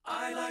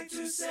like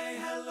to say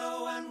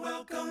hello and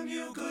welcome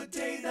you. Good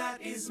day,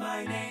 that is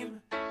my name.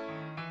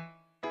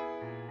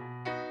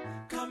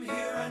 Come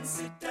here and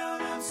sit down.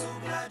 I'm so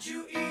glad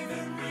you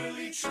even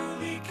really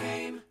truly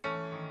came.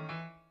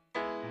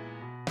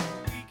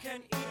 We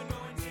can even go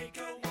and take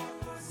a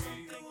walk or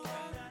something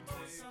like that,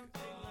 or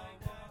something like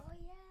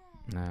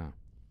that. No.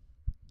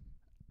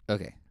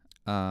 Okay.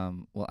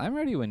 Well, I'm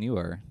ready when you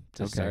are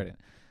to Okay. start it.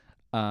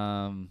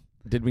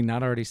 Did we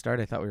not already start?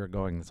 I thought we were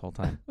going this whole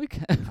time. We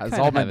can. That's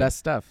all my best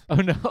stuff. Oh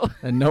no.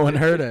 And no one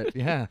heard it.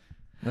 Yeah.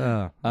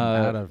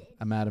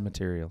 I'm out of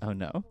material. Oh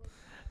no.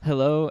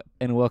 Hello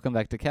and welcome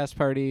back to Cast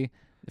Party,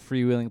 the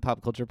freewheeling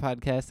pop culture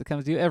podcast that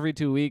comes to you every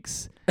 2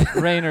 weeks,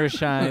 rain or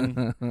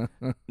shine.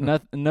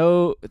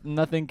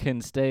 Nothing can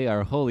stay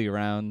our holy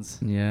rounds.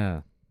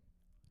 Yeah.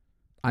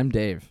 I'm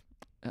Dave.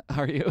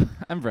 How are you?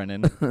 I'm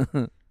Brennan.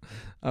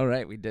 All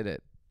right, we did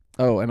it.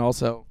 Oh, and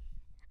also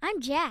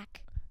I'm Jack.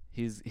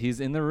 He's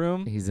in the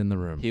room. he's in the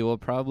room. He will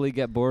probably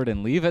get bored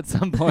and leave at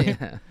some point,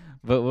 Yeah.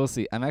 but we'll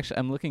see.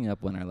 I'm looking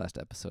up when our last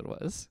episode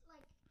was.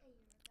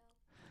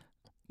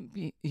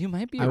 You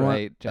might be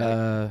right,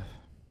 Jack.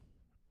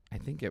 I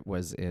think it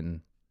was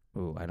in.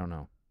 I don't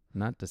know.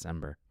 Not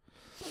December.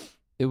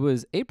 It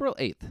was April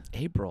 8th.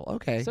 April.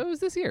 Okay. So it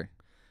was this year.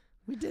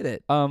 we did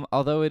it.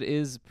 Although it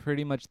is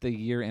pretty much the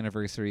year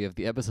anniversary of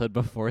the episode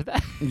before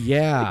that.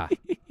 Yeah.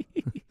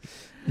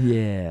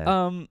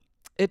 Yeah.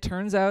 It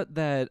turns out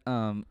that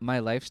my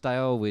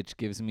lifestyle, which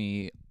gives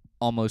me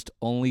almost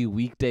only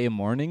weekday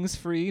mornings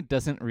free,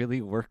 doesn't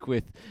really work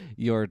with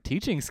your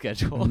teaching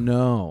schedule.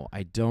 No,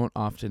 I don't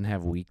often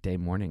have weekday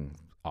morning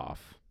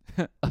off.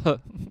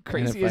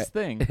 Craziest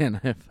thing. And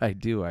if I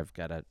do, I've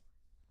got to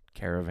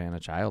caravan a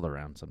child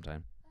around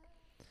sometime.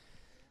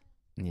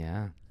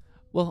 Yeah.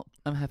 Well,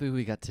 I'm happy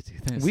we got to do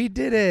this. We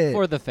did it.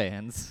 For the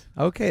fans.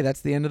 Okay,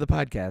 that's the end of the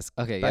podcast.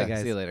 Okay, Bye, yeah,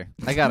 guys. see you later.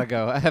 I gotta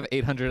go. I have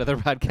 800 other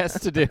podcasts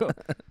to do.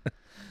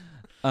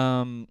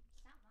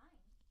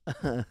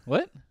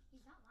 What?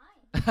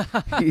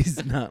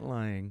 He's not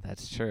lying.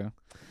 That's true.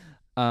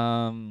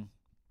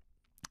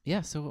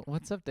 Yeah, so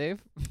what's up,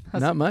 Dave?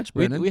 Not much,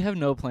 Brennan. We have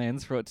no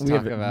plans for what to We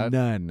talk have about.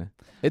 none.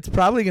 It's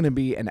probably going to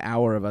be an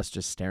hour of us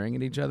just staring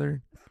at each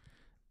other.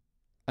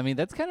 I mean,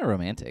 that's kind of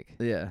romantic.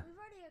 Yeah. We've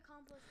already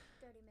accomplished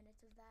 30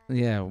 minutes of that.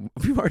 Yeah.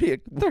 We've already...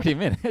 30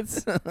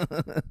 minutes.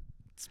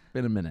 It's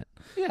been a minute.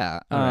 Yeah.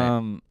 All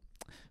right.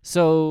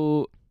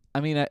 So, I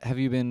mean, have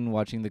you been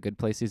watching The Good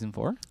Place season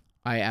 4?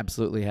 I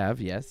absolutely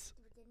have, yes.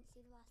 We didn't see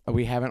the last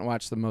We haven't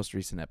watched the most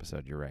recent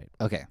episode. You're right.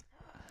 Okay.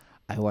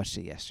 I watched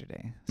it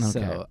yesterday, Okay.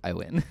 so I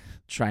win.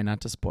 Try not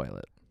to spoil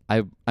it.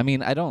 I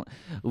mean, I don't.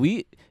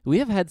 We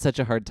have had such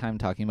a hard time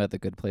talking about The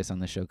Good Place on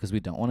the show because we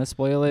don't want to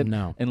spoil it.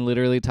 No. And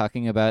literally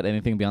talking about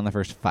anything beyond the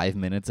first 5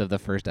 minutes of the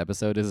first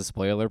episode is a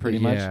spoiler, pretty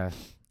much. Yeah.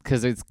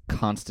 Because it's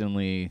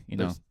constantly,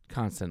 There's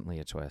constantly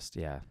a twist.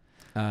 Yeah.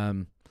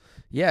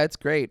 Yeah, it's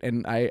great.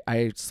 And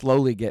I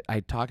slowly I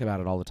talk about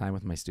it all the time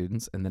with my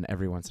students. And then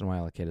every once in a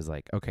while, a kid is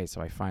like, okay,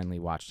 so I finally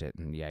watched it.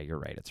 And yeah, you're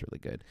right. It's really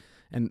good.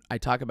 And I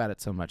talk about it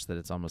so much that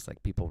it's almost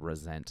like people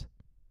resent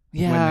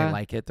when they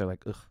like it. They're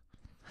like, ugh.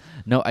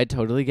 No, I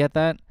totally get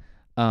that.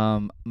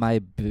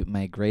 My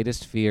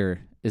greatest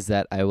fear is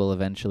that I will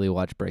eventually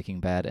watch Breaking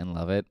Bad and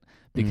love it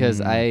because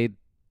I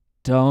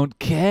don't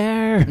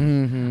care.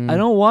 Mm-hmm. I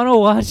don't want to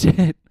watch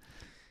it.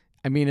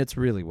 I mean, it's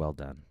really well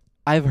done.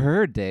 I've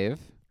heard, Dave.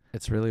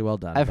 It's really well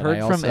done. I've but heard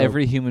I from also-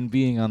 every human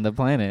being on the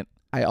planet.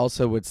 I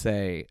also would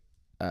say,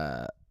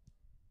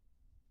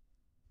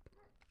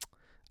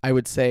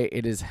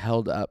 it is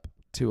held up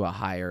to a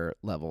higher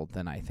level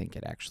than I think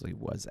it actually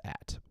was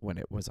at when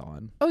it was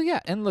on. Oh yeah,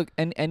 and look,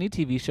 and any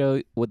TV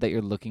show that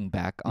you're looking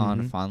back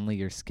on Mhm. fondly,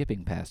 you're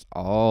skipping past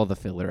all the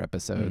filler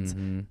episodes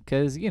Mhm.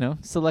 because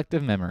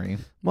selective memory.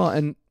 Well,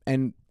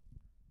 and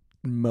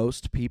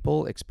most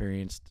people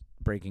experienced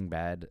Breaking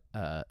Bad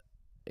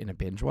in a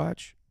binge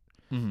watch,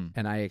 Mm-hmm.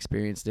 and I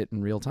experienced it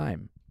in real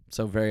time.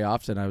 So very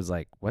often I was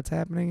like, "What's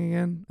happening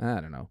again?" I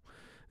don't know,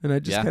 and I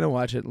just Yeah. kind of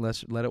watch it,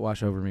 let it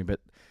wash over me.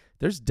 But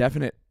there's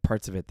definite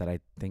parts of it that I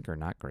think are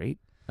not great.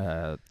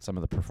 Some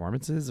of the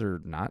performances are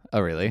not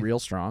Oh really? real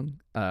strong.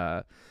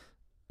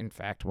 In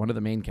fact, one of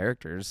the main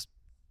characters,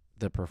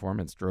 the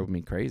performance drove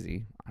me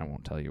crazy. I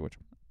won't tell you which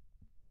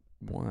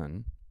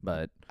one,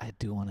 but I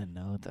do want to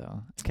know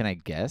though. Can I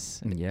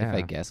guess? yeah. If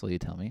I guess, will you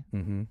tell me?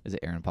 Mm-hmm. Is it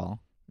Aaron Paul?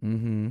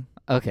 Mm-hmm.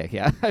 Okay,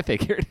 yeah, I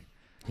figured.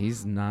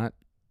 He's not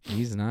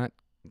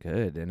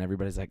good, and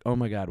everybody's like, "Oh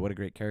my God, what a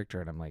great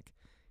character!" And I'm like,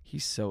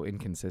 he's so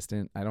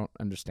inconsistent. I don't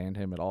understand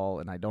him at all,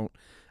 and I don't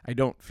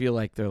feel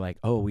like they're like,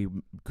 "Oh, we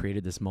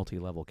created this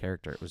multi-level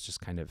character." It was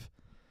just kind of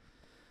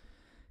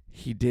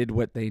he did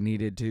what they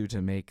needed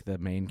to make the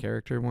main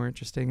character more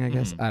interesting. I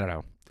guess Mhm. I don't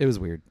know. It was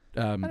weird.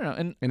 I don't know.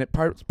 And And it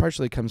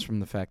partially comes from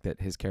the fact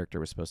that his character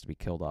was supposed to be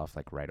killed off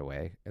like right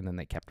away, and then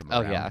they kept him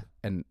Oh, around. yeah.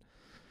 And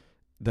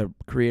the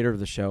creator of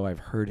the show, I've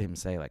heard him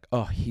say like,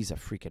 "Oh, he's a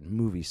freaking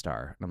movie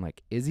star," and I'm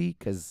like, "Is he?"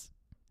 Because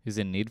he's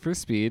in Need for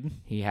Speed.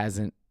 he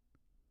hasn't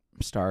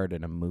starred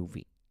in a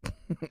movie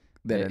that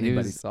Yeah, he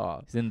anybody was-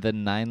 saw. He's in The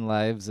 9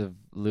 Lives of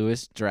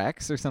Louis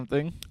Drax or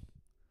something.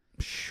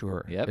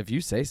 Sure. Yep. If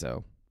you say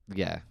so.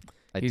 Yeah,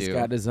 I He's do.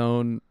 got his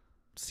own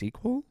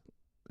sequel?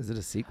 Is it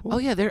a sequel? Oh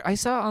yeah, I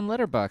saw on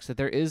Letterboxd that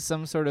there is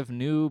some sort of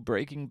new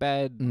Breaking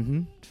Bad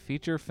Mm-hmm.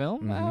 feature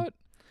film Mhm. out.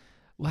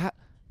 Well,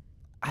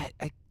 I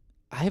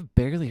have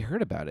barely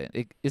heard about it.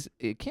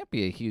 It can't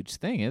be a huge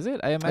thing, is it?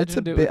 I imagine It's a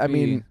it bit. would I be-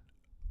 mean,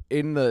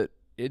 in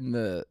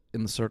the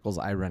circles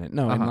I run it.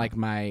 No, in Uh-huh. like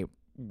my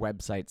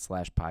website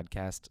 /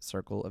 podcast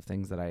circle of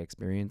things that I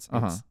experience.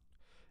 Uh-huh. It's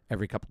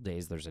every couple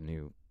days there's a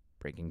new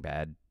Breaking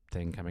Bad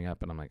thing coming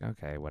up, and I'm like,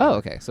 okay, whatever. Oh,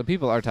 okay. So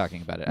people are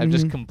talking about it. I've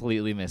just Mhm.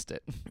 completely missed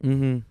it.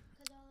 Mm-hmm.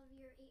 Because all of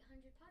your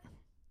 800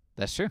 podcasts.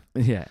 That's true.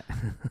 Yeah.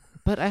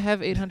 But I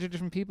have 800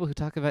 different people who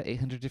talk about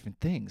 800 different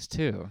things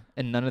too,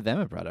 and none of them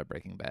have brought up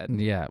Breaking Bad.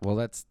 Yeah. Well,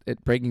 that's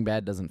it. Breaking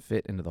Bad doesn't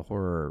fit into the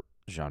horror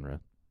genre.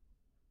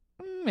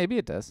 Maybe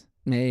it does.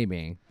 Maybe. I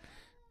mean,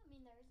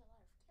 there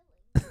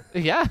is a lot of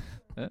killing. Yeah.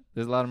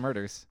 There's a lot of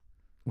murders.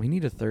 We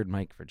need a third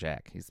mic for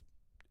Jack. He's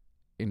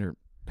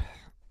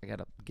I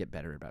gotta get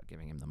better about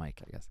giving him the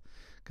mic, I guess,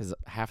 because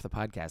half the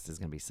podcast is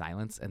gonna be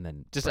silence and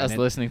then Just us Brennan-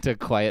 listening to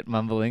quiet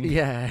mumbling.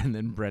 Yeah, and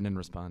then Brendan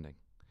responding.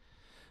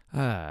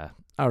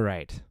 All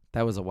right.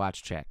 That was a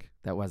watch check.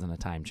 That wasn't a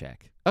time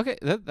check. Okay,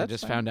 that's I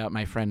just fine. found out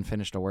my friend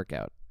finished a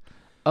workout.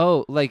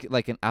 Oh, like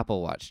an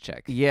Apple Watch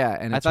check. Yeah,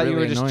 and I it's thought you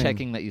really were just annoying.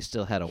 checking that you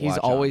still had a watch. He's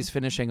always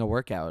finishing a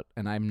workout,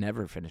 and I'm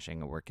never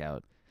finishing a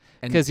workout.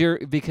 And because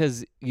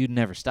you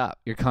never stop.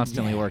 You're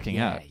constantly working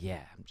out. Yeah,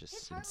 I'm His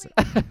just heart insane.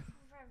 rate from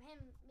him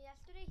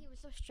yesterday, he was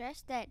so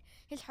stressed that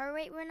his heart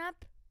rate went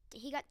up.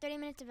 He got 30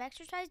 minutes of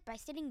exercise by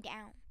sitting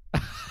down.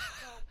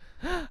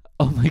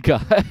 Oh my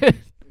god.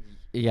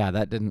 Yeah,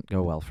 that didn't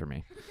go well for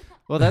me.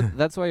 Well,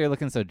 that's why you're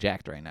looking so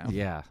jacked right now.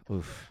 Yeah,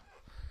 oof.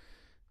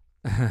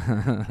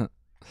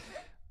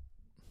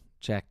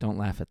 Jack, don't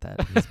laugh at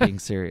that. He's being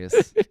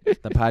serious.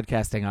 The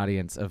podcasting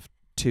audience of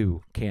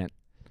 2 can't.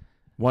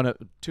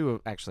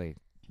 Actually,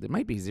 it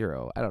might be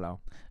 0. I don't know.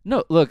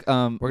 No, look,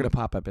 We're gonna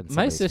pop up in my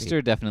somebody's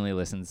sister definitely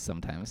listens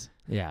sometimes.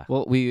 feed. Yeah.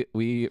 Well, we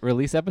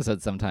release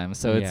episodes sometimes,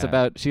 so it's Yeah.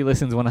 about she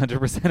listens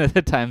 100% of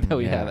the time that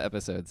we have Yeah.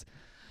 episodes.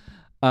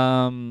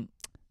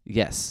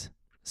 Yes.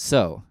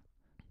 So,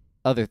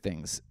 other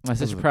things. My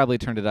sister Other- probably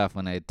turned it off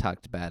when I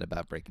talked bad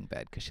about Breaking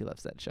Bad because she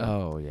loves that show.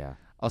 Oh yeah.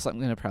 Also, I'm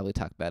going to probably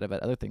talk bad about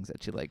other things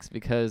that she likes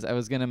because I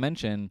was going to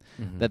mention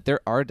Mhm. that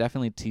there are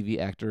definitely TV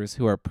actors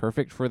who are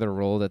perfect for the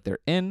role that they're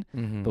in,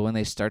 Mhm. but when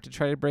they start to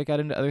try to break out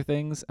into other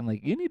things, I'm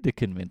like, you need to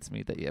convince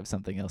me that you have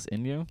something else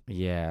in you.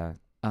 Yeah.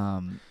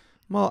 Um,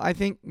 Well, I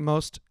think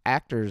most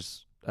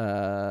actors,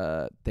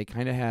 they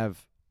kind of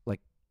have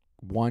like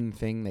one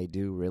thing they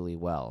do really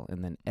well,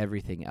 and then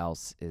everything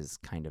else is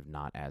kind of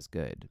not as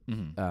good.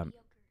 mhm.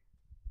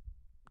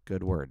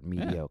 Good word, Yeah.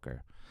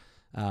 mediocre.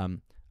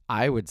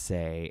 I would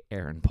say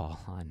Aaron Paul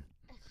on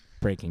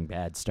Breaking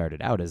Bad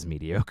started out as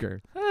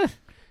mediocre. I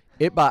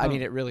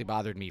mean, it really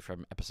bothered me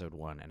from episode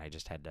 1, and I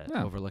just had to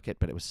Oh. overlook it.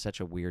 But it was such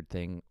a weird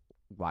thing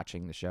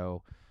watching the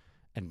show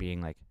and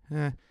being like,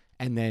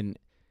 and then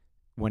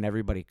when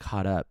everybody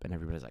caught up and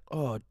everybody's like,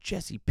 oh,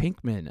 Jesse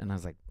Pinkman, and I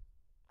was like,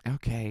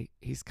 okay,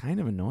 he's kind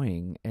of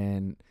annoying,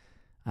 and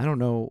I don't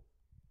know,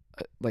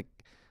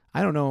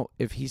 I don't know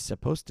if he's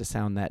supposed to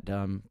sound that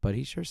dumb, but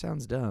he sure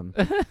sounds dumb.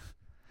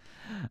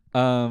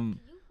 Um,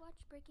 Do you watch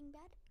Breaking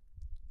Bad?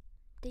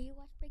 Do you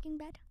watch Breaking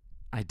Bad?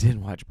 I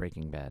did watch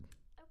Breaking Bad.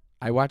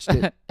 I watched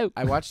it. oh.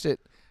 I watched it.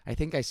 I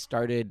think I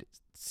started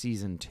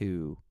season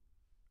 2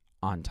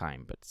 on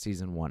time, but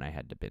season 1 I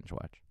had to binge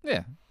watch.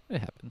 Yeah, it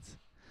happens.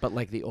 But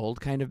like the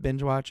old kind of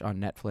binge watch on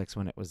Netflix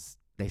when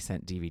they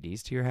sent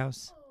DVDs to your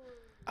house.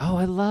 Oh,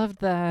 I love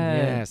that.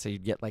 Yeah, so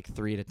you'd get like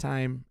 3 at a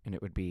time, and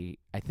it would be.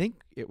 I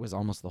think it was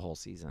almost the whole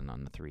season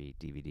on the 3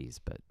 DVDs,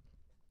 but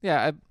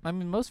Yeah, I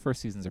mean, most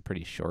first seasons are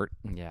pretty short.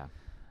 yeah,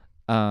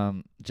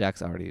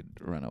 Jack's already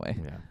run away.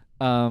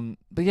 yeah.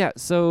 But yeah,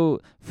 so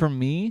for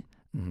me,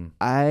 Mm-hmm.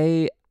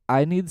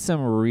 I need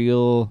some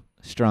real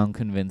strong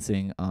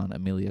convincing on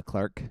Emilia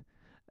Clarke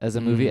as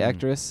a movie Mm.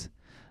 actress.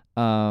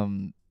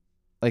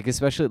 Like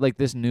especially like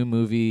this new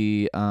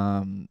movie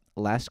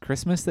Last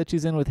Christmas that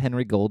she's in with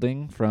Henry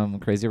Golding from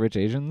Crazy Rich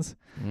Asians.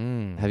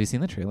 Have you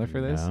seen the trailer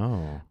for this?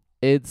 No.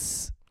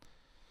 It's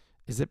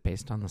Is it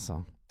based on the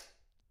song?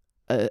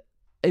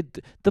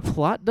 the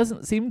plot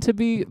doesn't seem to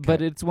be, but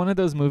Okay. it's one of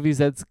those movies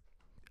that's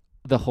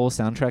the whole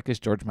soundtrack is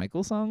George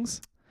Michael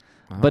songs,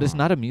 but it's Oh.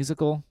 not a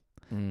musical.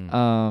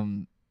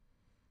 Mm.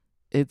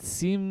 It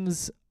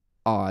seems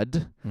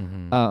odd.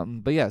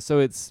 Mhm. But yeah, so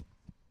it's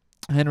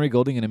Henry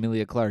Golding and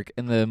Emilia Clarke,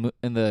 and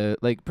the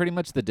like pretty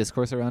much the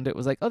discourse around it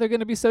was like, oh, they're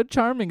gonna be so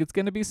charming, it's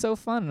gonna be so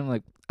fun. And I'm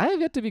like, I have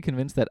yet to be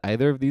convinced that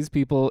either of these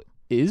people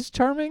is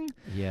charming.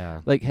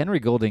 Yeah. Like Henry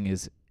Golding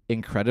is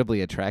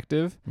incredibly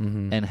attractive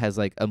Mm-hmm. and has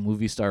like a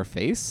movie star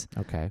face,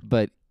 Okay.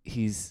 but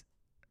he's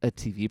a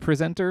TV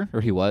presenter,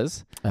 or he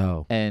was,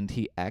 Oh. and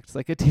he acts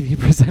like a TV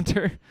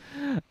presenter.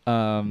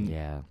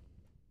 Yeah.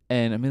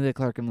 And Emilia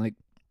Clarke, I'm like,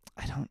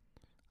 I don't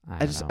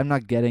I'm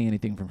not getting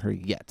anything from her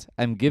yet.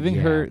 I'm giving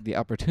her Yeah. the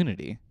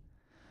opportunity,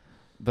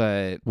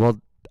 but Well,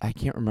 I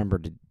can't remember.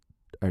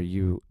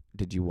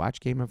 Did you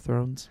watch Game of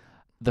Thrones?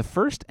 The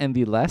first and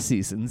the last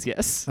seasons,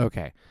 yes.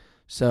 Okay.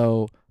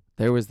 So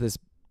there was this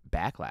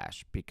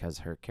backlash because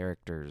her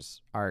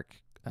character's arc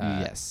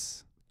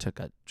Yes. took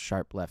a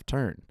sharp left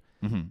turn.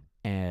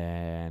 Mm-hmm.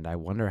 And I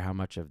wonder how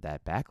much of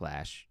that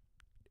backlash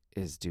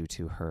is due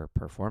to her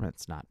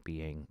performance not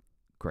being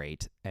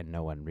great and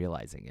no one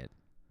realizing it.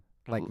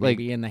 Like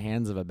maybe in the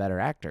hands of a better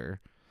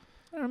actor,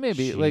 Or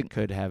maybe she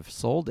could have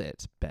sold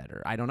it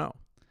better. I don't know.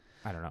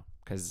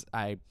 Because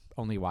I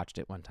only watched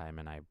it one time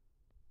and I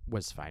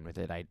was fine with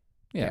it. I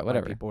yeah, get why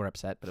whatever. people were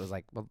upset, but it was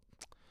like, well,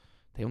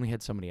 they only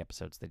had so many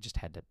episodes. They just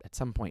had to. At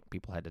some point,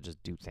 people had to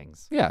just do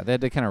things. Yeah, they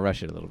had to kind of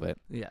rush it a little bit.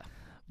 Yeah.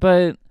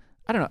 But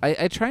I don't know.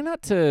 I try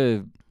not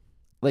to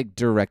like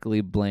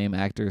directly blame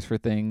actors for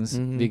things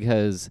Mhm.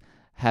 because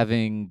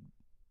having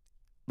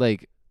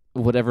like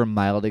whatever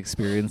mild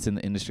experience in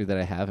the industry that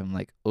I have, I'm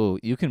like, oh,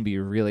 you can be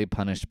really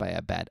punished by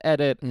a bad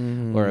edit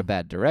or a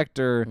bad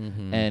director,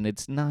 Mm-hmm. and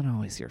it's not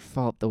always your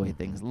fault the way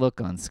things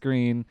look on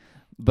screen.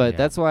 But Yeah.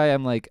 that's why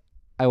I'm like,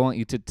 I want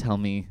you to tell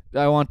me.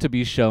 I want to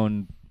be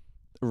shown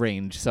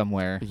range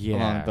somewhere along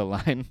Yeah. the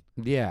line.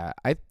 Yeah,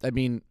 I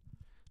mean,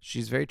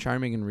 she's very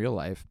charming in real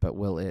life, but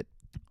will it?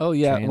 Oh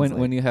yeah, when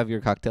Translate. you have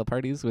your cocktail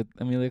parties with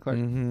Amelia Clark.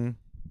 Mm-hmm.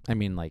 I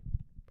mean, like,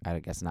 I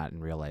guess not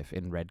in real life,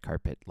 in red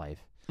carpet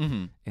life.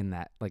 Mm-hmm. In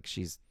that, like,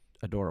 she's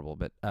adorable,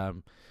 but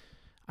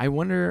I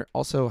wonder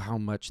also how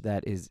much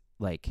that is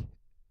like.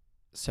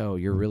 So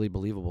you're really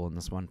believable in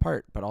this one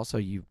part, but also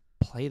you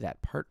play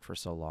that part for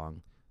so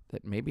long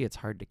that maybe it's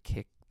hard to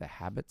kick the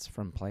habits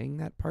from playing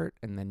that part,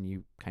 and then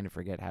you kind of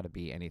forget how to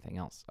be anything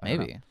else. I don't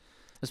know. Maybe,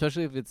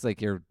 especially if it's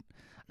like your.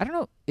 I don't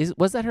know.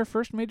 Was that her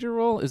first major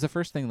role? Is the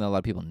first thing that a lot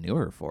of people knew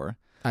her for?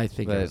 I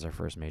think But- it was her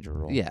first major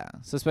role. Yeah.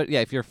 So,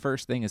 if your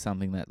first thing is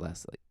something that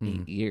lasts like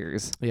Mhm. 8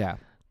 years, Yeah.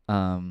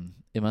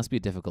 it must be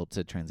difficult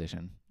to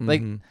transition.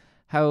 Like Mhm.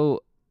 how,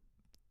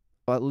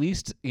 well, at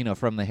least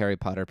from the Harry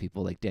Potter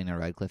people like Daniel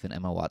Radcliffe and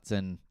Emma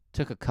Watson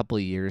took a couple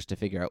of years to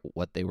figure out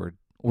what they were,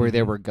 where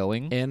they Mhm. were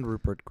going. And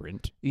Rupert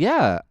Grint,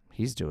 Yeah,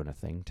 he's doing a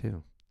thing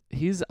too.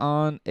 he's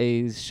on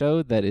a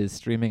show that is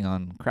streaming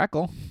on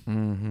Crackle.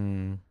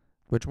 Mm-hmm.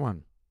 Which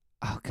one?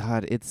 Oh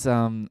God, it's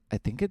I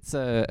think it's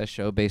a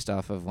show based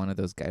off of one of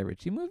those Guy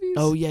Ritchie movies.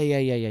 Oh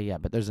yeah.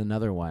 But there's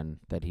another one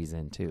that he's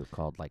in too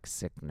called like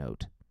Sick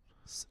Note.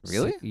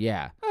 Really?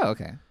 Yeah. Oh,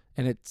 okay.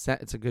 And it's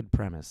a good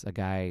premise. A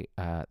guy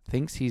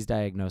thinks he's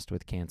diagnosed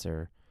with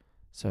cancer,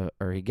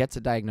 or he gets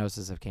a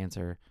diagnosis of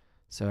cancer,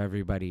 so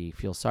everybody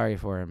feels sorry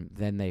for him.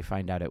 Then they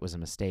find out it was a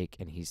mistake,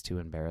 and he's too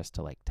embarrassed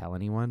to like tell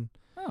anyone.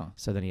 Oh,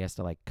 So then he has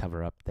to like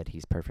cover up that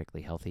he's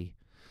perfectly healthy.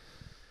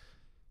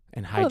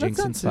 And Oh, that hijinks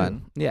sounds ensue.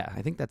 fun. Yeah,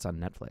 I think that's on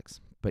Netflix.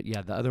 But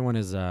yeah, the other one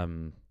is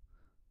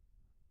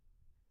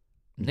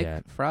Nick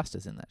yeah. Frost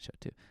is in that show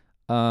too.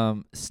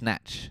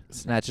 Snatch.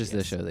 Snatch is the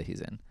yes. show that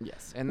he's in.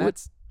 Yes, and What-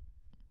 that's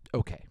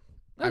okay.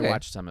 I Okay.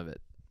 watched some of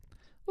it,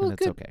 Well, and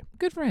it's good. okay.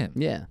 Good for him.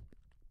 Yeah.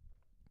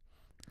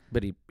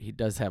 But he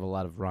does have a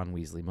lot of Ron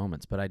Weasley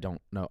moments, but I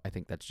don't know. I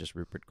think that's just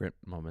Rupert Grint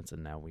moments,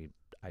 and now we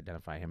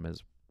identify him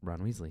as Ron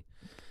Weasley.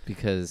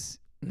 Because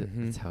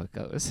Mhm. that's how it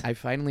goes. I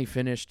finally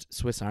finished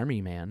Swiss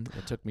Army Man.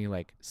 It took me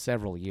like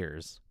several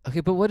years.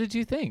 Okay, but what did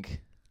you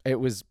think? It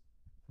was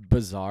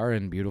bizarre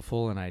and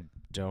beautiful, and I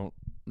don't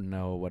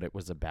know what it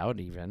was about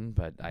even,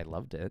 but I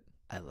loved it.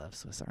 I love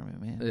Swiss Army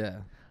Man.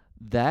 Yeah.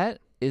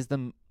 That is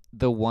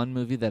the one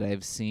movie that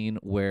I've seen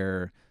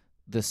where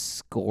the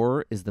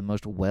score is the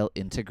most well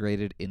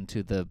integrated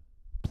into the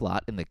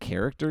plot and the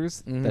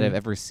characters that I've Mhm.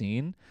 ever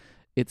seen.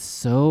 It's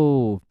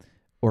so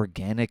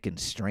organic and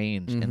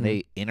strange, Mhm. and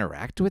they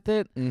interact with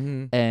it.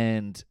 Mm-hmm.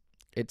 And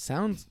It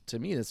sounds to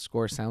me, the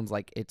score sounds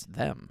like it's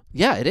them.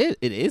 yeah, it is.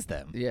 It is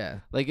them. Yeah.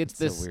 Like it's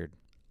this so weird.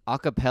 a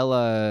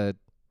cappella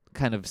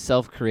kind of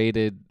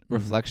self-created Mm-hmm.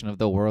 reflection of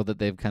the world that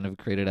they've kind of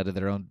created out of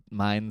their own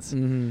minds.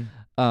 Mm-hmm.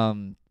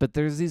 But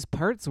there's these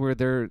parts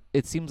where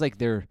it seems like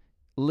they're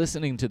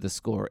listening to the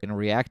score and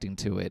reacting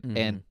to it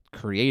and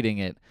creating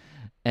it,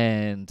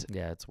 and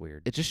Yeah, it's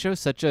weird. it just shows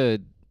such a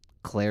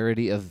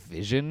clarity of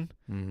vision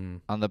Mm-hmm.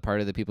 on the part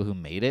of the people who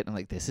made it. I'm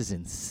like, this is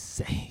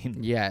insane.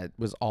 Yeah, it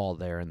was all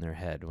there in their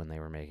head when they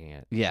were making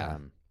it. Yeah.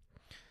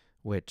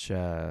 Which,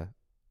 I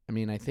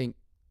mean, I think,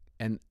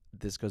 and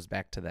this goes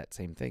back to that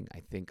same thing. I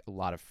think a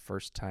lot of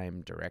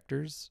first-time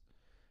directors,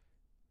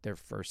 their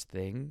first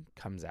thing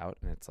comes out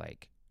and it's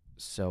like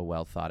so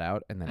well thought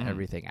out, and then Mhm.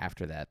 everything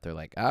after that, they're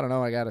like, I don't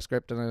know, I got a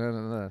script,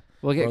 and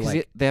Well, yeah, Or 'cause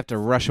like- they have to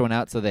rush one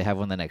out so they have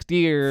one the next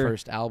year.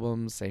 first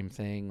album, same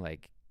thing.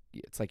 Like,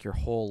 it's like your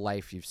whole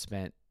life you've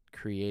spent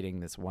creating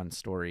this one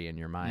story in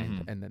your mind,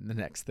 Mhm. and then the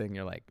next thing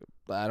you're like,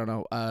 I don't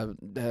know,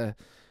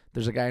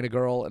 there's a guy and a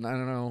girl, and I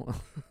don't know.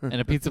 In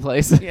a pizza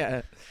place.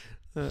 Yeah.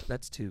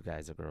 That's two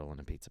guys, a girl, and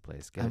a pizza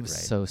place. Get I'm it right.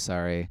 so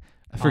sorry.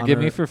 Forgive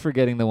me Honor- for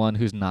forgetting the one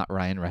who's not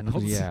Ryan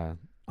Reynolds. Yeah.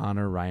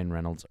 Honor Ryan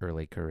Reynolds'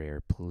 early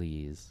career,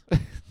 please.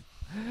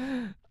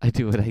 I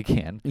do what I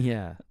can.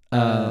 Yeah.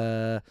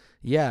 Uh,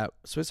 Yeah.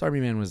 Swiss Army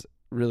Man was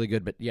really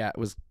good, but yeah, it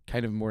was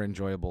kind of more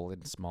enjoyable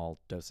in small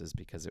doses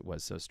because it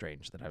was so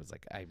strange that I was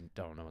like, I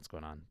don't know what's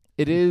going on.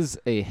 It is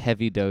a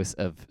heavy dose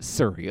of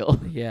surreal.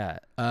 Yeah.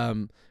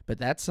 But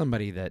that's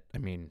somebody that, I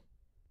mean,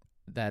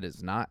 that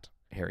is not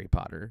Harry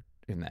Potter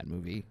in that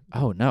movie.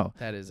 Oh no.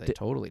 That is a D-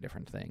 totally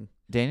different thing.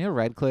 Daniel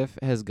Radcliffe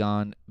has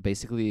gone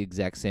basically the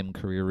exact same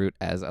career route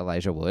as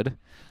Elijah Wood,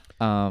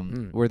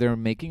 where they're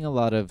making a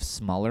lot of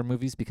smaller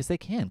movies because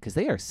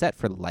they are set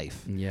for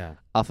life Yeah.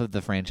 off of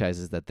the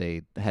franchises that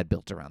they had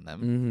built around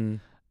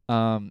them.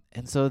 Mm-hmm.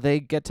 And so they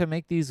get to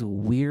make these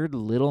weird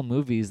little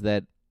movies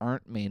that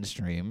aren't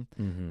mainstream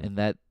Mm-hmm. and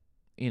that,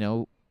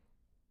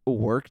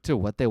 work to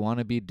what they want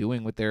to be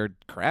doing with their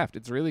craft.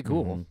 It's really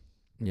cool. Mhm.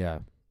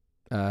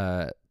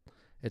 Yeah.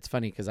 It's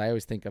funny because I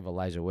always think of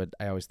Elijah Wood.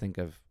 I always think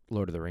of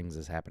Lord of the Rings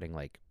as happening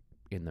like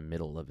in the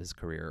middle of his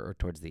career or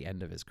towards the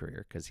end of his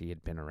career because he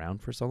had been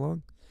around for so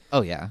long.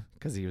 Oh yeah.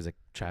 Because he was a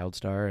child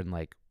star and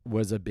like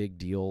was a big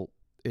deal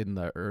in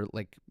the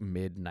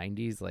mid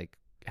 90s. Like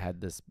had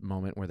this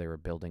moment where they were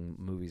building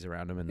movies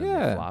around him and then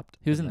they flopped.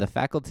 He was in The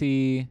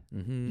Faculty,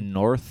 Mm-hmm.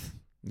 North.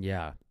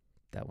 Yeah,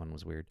 that one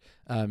was weird.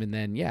 And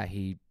then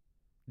he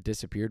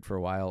disappeared for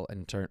a while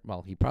and turned.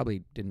 Well, he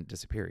probably didn't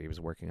disappear. He was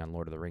working on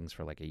Lord of the Rings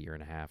for like a year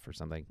and a half or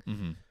something.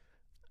 Mm-hmm.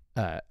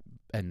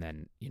 And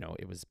then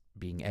it was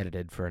being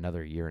edited for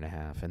another year and a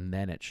half, and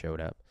then it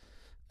showed up.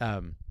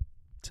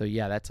 So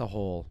yeah, that's a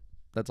whole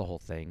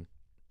thing.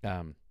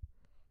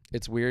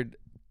 It's weird.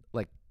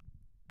 Like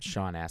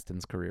Sean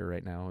Astin's career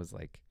right now is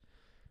like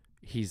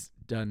he's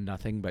done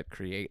nothing but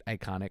create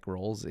iconic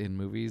roles in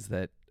movies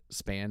that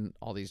span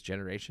all these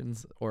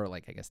generations, or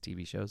like I guess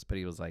TV shows. But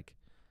he was like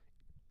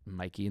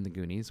Mikey in the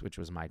Goonies, which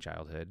was my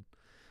childhood.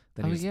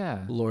 Then he was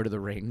Lord of the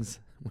Rings,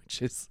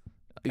 which is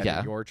kind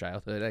of your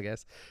childhood, I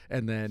guess.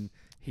 And then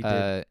he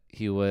did.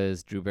 He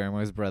was Drew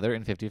Barrymore's brother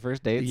in 50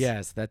 First Dates.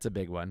 Yes, that's a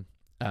big one.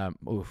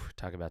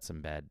 Talk about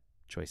some bad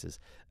choices.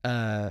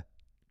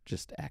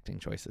 Just acting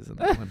choices in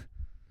that one.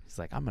 He's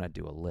like, I'm gonna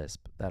do a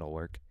lisp. That'll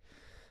work.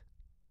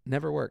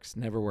 Never works.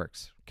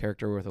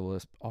 Character with a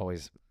lisp,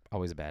 always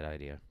a bad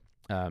idea.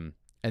 And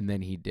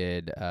then he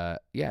did. And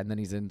then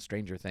he's in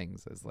Stranger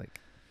Things as like,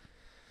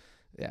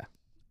 yeah.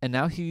 And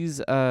now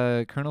he's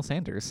Colonel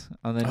Sanders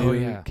on the new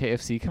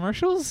KFC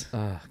commercials.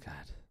 Oh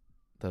God,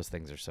 those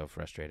things are so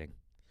frustrating.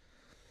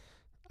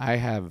 I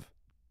have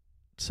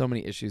so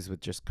many issues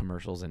with just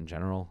commercials in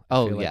general.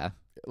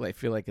 I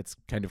feel like it's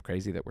kind of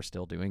crazy that we're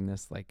still doing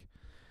this. Like,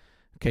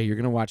 okay, you're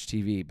gonna watch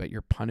TV, but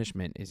your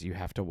punishment is you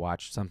have to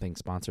watch something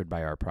sponsored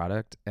by our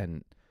product.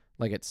 And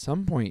like at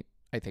some point,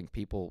 I think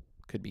people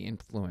could be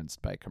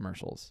influenced by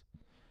commercials.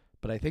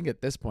 But I think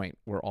at this point,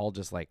 we're all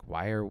just like,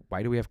 why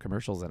do we have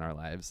commercials in our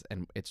lives?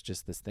 And it's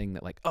just this thing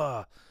that like,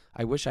 I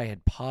wish I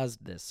had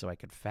paused this so I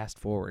could fast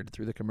forward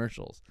through the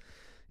commercials.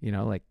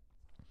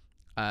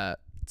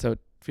 So it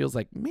feels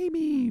like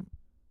maybe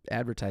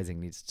advertising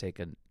needs to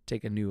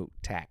take a new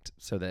tact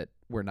so that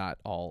we're not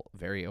all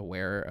very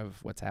aware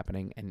of what's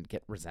happening and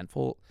get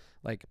resentful.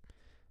 Like,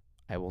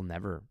 I will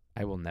never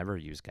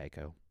use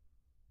Geico.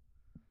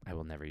 I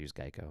will never use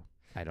Geico.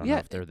 I don't know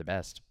if they're the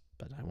best,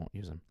 but I won't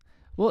use them.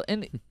 Well,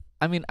 and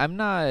I mean, I'm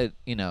not,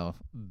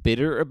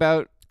 bitter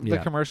about the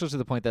commercials to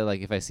the point that,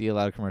 like, if I see a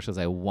lot of commercials,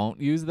 I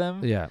won't use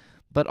them. Yeah.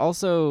 But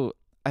also,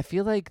 I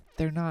feel like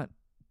they're not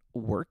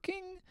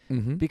working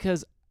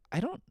because I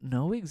don't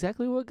know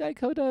exactly what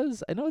Geico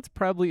does. I know it's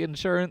probably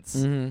insurance.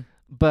 Mm-hmm.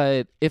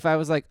 But if I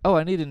was like, oh,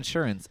 I need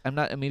insurance, I'm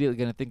not immediately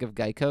going to think of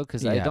Geico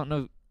because I don't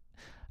know.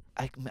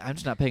 I'm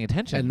just not paying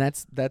attention. And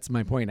that's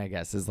my point, I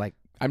guess, is like,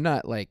 I'm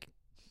not like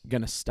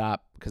gonna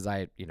stop because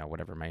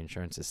whatever my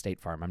insurance is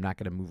State Farm. I'm not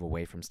gonna move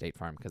away from State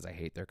Farm because I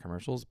hate their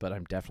commercials, but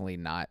I'm definitely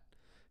not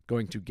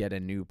going to get a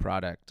new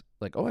product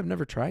like, I've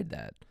never tried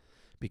that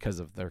because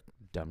of their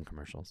dumb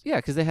commercials. Yeah,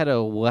 because they had a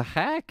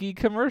wacky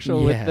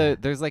commercial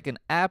with there's like an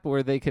app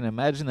where they can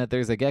imagine that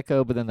there's a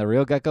gecko, but then the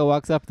real gecko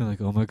walks up and they're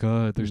like, oh my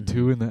God, there's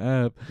two in the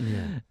app.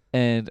 Yeah.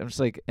 And I'm just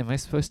like, am I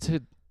supposed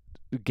to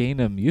gain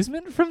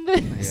amusement from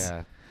this?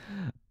 Yeah.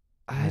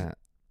 I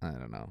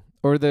don't know.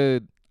 Or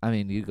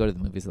you go to the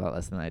movies a lot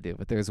less than I do,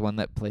 but there's one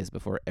that plays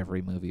before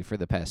every movie for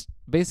the past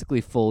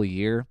basically full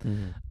year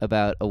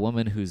about a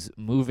woman who's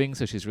moving,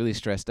 so she's really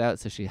stressed out,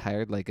 so she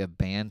hired like a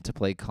band to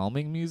play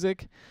calming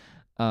music.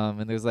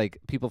 And there's like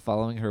people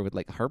following her with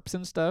like harps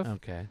and stuff.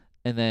 Okay.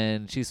 And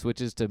then she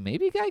switches to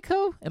maybe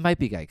Geico. It might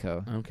be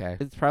Geico. Okay.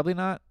 It's probably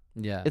not.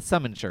 Yeah. It's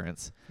some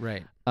insurance.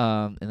 Right.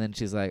 And then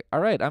she's like, all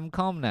right, I'm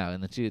calm now.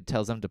 And then she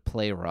tells them to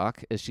play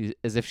rock as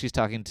if she's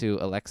talking to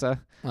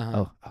Alexa. Uh-huh.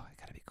 Oh, I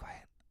gotta be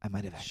quiet. I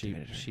might have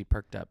activated her. She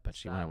perked up, but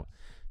she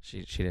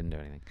didn't do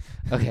anything.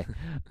 Okay.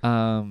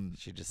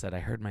 She just said, I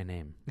heard my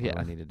name. What do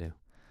I need to do?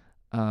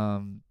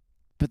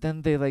 But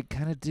then they like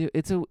kind of do.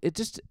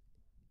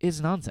 It's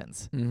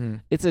nonsense. Mm-hmm.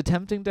 It's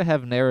attempting to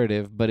have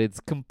narrative, but it's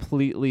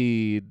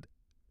completely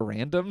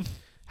random.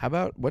 How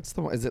about what's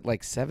the one? Is it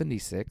like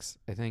 76?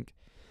 I think.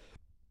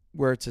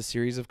 Where it's a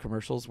series of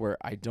commercials where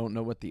I don't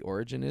know what the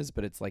origin is,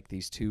 but it's like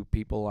these two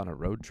people on a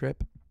road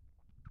trip,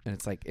 and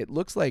it's like it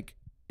looks like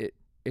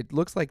it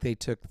looks like they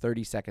took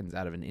 30 seconds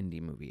out of an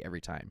indie movie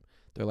every time.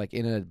 They're like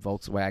in a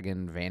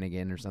Volkswagen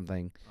Vanagon or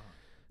something,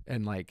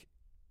 and like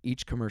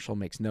each commercial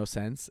makes no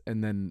sense,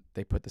 and then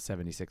they put the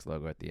 76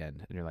 logo at the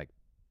end, and you're like,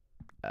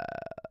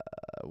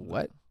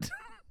 what?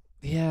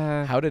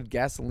 Yeah. How did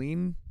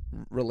gasoline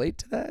relate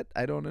to that?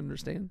 I don't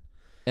understand.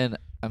 And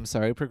I'm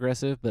sorry,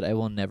 Progressive, but I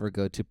will never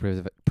go to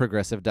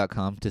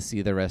progressive.com to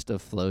see the rest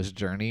of Flo's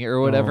journey or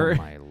whatever. Oh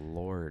my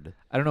lord.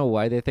 I don't know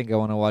why they think I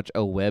want to watch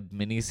a web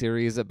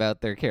miniseries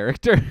about their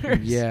characters.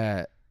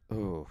 Yeah.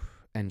 Ooh.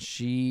 And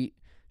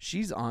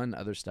she's on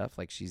other stuff.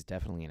 Like, she's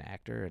definitely an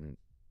actor, and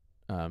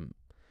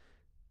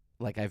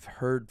like I've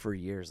heard for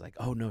years, like,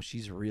 oh no,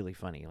 she's really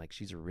funny. Like,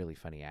 she's a really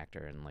funny actor,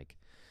 and like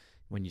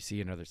when you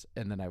see another,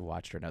 and then I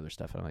watched her in other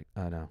stuff, and I'm like,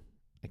 oh no,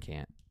 I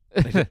can't.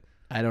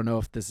 I don't know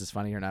if this is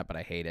funny or not, but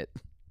I hate it.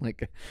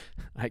 Like,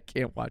 I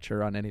can't watch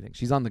her on anything.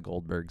 She's on the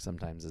Goldberg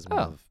sometimes as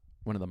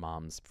one of the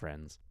mom's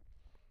friends,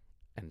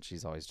 and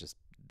she's always just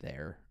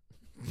there.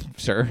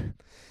 Sure.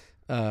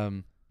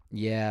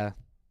 Yeah.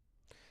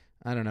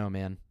 I don't know,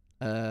 man.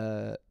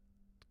 I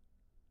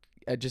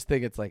just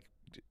think it's like,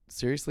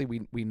 seriously,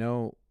 we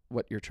know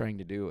what you're trying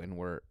to do, and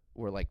we're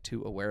like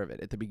too aware of it.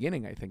 At the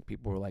beginning, I think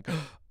people were like,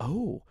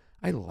 "Oh,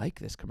 I like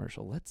this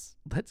commercial. Let's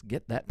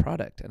get that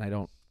product." And I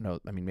don't know.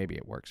 I mean, maybe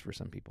it works for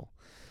some people.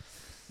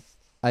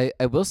 I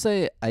will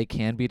say I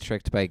can be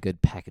tricked by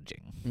good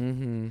packaging.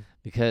 Mm-hmm.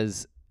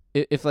 Because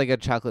if like a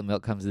chocolate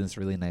milk comes in this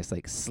really nice,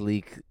 like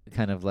sleek,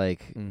 kind of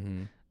like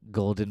Mm-hmm.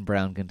 golden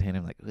brown container,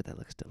 I'm like, ooh, that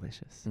looks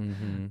delicious.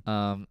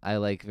 Mm-hmm. I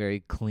like very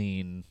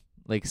clean,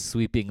 like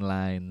sweeping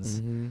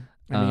lines. Mm-hmm.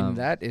 I mean, Um,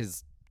 that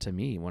is, to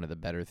me, one of the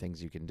better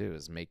things you can do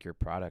is make your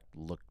product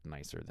look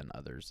nicer than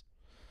others,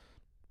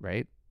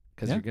 right?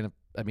 Because Yeah. you're gonna.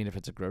 I mean, if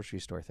it's a grocery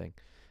store thing,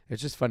 it's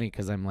just funny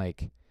because I'm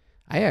like,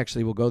 I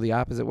actually will go the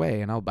opposite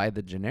way, and I'll buy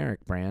the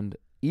generic brand,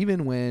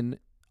 even when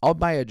I'll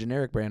buy a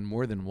generic brand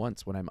more than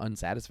once when I'm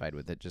unsatisfied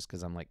with it, just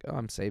because I'm like, oh,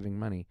 I'm saving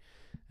money,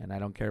 and I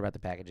don't care about the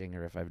packaging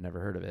or if I've never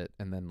heard of it.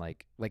 And then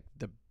like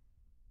the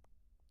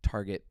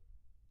Target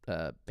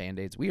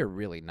Band-Aids, we are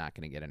really not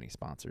going to get any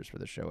sponsors for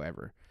the show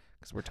ever,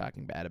 because we're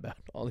talking bad about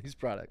all these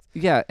products.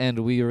 Yeah, and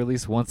we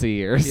release once a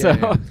year, Yeah,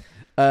 so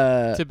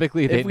yeah.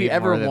 typically they If we need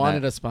ever more than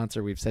wanted that. a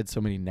sponsor, we've said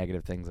so many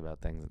negative things about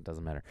things, it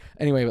doesn't matter.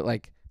 Anyway, but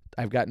like,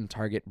 I've gotten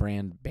Target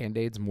brand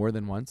Band-Aids more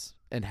than once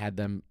and had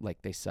them,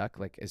 like, they suck.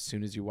 Like, as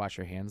soon as you wash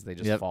your hands, they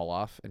just Yep. fall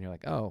off, and you're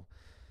like, oh,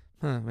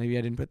 maybe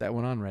I didn't put that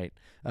one on right.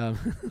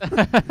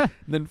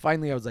 Then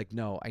finally I was like,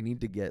 no, I need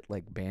to get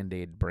like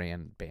Band-Aid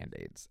brand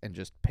Band-Aids and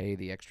just pay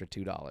the extra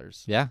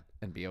 $2 Yeah,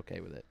 and be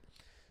okay with it.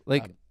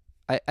 like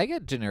I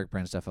get generic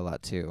brand stuff a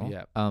lot too.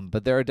 Yeah.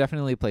 But there are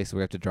definitely places where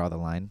we have to draw the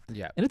line,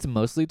 Yeah. and it's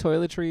mostly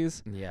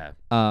toiletries. Yeah.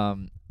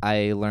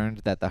 I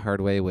learned that the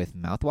hard way with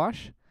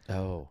mouthwash.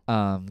 Oh.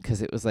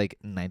 'Cause it was like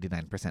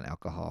 99%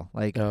 alcohol.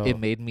 Like Oh. it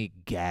made me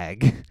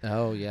gag.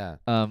 Oh, yeah.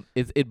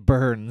 It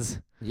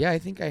burns. Yeah, I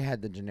think I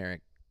had the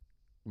generic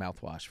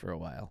mouthwash for a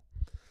while.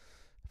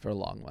 For a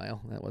long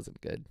while. That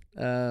wasn't good.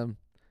 The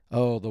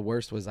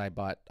worst was I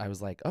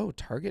was like, oh,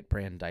 Target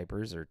brand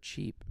diapers are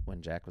cheap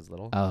when Jack was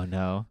little. Oh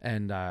no.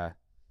 And I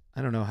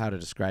don't know how to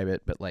describe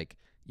it, but like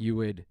you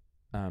would,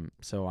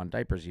 so on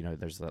diapers,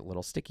 there's that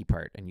little sticky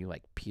part, and you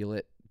like peel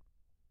it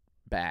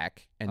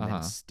back and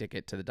then stick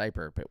it to the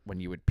diaper. But when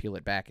you would peel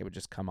it back, it would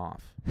just come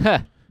off.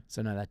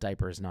 So now that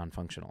diaper is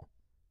non-functional.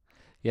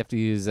 You have to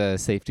use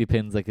safety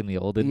pins like in the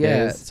olden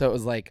Yeah. days. So it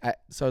was like, I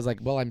was like,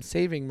 well, I'm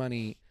saving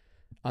money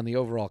on the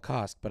overall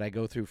cost, but I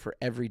go through, for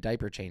every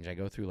diaper change, I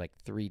go through like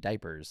 3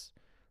 diapers.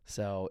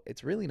 So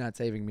it's really not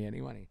saving me any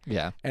money.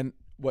 Yeah. And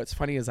what's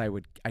funny is I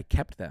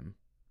kept them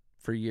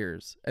for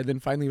years, and then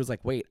finally was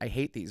like, wait, I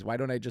hate these. Why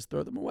don't I just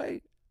throw them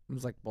away? I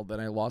was like, well, then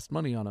I lost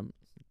money on them.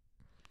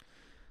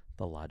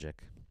 The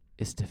logic.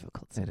 It's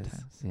difficult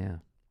sometimes. Yeah.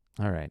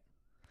 All right.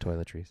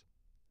 Toiletries.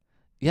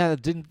 Yeah,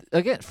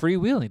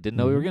 freewheeling. Didn't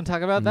know we were Mhm. going to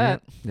talk about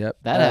that. Yep.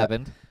 That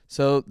happened.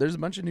 So there's a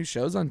bunch of new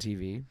shows on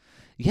TV.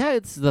 Yeah,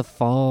 it's the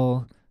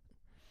fall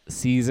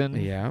season.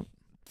 Yeah.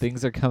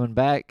 Things are coming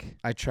back.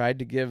 I tried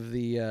to give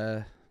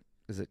the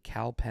is it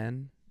Cal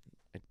Penn?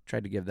 I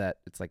tried to give that.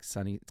 It's like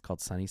it's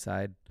called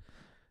Sunnyside.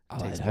 Oh, It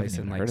takes I haven't place in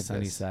even like heard of this.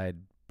 Sunnyside,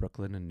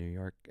 Brooklyn, and New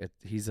York.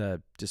 He's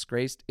a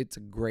disgraced. It's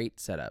a great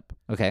setup.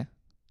 Okay.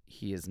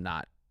 He is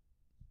not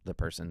the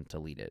person to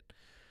lead it.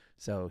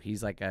 So he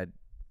was like a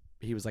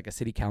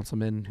city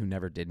councilman who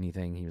never did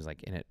anything. He was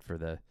like in it for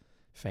the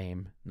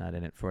fame, not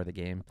in it for the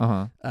game.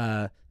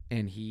 Uh-huh.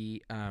 And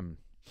he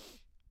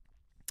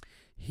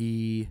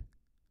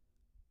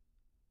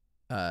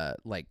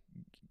like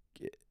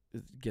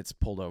gets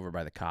pulled over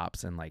by the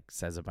cops and like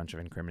says a bunch of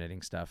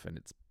incriminating stuff, and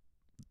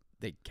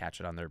they catch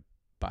it on their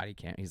body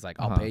cam. He's like,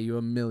 I'll Uh-huh. pay you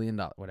 $1 million,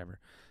 whatever.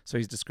 So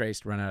he's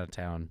disgraced, run out of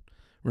town,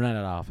 run out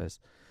of office.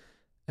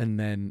 And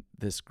then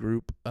this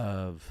group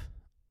of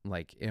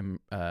like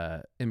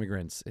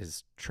immigrants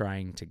is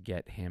trying to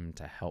get him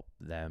to help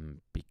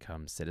them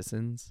become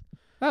citizens.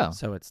 Oh.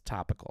 So it's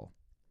topical,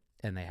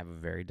 and they have a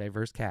very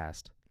diverse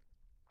cast.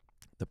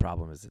 The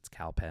problem is it's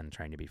Cal Penn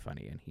trying to be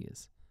funny, and he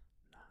is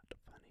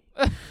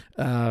not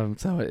funny.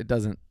 So it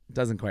doesn't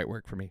doesn't quite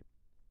work for me.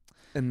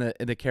 And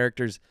the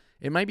characters,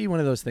 it might be one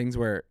of those things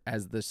where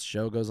as this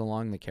show goes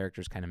along, the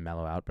characters kind of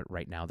mellow out, but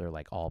right now they're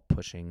like all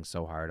pushing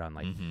so hard on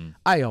like,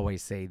 I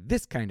always say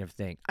this kind of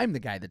thing. I'm the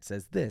guy that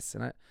says this,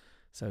 and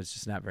so it's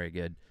just not very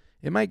good.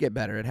 It might get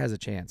better. It has a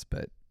chance,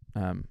 but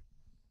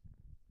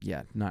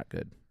yeah, not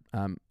good.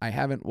 I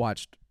haven't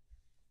watched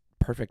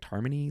Perfect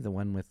Harmony, the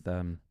one with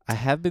I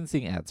have been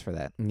seeing ads for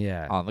that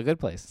yeah. on The Good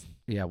Place.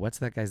 Yeah, what's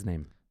that guy's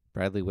name?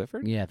 Bradley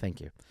Whitford? Yeah,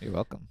 thank you. You're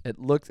welcome.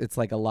 It's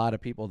like a lot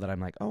of people that I'm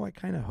like, oh, I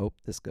kind of hope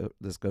this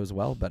goes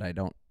well, but I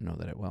don't know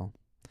that it will.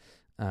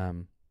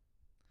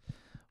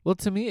 Well,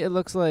 to me, it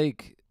looks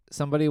like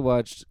somebody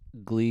watched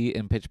Glee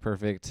and Pitch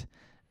Perfect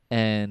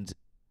and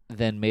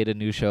then made a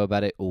new show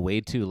about it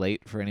way too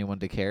late for anyone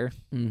to care.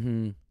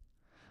 Mm-hmm.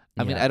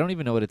 I mean, I don't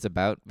even know what it's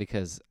about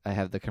because I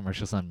have the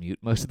commercials on mute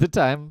most of the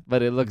time,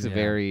 but it looks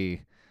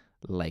very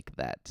like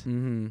that.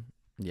 Mm-hmm.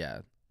 Yeah.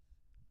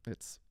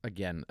 It's,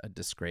 again, a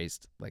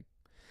disgraced, like,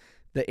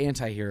 the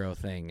anti-hero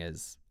thing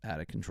is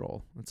out of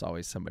control. It's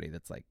always somebody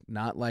that's, like,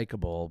 not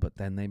likable, but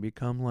then they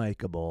become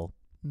likable.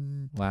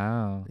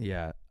 Wow.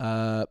 Yeah.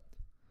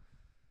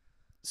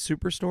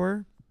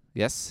 Superstore.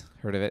 Yes,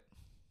 heard of it.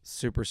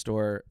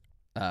 Superstore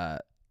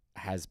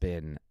has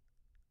been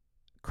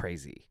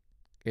crazy.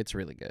 It's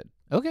really good.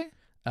 Okay.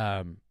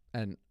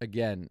 And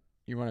again,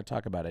 you want to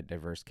talk about a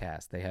diverse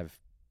cast. They have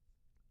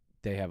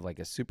like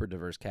a super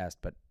diverse cast,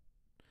 but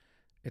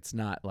it's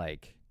not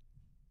like,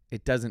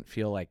 it doesn't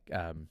feel like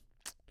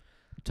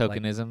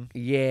Tokenism.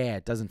 yeah,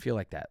 it doesn't feel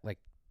like that. Like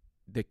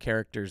the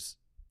characters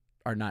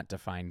are not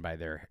defined by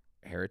their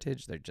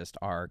heritage. They just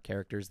are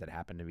characters that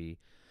happen to be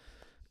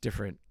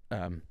different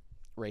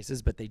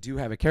races, but they do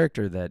have a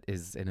character that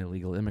is an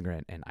illegal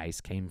immigrant, and ICE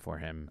came for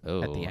him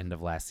at the end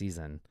of last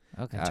season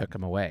Okay. and took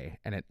him away.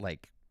 And it,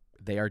 like,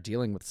 they are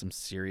dealing with some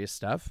serious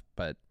stuff,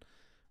 but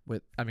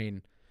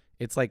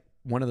it's like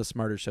one of the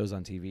smarter shows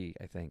on TV,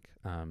 I think,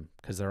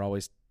 because they're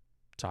always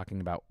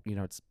talking about,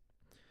 it's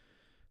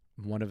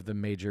one of the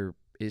major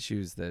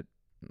issues that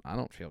I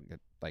don't feel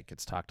like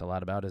it's talked a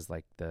lot about is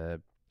like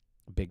the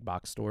big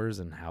box stores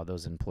and how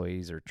those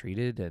employees are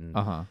treated and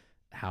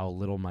how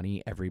little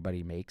money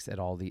everybody makes at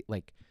all the,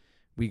 like,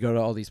 we go to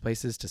all these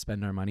places to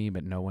spend our money,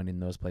 but no one in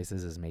those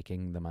places is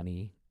making the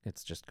money.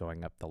 It's just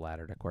going up the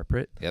ladder to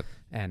corporate. Yep.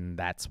 And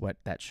that's what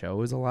that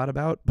show is a lot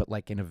about, but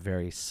like in a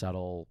very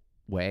subtle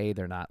way.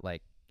 They're not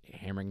like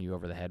hammering you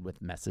over the head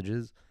with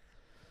messages.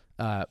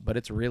 But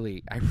I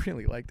really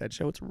like that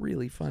show. It's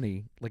really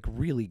funny, like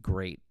really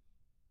great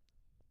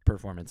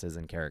performances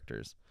and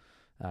characters.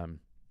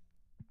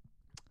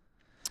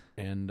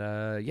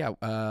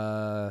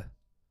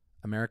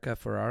 America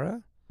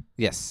Ferrara,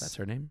 Yes. that's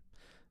her name,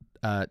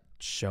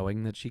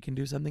 showing that she can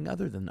do something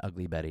other than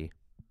Ugly Betty.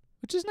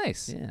 Which is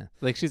nice. Yeah.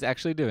 Like she's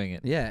actually doing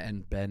it. Yeah,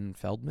 and Ben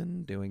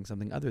Feldman doing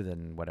something other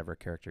than whatever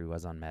character he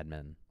was on Mad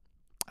Men.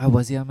 Oh,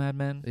 was he on Mad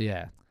Men?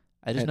 Yeah.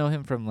 I just know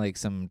him from like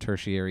some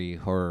tertiary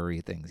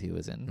horror-y things he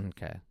was in.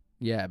 Okay.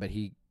 Yeah, but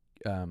he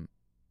Jack's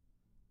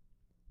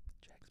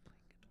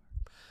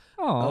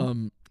Oh.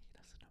 he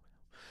doesn't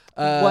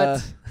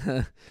know.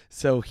 What?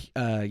 So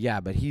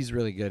but he's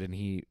really good, and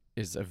he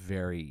is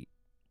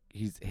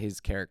his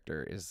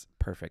character is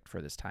perfect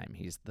for this time.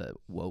 He's the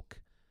woke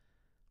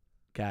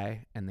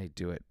guy, and they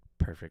do it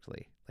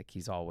perfectly. Like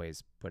he's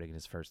always putting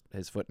his foot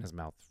in his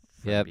mouth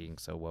for being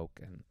so woke,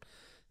 and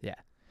yeah,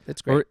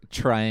 it's great. Or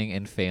trying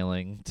and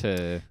failing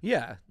to.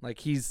 Yeah, like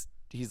he's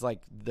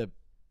like the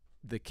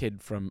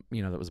kid from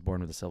that was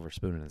born with a silver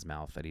spoon in his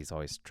mouth, that he's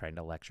always trying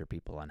to lecture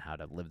people on how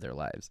to live their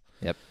lives.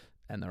 Yep.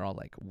 And they're all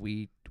like,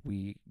 we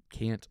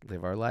can't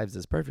live our lives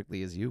as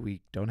perfectly as you.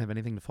 We don't have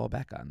anything to fall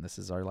back on. This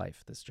is our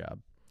life, this job.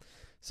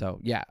 So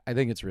yeah, I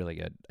think it's really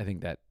good. I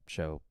think that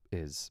show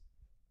is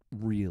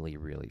really,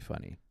 really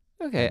funny.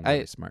 Okay, and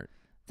really smart.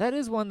 That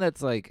is one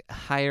that's like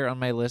higher on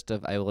my list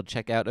of I will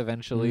check out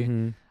eventually.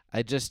 Mm-hmm.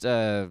 I just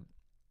I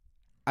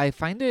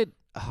find it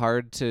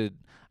hard to,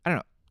 I don't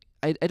know.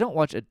 I don't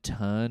watch a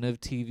ton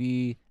of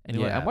TV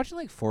anyway. Yeah. I'm watching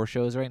like 4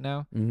 shows right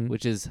now, Mm-hmm.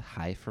 which is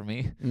high for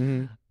me.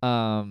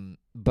 Mm-hmm.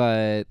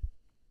 But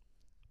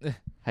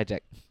hi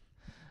Jack.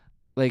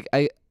 Like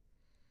I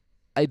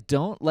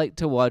don't like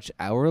to watch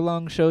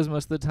hour-long shows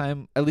most of the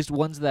time. At least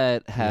ones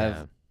that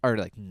are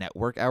like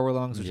network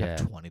hour-longs, which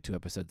have 22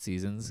 episode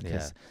seasons.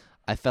 Because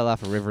I fell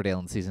off of Riverdale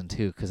in season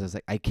 2 because I was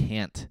like, I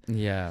can't.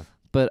 Yeah.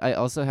 But I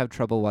also have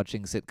trouble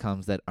watching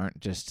sitcoms that aren't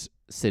just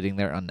sitting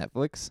there on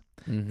Netflix.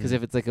 Because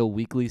if it's like a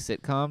weekly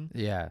sitcom,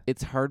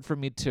 it's hard for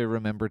me to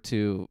remember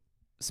to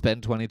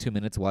spend 22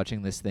 minutes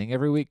watching this thing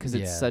every week because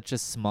it's such a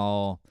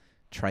small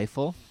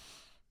trifle.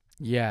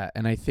 Yeah,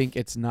 and I think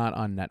it's not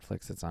on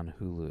Netflix. It's on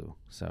Hulu.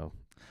 So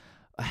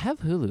I have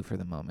Hulu for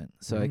the moment,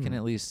 so I can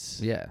at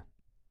least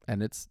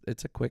and it's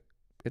a quick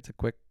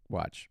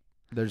watch.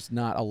 There's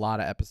not a lot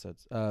of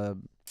episodes.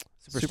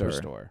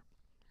 Superstore.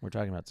 We're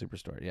talking about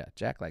Superstore. Yeah,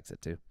 Jack likes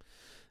it too.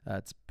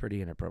 It's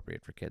pretty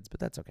inappropriate for kids, but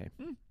that's okay.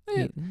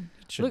 Yeah. It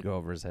should go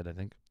over his head, I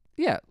think.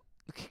 Yeah.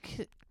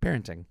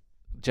 Parenting.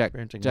 Jack,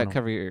 Parenting Jack, 101.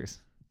 cover your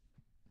ears.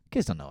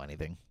 Kids don't know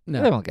anything.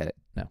 No. They won't get it.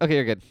 No. Okay,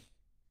 you're good.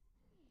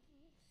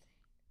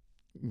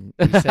 You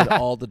said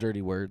all the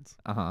dirty words.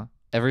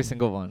 Every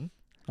single one.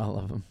 All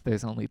of them.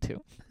 There's only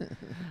 2.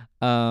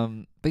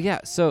 But yeah,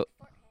 so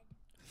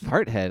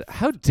Farthead,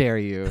 how dare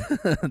you?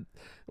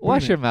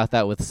 Wash your mouth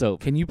out with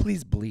soap. Can you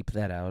please bleep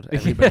that out?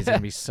 Everybody's gonna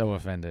be so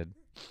offended.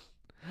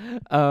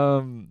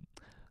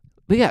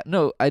 But yeah,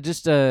 no, I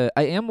just I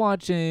am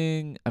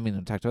watching. I mean,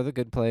 I talked about The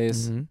Good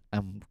Place. Mhm.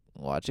 I'm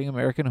watching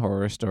American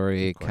Horror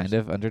Story, Of course. kind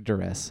of under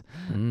duress.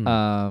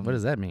 What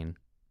does that mean?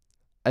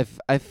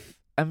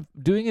 I'm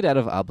doing it out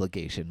of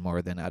obligation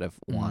more than out of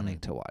wanting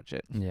to watch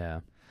it.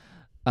 Yeah.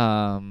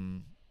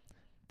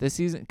 This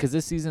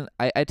season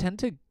I tend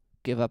to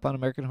give up on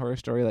American Horror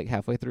Story like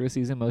halfway through a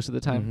season most of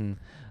the time.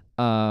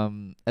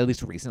 At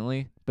least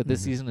recently, but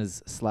this Mhm. season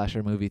is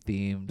slasher movie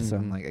themed, so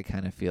I'm Mhm. like, I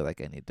kind of feel like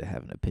I need to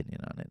have an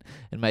opinion on it,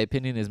 and my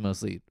opinion is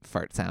mostly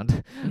fart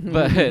sound.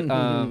 But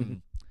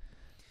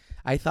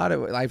I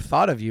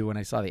thought of you when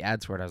I saw the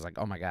ads for it. I was like,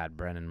 oh my god,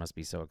 Brennan must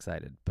be so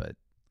excited, but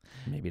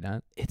maybe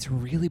not. it's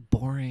really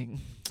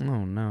boring.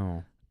 Oh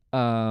no.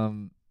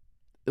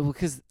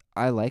 Because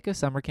I like a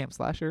summer camp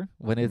slasher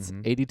when it's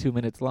Mhm. 82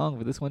 minutes long,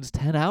 but this one's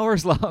 10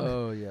 hours long.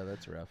 Oh yeah,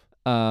 that's rough.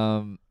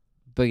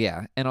 But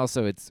yeah, and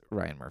also it's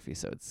Ryan Murphy,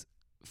 so it's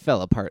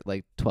fell apart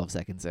like 12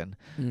 seconds in.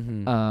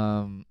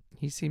 Mm-hmm.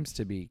 He seems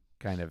to be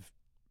kind of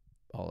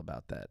all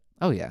about that.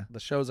 Oh yeah. The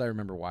shows I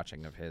remember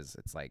watching of his,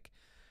 it's like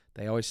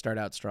they always start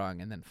out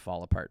strong and then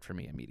fall apart for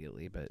me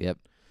immediately. But Yep.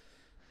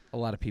 a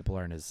lot of people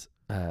aren't as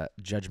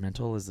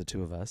judgmental as the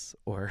two of us,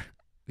 or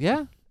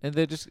Yeah, and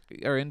they just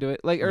are into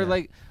it. Like, or Yeah.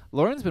 like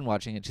Lauren's been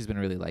watching it; she's been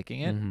really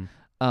liking it.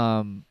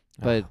 Mhm.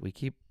 But we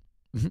keep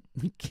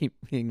we keep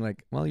being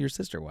like, well, your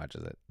sister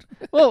watches it.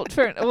 well,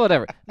 fair,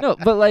 whatever. No,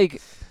 but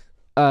like,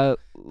 Poor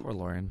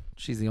Lauren,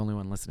 she's the only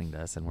one listening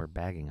to us, and we're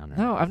bagging on her.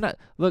 no, I'm not.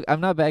 Look,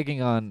 I'm not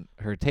bagging on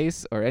her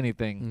tastes or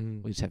anything.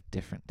 Mhm. We just have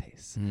different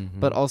tastes.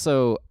 Mhm. But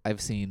also, I've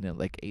seen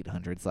like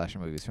 800 slasher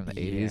movies from the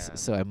 80s, Yeah.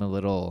 so I'm a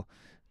little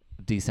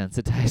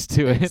desensitized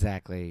to it.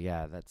 exactly,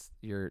 yeah, that's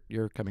you're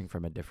coming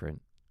from a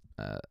different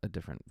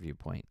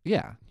viewpoint.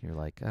 Yeah. You're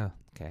like, oh,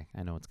 okay,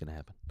 I know what's gonna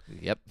happen.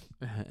 Yep.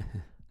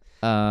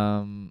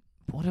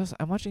 What else?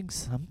 I'm watching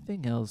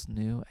something else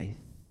new, I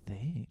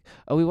think.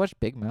 Oh, we watched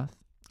Big Mouth.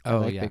 I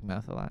like Big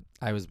Mouth a lot.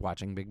 I was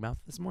watching Big Mouth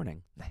this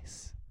morning.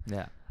 Nice.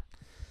 Yeah.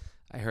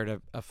 I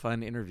heard a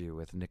fun interview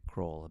with Nick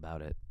Kroll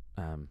about it.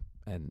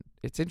 And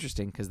it's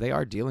interesting because they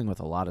are dealing with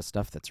a lot of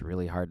stuff that's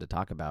really hard to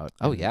talk about.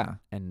 Oh, and- yeah.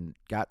 And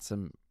got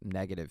some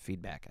negative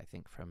feedback, I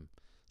think, from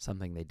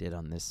something they did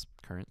on this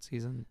current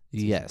season.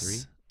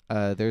 Yes.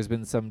 There's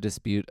been some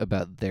dispute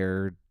about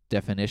their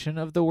definition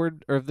of the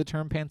word or of the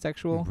term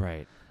pansexual.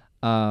 Right.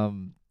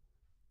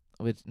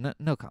 Which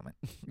no comment.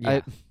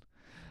 Yeah.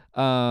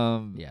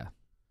 I Yeah.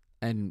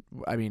 And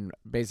I mean,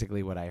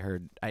 basically what I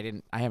heard, I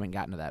haven't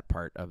gotten to that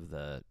part of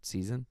the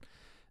season.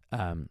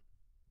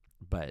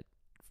 But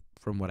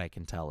from what I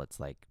can tell, it's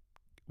like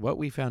what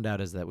we found out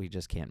is that we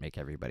just can't make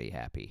everybody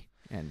happy.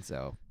 And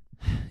so,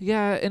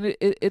 yeah, and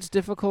it's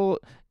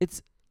difficult.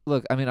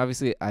 Look, I mean,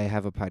 obviously I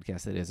have a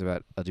podcast that is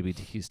about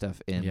LGBTQ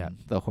stuff in Yeah.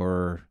 the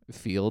horror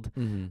field.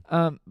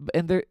 mm-hmm.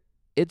 And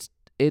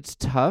it's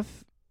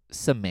tough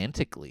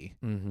semantically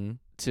Mm-hmm.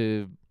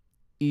 to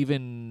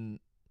even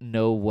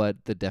know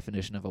what the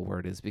definition of a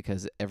word is,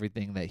 because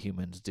everything that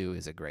humans do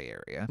is a gray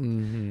area.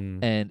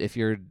 Mm-hmm. And if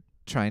you're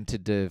trying to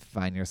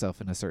define yourself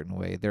in a certain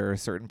way, there are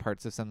certain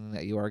parts of something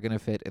that you are going to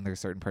fit and there are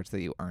certain parts that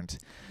you aren't.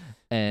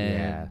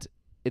 And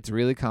it's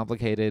really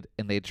complicated,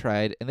 and they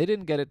tried and they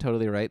didn't get it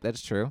totally right.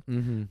 That's true.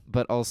 Mm-hmm.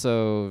 But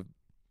also,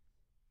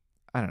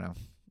 I don't know.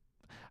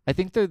 I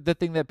think the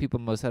thing that people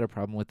most had a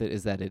problem with it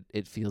is that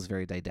it feels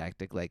very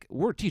didactic, like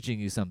we're teaching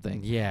you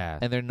something. Yeah.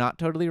 And they're not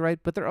totally right,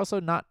 but they're also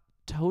not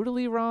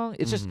totally wrong.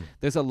 It's just Mhm.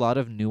 there's a lot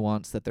of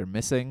nuance that they're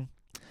missing.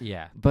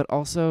 Yeah. But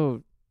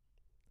also,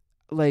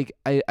 like,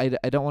 I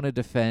don't want to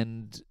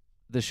defend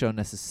the show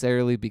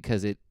necessarily,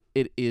 because it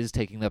is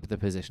taking up the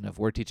position of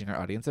we're teaching our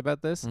audience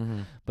about this,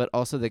 Mm-hmm. but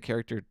also the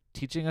character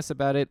teaching us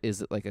about it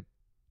is like a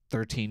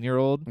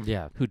 13-year-old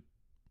Yeah.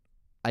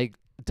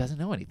 doesn't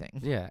know anything.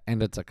 Yeah.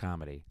 And it's a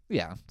comedy.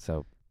 Yeah.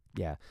 So,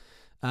 yeah.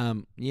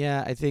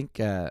 Yeah, I think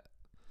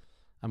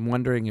I'm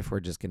wondering if we're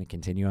just going to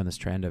continue on this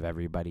trend of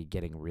everybody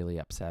getting really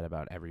upset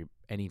about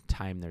any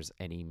time there's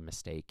any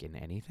mistake in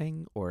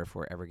anything, or if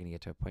we're ever going to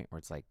get to a point where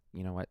it's like,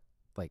 you know what,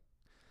 like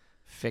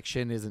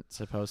fiction isn't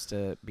supposed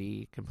to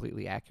be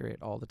completely accurate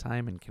all the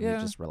time, and can Yeah.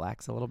 we just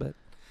relax a little bit?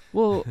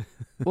 Well,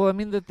 I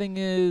mean, the thing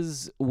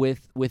is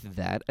with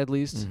that, at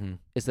least, Mm-hmm.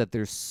 is that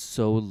there's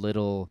so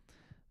little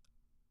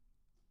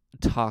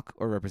talk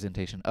or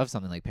representation of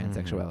something like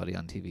pansexuality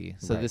on TV.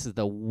 So Right. this is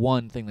the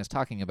one thing that's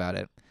talking about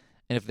it.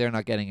 And if they're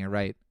not getting it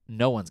right,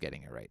 no one's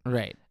getting it right.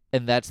 Right.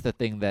 And that's the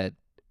thing that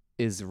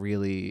is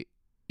really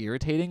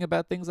irritating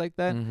about things like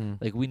that. Mm-hmm.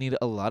 Like, we need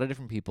a lot of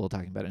different people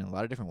talking about it in a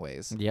lot of different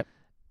ways. Yep.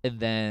 And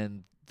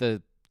then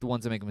the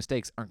ones that make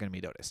mistakes aren't going to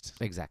be noticed.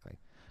 Exactly.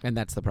 And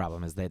that's the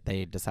problem, is that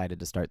they decided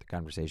to start the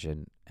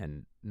conversation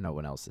and no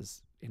one else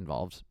is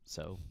involved.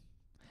 So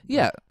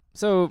Yeah.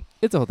 So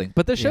it's a whole thing.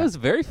 But the Yeah. show's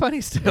very funny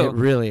still. it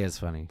really is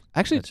funny.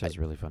 Actually, That show's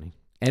really funny.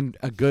 and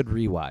a good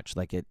rewatch.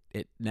 Like it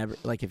never,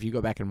 like if you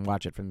go back and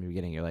watch it from the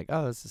beginning, you're like,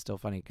 oh, this is still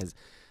funny because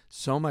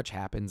so much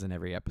happens in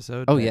every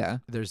episode. Oh, that yeah.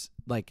 There's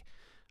like,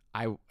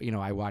 I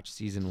watched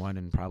season 1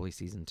 and probably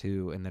season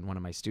 2, and then one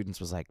of my students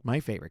was like, my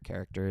favorite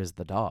character is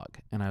the dog,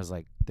 and I was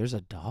like, there's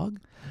a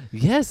dog?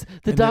 Yes,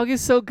 the And dog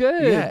is so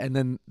good. Yeah, and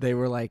then they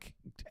were like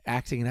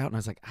acting it out, and I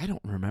was like, I don't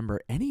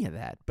remember any of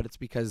that, but it's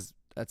because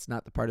that's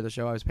not the part of the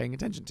show I was paying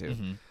attention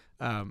to.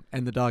 Mhm.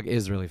 And the dog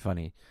is really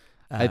funny.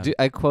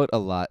 I quote a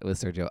lot with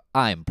Sergio.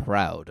 I'm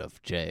proud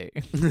of Jay.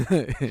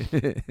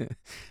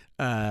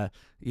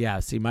 Yeah.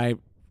 See,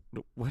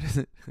 what is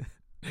it?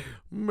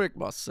 Make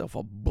myself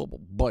a bubble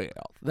bath.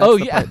 That's Oh,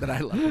 the yeah. part that I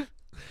love.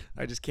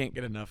 I just can't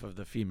get enough of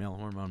the female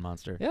hormone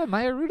monster. Yeah,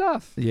 Maya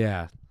Rudolph.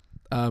 Yeah.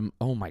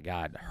 Oh my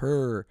God.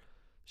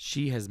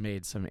 She has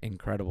made some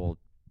incredible.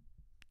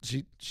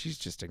 She's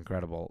just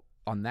incredible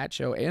on that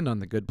show and on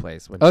The Good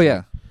Place. When Oh she-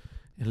 yeah.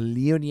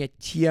 Leonia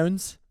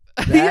Tunes.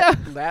 Yeah.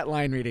 That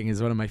line reading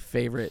is one of my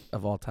favorite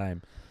of all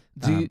time.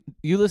 Do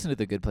you listen to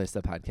the Good Place,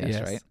 the podcast,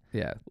 Yes. right?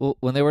 Yeah. Well,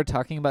 when they were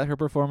talking about her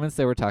performance,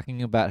 they were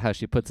talking about how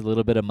she puts a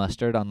little bit of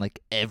mustard on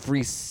like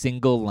every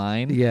single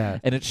line, Yeah.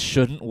 and it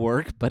shouldn't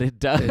work, but it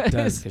does. It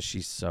does because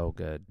she's so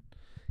good.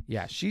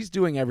 Yeah, she's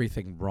doing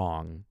everything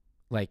wrong.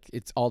 Like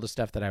it's all the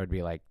stuff that I would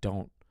be like,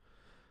 don't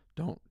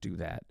do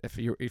that. If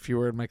you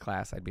were in my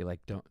class, I'd be like,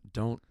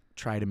 don't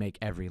try to make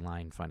every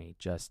line funny.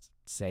 Just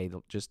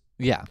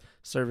Yeah.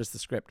 service the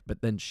script.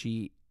 But then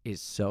she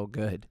is so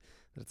good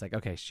that it's like,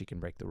 okay, she can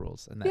break the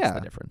rules, and that's Yeah.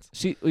 the difference.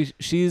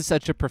 She's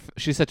such a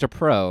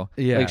pro.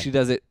 Yeah. Like she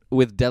does it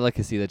with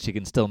delicacy that she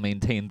can still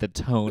maintain the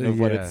tone of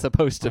what Yeah. it's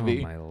supposed to Oh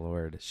be. my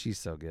lord, she's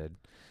so good.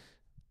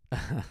 But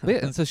yeah,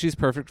 and so she's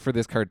perfect for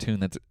this cartoon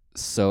that's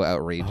so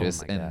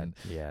outrageous oh my and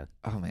God. Yeah,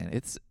 oh man,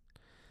 it's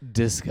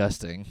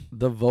disgusting.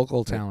 the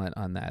vocal talent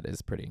on that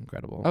is pretty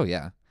incredible. Oh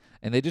yeah.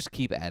 And they just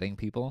keep adding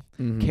people.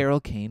 Mhm. Carol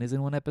Kane is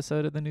in one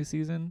episode of the new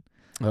season.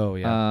 Oh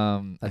yeah,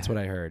 I that's what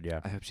I heard.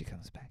 Yeah. I hope she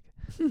comes back.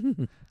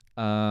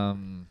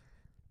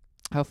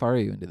 How far are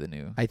you into the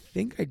new? I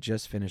think I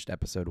just finished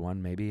episode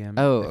 1. Maybe I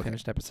Okay.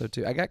 finished episode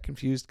 2. I got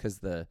confused because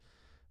the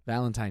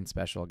Valentine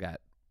special got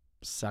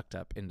sucked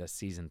up into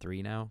season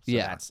 3 now. So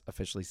Yeah. that's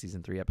officially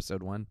season 3,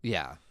 episode 1.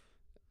 Yeah.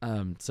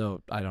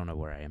 So I don't know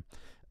where I am.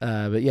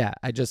 But yeah,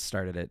 I just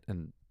started it,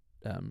 and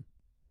I'm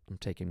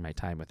taking my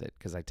time with it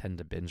because I tend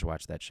to binge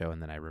watch that show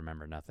and then I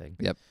remember nothing.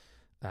 Yep.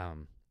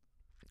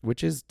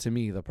 Which is to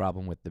me the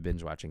problem with the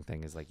binge watching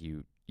thing is like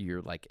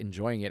you're like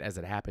enjoying it as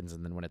it happens,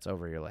 and then when it's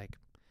over, you're like,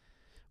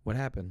 what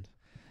happened?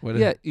 What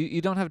Yeah, you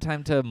don't have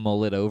time to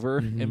mull it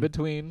over Mhm. in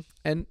between.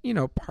 And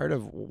part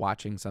of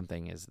watching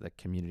something is the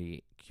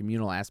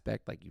communal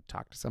aspect. Like you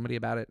talk to somebody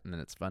about it, and then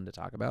it's fun to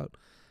talk about.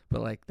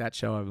 But like that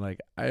show, I'm like,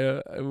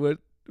 that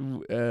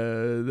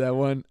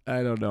one,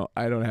 I don't know.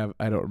 I don't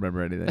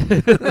remember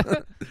anything.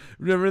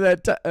 Remember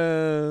that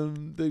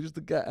there's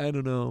the guy, I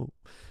don't know.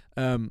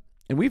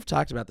 And we've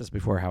talked about this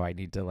before, how I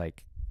need to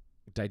like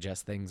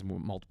digest things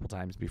multiple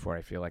times before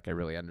I feel like I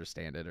really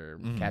understand it or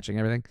Mhm. catching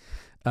everything.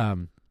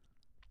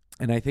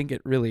 And I think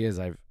it really is.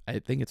 I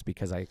think it's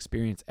because I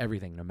experience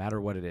everything, no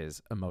matter what it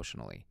is,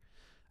 emotionally.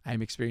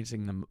 I'm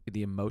experiencing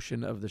the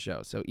emotion of the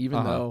show. So even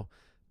Uh-huh. though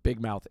Big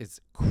Mouth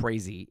is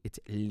crazy, it's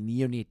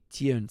Looney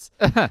Tunes.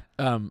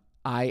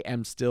 I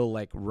am still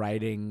like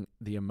riding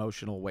the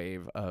emotional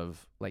wave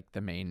of like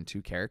the main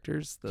two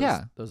characters.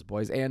 Those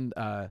boys and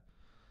the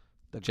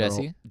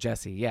girl,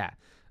 Jessie. Yeah.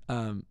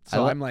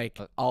 So I'm like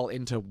all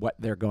into what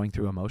they're going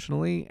through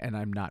emotionally, and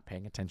I'm not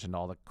paying attention to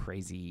all the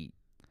crazy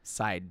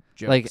side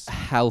jokes. Like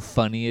how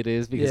funny it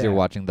is because you're Yeah.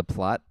 watching the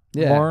plot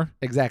Yeah. more.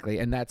 Exactly.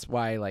 And that's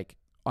why like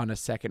on a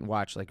second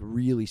watch, like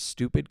really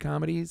stupid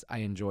comedies, I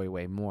enjoy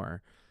way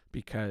more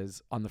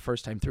because on the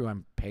first time through,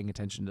 I'm paying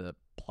attention to the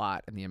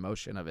plot and the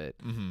emotion of it.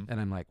 Mm-hmm.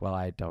 And I'm like, well,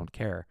 I don't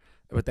care.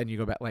 But then you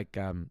go back, like,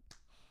 I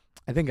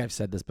think I've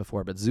said this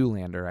before, but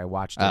Zoolander, I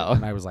watched it Oh.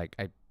 and I was like,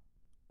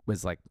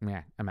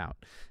 meh, I'm out.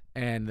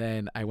 And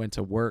then I went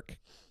to work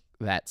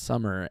that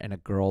summer, and a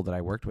girl that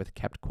I worked with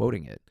kept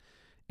quoting it.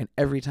 And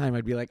every time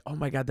I'd be like, oh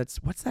my God,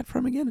 what's that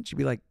from again? And she'd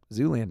be like,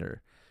 Zoolander.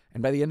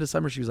 And by the end of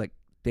summer, she was like,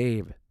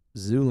 Dave,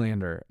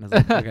 Zoolander. And I was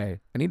like, okay,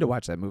 I need to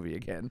watch that movie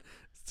again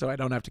so I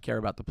don't have to care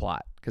about the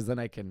plot, because then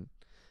I can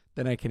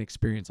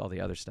experience all the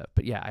other stuff.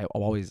 But yeah, I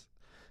always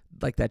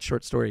like that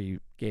short story you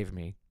gave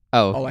me.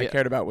 Oh, All I yeah.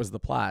 cared about was the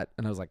plot,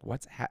 and I was like,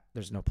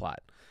 there's no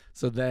plot.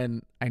 So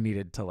then I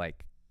needed to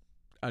like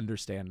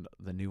understand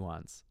the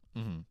nuance.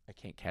 Mm-hmm. I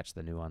can't catch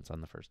the nuance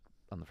on the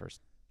first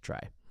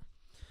try.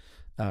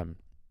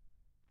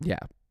 Yeah,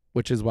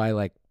 which is why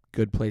like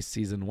Good Place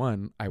season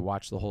 1, I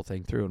watched the whole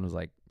thing through and was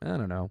like, I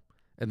don't know.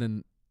 And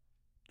then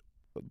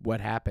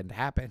what happened,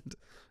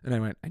 and I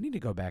went, I need to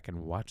go back and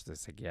watch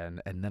this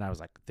again. And then I was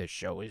like, this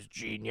show is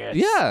genius.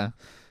 Yeah.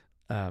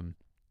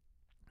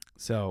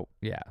 So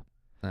yeah.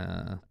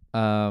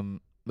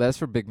 But as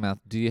for Big Mouth,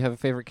 do you have a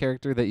favorite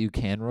character that you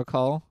can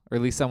recall, or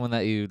at least someone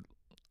that you?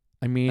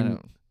 I I mean,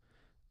 don't,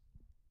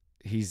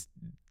 he's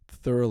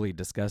thoroughly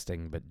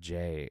disgusting, but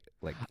Jay,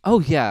 like, Oh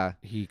yeah.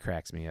 he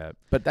cracks me up.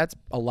 But that's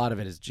a lot of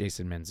it is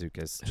Jason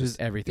Mantzoukas. Just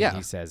everything Yeah.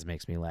 he says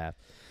makes me laugh,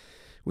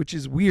 which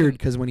is weird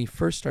because when he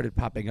first started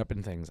popping up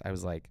in things, I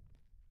was like,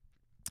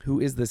 "Who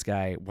is this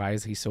guy? Why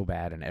is he so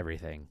bad in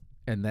everything?"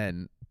 And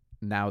then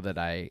now that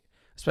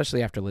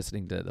especially after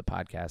listening to the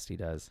podcast he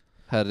does,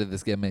 How did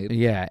this get made?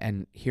 yeah,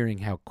 and hearing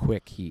how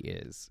quick he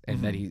is,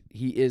 and that Mhm.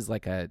 he is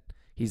like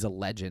he's a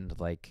legend,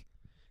 like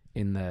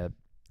in the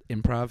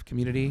improv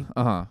community.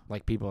 Uh-huh.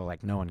 Like people are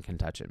like, no one can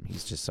touch him.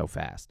 He's just so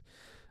fast.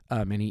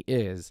 And he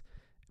is.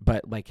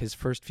 But like his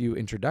first few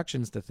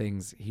introductions to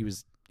things, he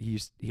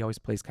always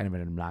plays kind of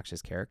an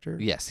obnoxious character.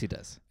 Yes, he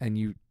does.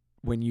 And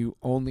when you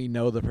only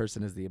know the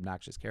person as the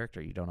obnoxious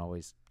character, you don't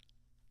always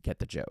get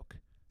the joke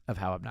of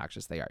how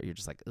obnoxious they are. You're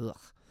just like, ugh,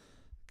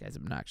 guy's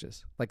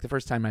obnoxious. Like the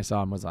first time I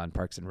saw him was on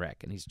Parks and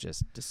Rec, and he's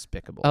just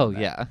despicable. Oh in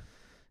that. yeah.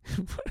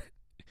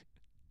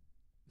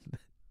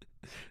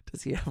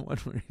 Does he have one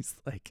where he's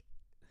like,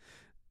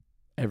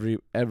 every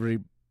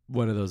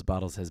one of those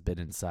bottles has been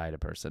inside a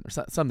person or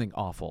something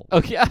awful?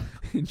 Oh yeah.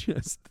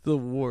 Just the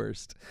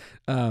worst.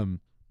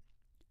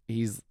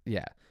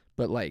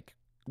 But like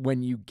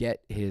once you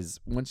get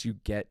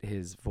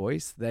his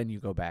voice, then you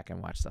go back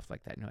and watch stuff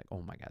like that and you're like,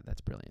 oh my God,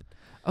 that's brilliant.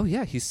 Oh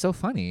yeah, he's so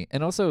funny.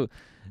 And also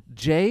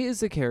Jay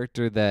is a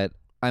character that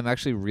I'm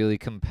actually really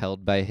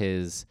compelled by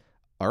his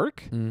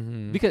arc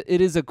Mm-hmm. because it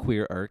is a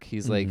queer arc.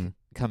 He's like Mhm.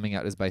 coming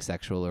out as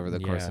bisexual over the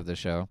course Yeah. of the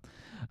show.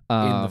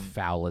 In the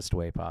foulest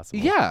way possible.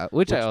 Yeah,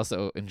 which I Which-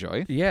 also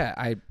enjoy.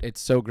 Yeah, it's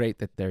so great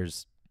that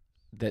there's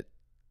that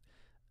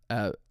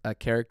a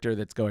character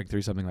that's going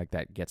through something like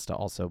that gets to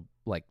also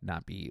like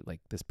not be like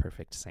this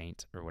perfect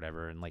saint or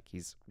whatever, and like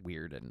he's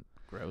weird and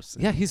gross.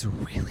 And Yeah, he's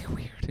really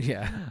weird.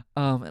 yeah.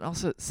 And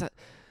also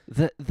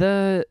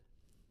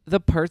the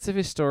parts of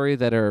his story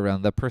that are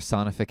around the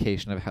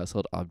personification of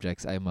household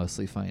objects, I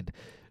mostly find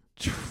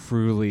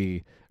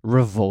truly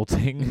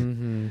revolting.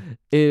 Mm-hmm.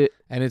 It.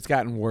 And it's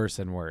gotten worse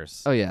and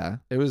worse. Oh yeah.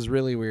 It was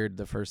really weird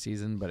the first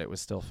season, but it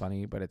was still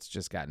funny. But it's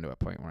just gotten to a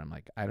point where I'm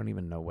like, I don't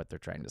even know what they're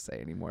trying to say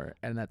anymore,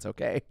 and that's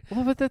okay.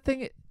 Well, but the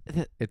thing,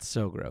 It's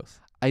so gross.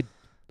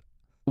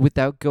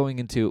 without going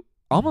into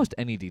almost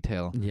any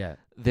detail, Yeah.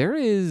 there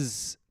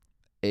is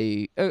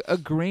a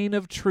grain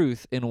of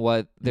truth in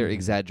what they're Mhm.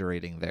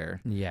 exaggerating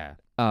there. Yeah.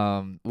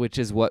 Which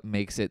is what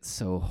makes it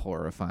so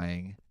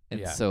horrifying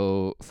and Yeah.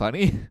 so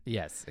funny.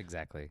 Yes.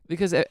 Exactly.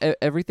 Because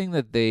everything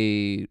that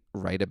they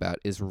write about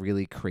is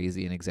really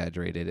crazy and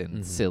exaggerated and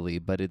Mhm. silly,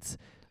 but it's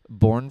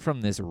born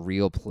from this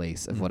real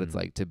place of what it's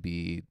Mhm. like to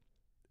be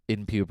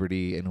in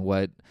puberty and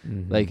what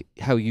Mm-hmm. like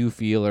how you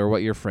feel or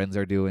what your friends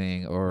are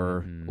doing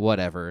or Mhm.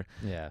 whatever.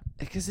 Yeah.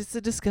 Because it's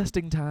a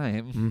disgusting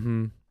time.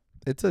 Mm-hmm.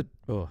 It's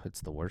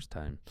the worst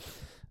time.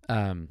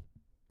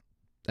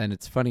 And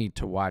it's funny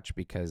to watch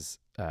because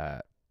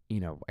I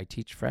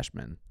teach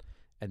freshmen,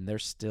 and they're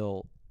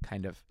still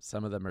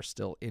some of them are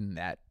still in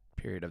that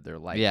period of their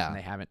life, Yeah. and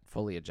they haven't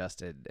fully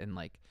adjusted, and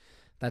like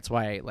that's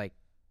why like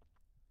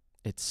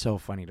it's so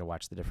funny to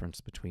watch the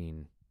difference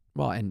between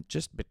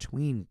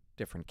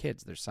different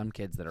kids. There's some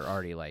kids that are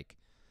already like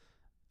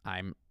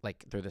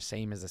they're the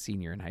same as a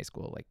senior in high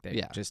school, like they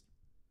Yeah. just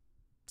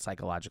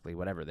psychologically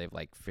whatever they've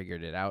like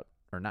figured it out,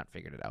 or not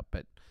figured it out,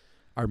 but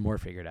are more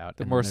figured out.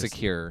 They're And more then there's-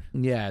 secure.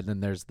 Yeah, and then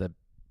there's the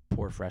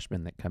poor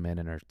freshmen that come in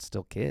and are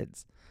still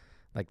kids.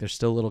 Like they're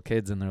still little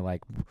kids and they're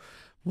like,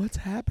 what's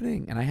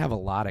happening? And I have a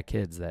lot of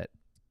kids that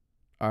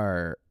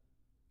are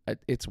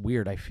it's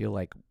weird. I feel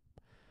like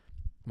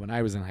when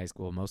I was in high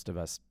school, most of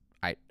us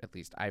I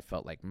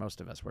felt like most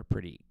of us were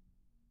pretty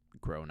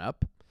grown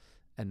up.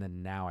 And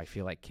then now I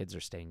feel like kids are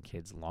staying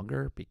kids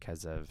longer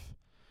because of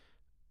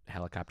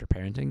helicopter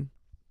parenting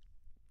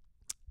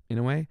in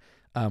a way,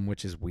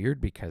 which is weird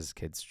because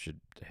kids should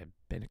have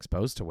been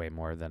exposed to way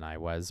more than I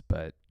was,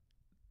 but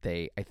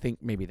I think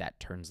maybe that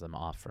turns them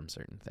off from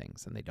certain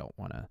things and they don't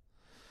want to.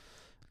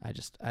 I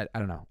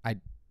don't know.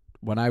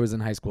 When I was in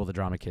high school, the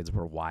drama kids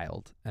were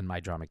wild, and my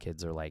drama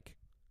kids are like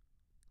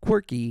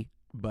quirky,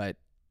 but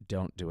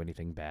don't do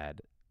anything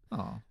bad.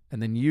 Oh.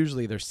 And then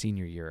usually their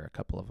senior year, a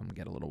couple of them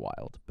get a little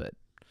wild,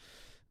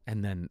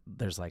 and then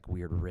there's like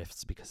weird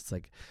rifts because it's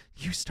like,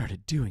 you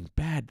started doing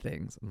bad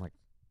things. I'm like,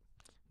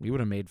 we would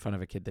have made fun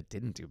of a kid that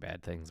didn't do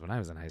bad things when I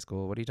was in high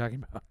school. What are you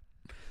talking about?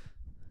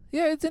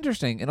 Yeah, it's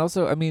interesting. And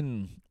also, I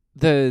mean,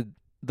 the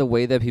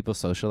way that people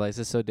socialize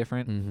is so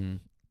different. Mm-hmm.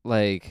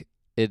 Like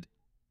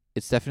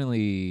it's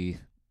definitely,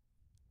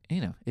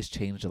 it's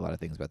changed a lot of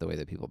things about the way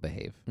that people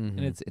behave. Mm-hmm.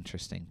 And it's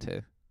interesting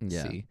to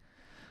Yeah. see.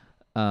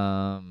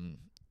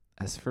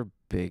 As for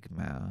Big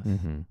Mouth,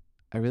 Mm-hmm.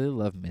 I really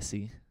love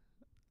Missy.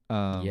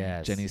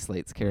 Yes. Jenny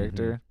Slate's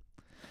character.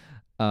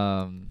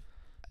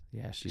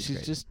 Yeah, she's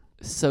great. just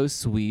so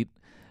sweet,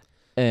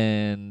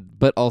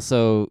 but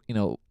also,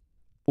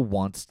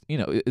 wants,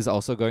 is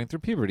also going through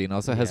puberty and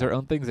also has Yeah. her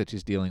own things that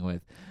she's dealing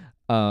with.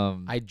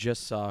 I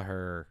just saw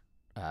her,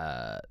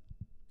 I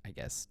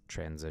guess,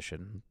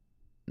 transition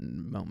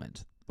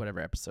moment. Whatever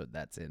episode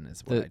that's in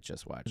is what The- I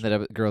just watched.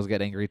 that Girls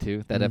Get Angry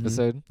Too, that Mhm.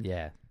 episode.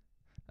 Yeah,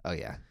 Oh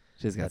yeah,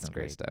 she's got That's some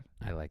great great. stuff.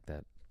 I like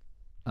that.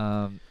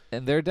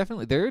 And there are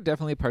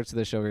definitely parts of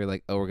the show where you're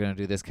like, oh, we're gonna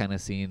do this kind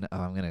of scene. Oh,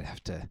 I'm gonna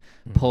have to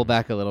pull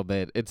back a little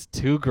bit. It's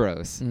too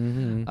gross.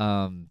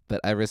 Mm-hmm. But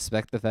I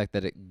respect the fact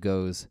that it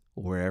goes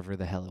wherever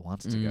the hell it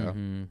wants to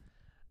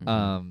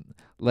go.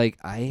 Like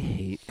I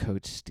hate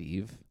Coach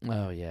Steve.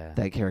 Oh yeah,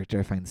 That character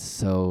I find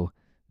so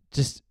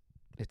just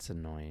it's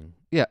annoying.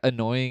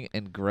 annoying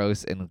and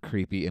gross and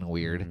creepy and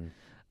weird.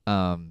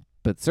 Mhm.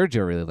 But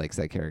Sergio really likes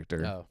that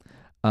character.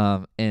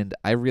 Oh, And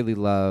I really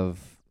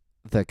love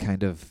the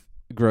kind of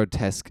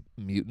grotesque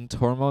mutant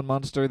hormone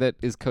monster that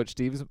is Coach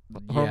Steve's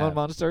hormone Yeah.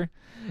 monster,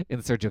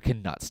 and Sergio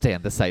cannot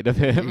stand the sight of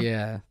him.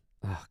 yeah.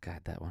 Oh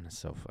god, that one is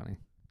so funny.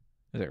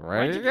 He's like, what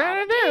are you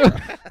gonna do?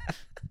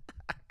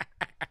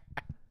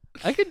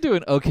 I could do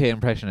an okay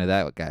impression of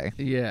that guy.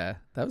 Yeah,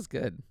 that was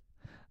good.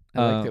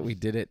 I like that Um, we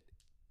did it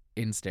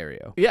in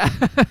stereo. Yeah.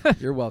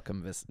 You're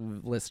welcome,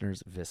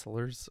 listeners,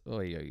 visselers.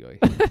 Oy, oy, oy.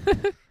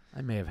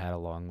 I may have had a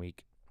long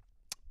week.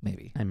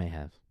 Maybe. I may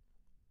have.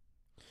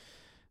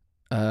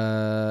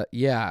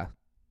 Yeah.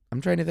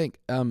 I'm trying to think.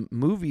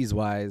 Movies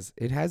wise,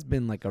 it has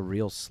been like a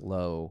real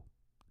slow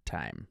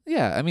time.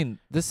 Yeah, I mean,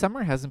 this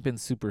summer hasn't been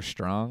super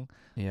strong,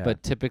 Yeah.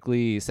 but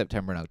typically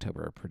September and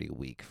October are pretty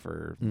weak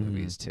for Mhm.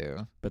 movies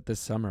too. But this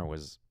summer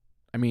was,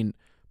 I mean,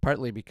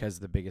 partly because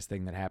the biggest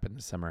thing that happened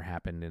this summer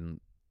happened in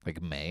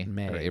Like May,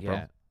 May or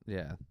April.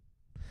 Yeah.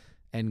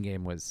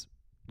 Endgame was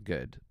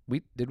good.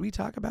 Did we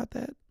talk about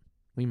that?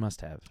 We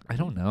must have. I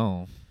don't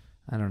know.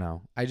 I don't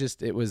know.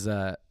 It was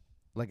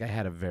like I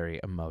had a very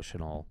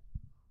emotional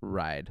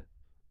ride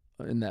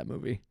in that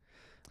movie.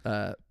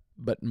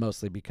 But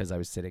mostly because I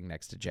was sitting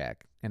next to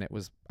Jack and I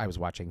was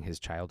watching his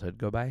childhood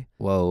go by,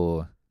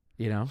 Whoa.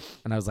 you know?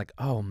 And I was like,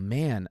 "Oh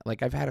man,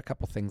 like I've had a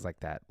couple things like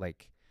that.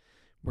 Like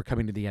we're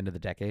coming to the end of the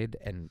decade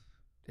and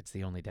it's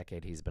the only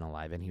decade he's been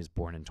alive in. He was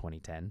born in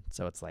 2010.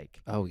 So it's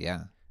like, Oh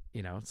yeah.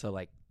 you know, so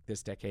like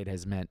this decade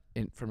has meant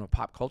from a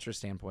pop culture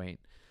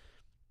standpoint,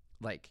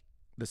 like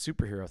the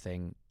superhero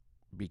thing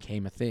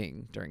became a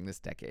thing during this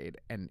decade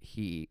and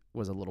he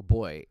was a little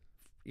boy.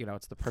 You know,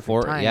 it's the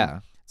perfect time. Yeah.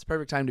 It's the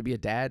perfect time to be a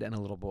dad and a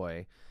little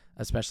boy,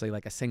 especially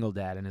like a single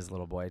dad and his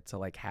little boy, to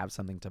like have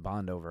something to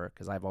bond over,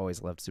 because I've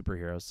always loved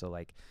superheroes. So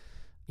like,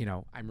 you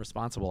know, I'm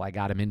responsible. I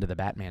got him into the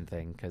Batman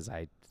thing because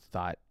I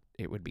thought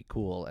it would be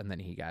cool, and then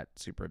he got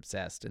super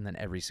obsessed, and then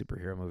every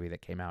superhero movie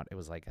that came out, it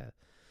was like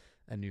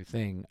a new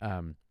thing.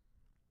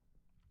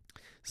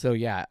 So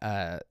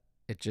yeah,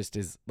 it just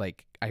is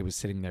like I was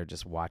sitting there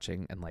just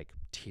watching and like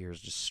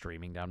tears just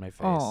streaming down my face.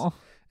 Oh.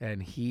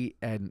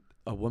 And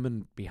a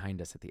woman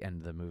behind us at the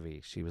end of the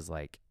movie, she was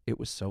like, it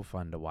was so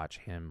fun to watch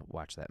him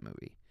watch that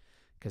movie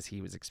because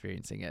he was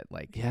experiencing it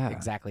like Yeah.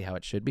 exactly how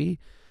it should be,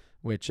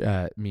 which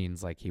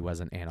means like he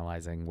wasn't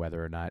analyzing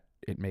whether or not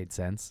it made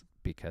sense,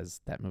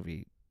 because that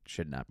movie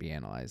should not be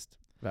analyzed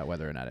about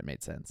whether or not it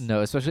made sense.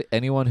 No, especially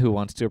anyone who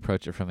wants to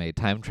approach it from a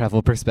time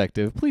travel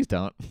perspective, please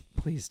don't.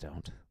 Please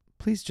don't.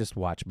 Please just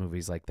watch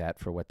movies like that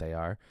for what they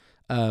are.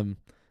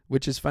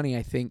 Which is funny.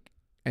 I think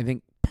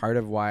part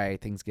of why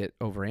things get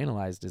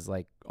overanalyzed is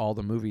like all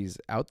the movies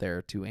out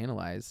there to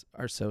analyze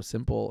are so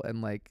simple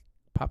and like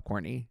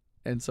popcorny.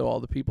 And so all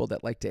the people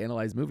that like to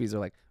analyze movies are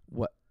like,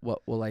 what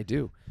will I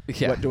do?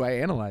 Yeah. What do I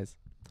analyze?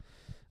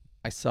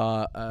 I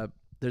saw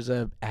there's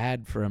a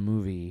ad for a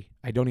movie.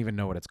 I don't even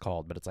know what it's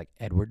called, but it's like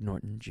Edward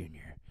Norton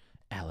Jr.,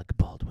 Alec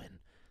Baldwin,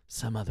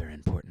 some other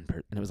important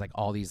person. And it was like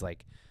all these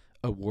like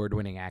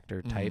award-winning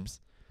actor Mhm.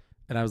 types.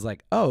 And I was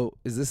like, oh,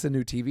 is this a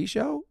new TV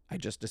show? I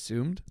just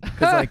assumed.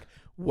 Because like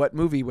what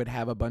movie would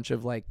have a bunch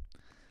of like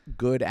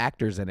good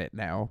actors in it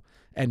now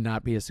and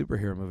not be a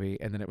superhero movie?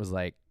 And then it was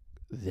like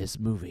this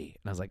movie.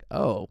 And I was like,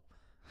 oh,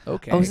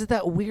 okay. Oh, is it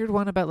that weird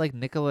one about like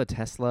Nikola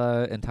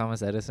Tesla and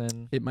Thomas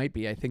Edison? It might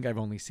be. I think I've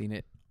only seen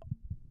it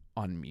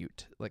on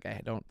mute. Like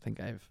I don't think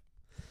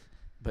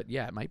but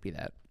yeah, it might be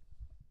that.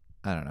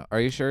 I don't know.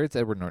 Are you sure it's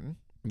Edward Norton?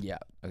 Yeah.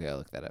 Okay, I'll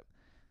look that up.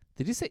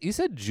 Did you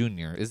said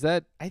Junior? Is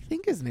that I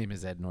think his name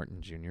is Ed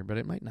Norton Jr., but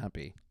it might not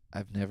be.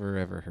 I've never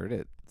ever heard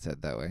it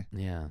said that way.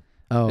 Yeah.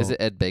 Oh, Is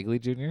it Ed Begley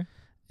Jr.?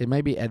 It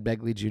might be Ed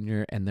Begley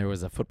Jr. and there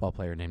was a football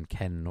player named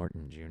Ken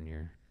Norton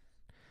Jr.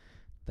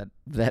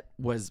 That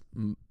was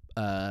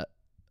a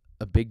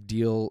big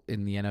deal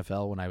in the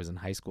NFL when I was in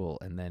high school,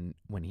 and then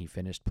when he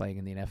finished playing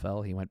in the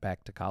NFL, he went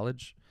back to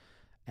college,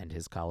 and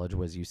his college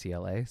was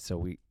UCLA.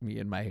 So me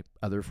and my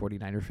other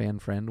 49er fan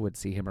friend would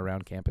see him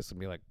around campus and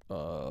be like,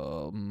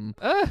 and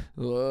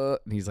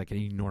he's like an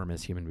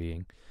enormous human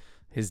being.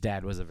 His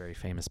dad was a very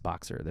famous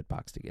boxer that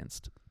boxed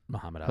against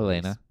Muhammad Ali.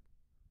 Helena.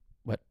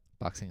 What?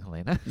 Boxing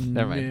Helena?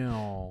 Never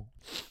mind.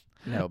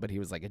 No, but he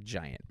was like a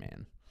giant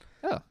man.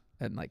 Oh.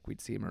 And like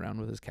we'd see him around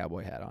with his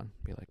cowboy hat on.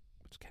 Be like,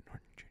 it's Ken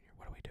Norton Jr.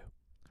 What do we do?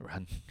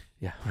 Run.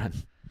 Yeah,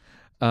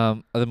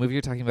 run. The movie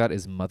you're talking about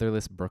is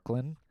Motherless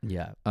Brooklyn.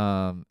 Yeah.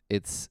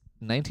 It's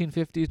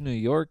 1950s New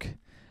York.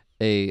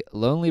 A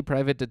lonely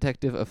private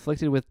detective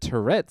afflicted with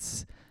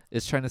Tourette's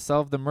is trying to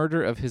solve the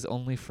murder of his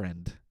only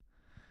friend.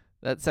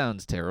 That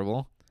sounds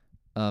terrible.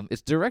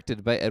 It's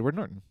directed by Edward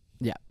Norton.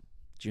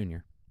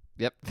 Junior.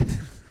 Yep.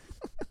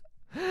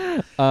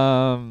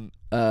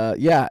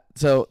 Yeah.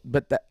 So,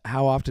 but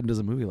how often does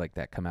a movie like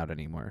that come out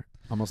anymore?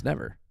 Almost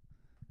never.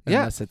 Yeah.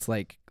 Unless it's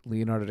like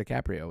Leonardo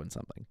DiCaprio in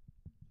something.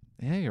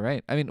 Yeah, you're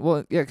right. I mean,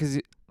 well, yeah, because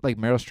like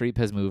Meryl Streep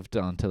has moved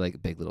on to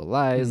like Big Little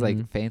Lies. Mhm.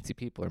 Like fancy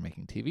people are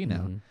making TV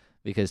now Mhm.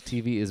 because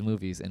TV is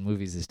movies and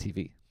movies is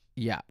TV.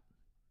 Yeah.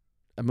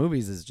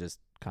 Movies is just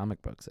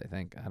comic books, I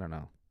think. I don't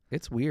know.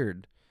 It's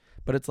weird.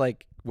 But it's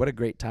like, what a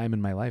great time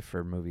in my life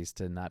for movies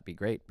to not be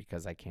great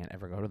because I can't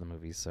ever go to the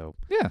movies. So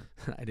Yeah.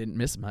 I didn't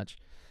miss much.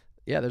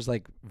 Yeah, there's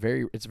like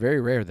it's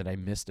very rare that I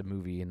missed a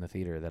movie in the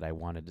theater that I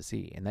wanted to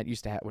see. And that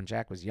used to happen when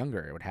Jack was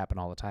younger. It would happen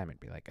all the time. It'd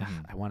be like,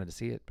 Mhm. I wanted to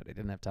see it, but I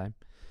didn't have time.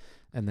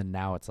 And then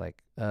now it's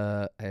like,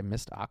 I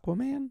missed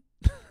Aquaman.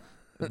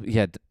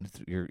 Yeah,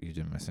 you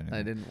didn't miss anything.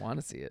 I didn't want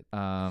to see it.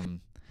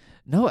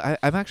 No,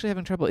 I'm actually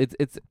having trouble.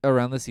 It's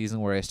around the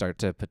season where I start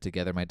to put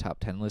together my top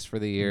 10 list for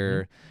the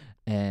year,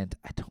 and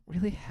I don't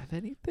really have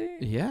anything.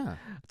 Yeah.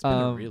 It's been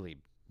a Um, really,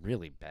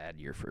 really bad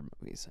year for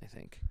movies, I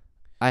think.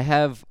 I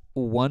have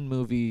one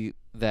movie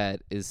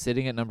that is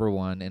sitting at number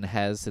 1 and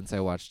has since I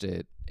watched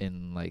it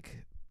in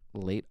like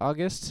late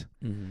August.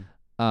 Mm-hmm.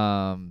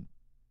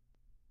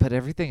 But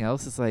everything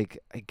else is like,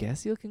 I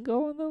guess you can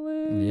go on the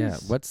list.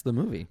 Yeah. What's the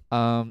movie?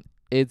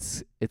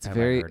 It's Have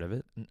very. I heard of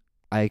it?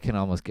 I can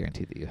almost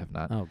guarantee that you have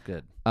not. Oh,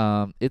 good.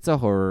 It's a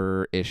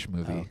horror-ish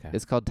movie. Oh, okay.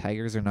 It's called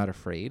Tigers Are Not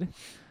Afraid.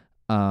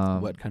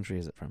 What country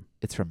is it from?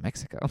 It's from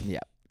Mexico. Yeah.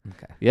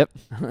 Okay. Yep.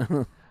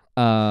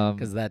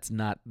 Because that's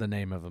not the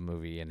name of a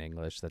movie in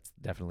English. That's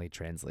definitely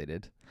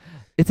translated.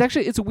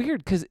 It's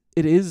weird because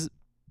it is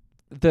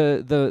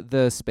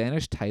the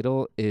Spanish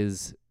title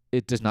is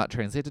it does not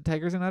translate to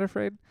Tigers Are Not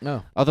Afraid.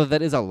 No. Although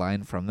that is a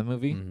line from the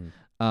movie.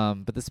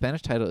 Mm-hmm. But the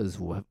Spanish title is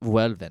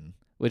Vuelven,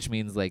 which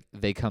means like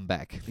they come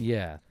back.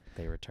 Yeah.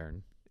 They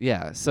return.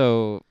 Yeah.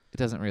 So it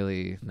doesn't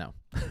really. No.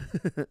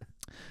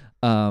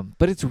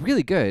 But it's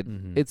really good.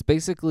 Mhm. It's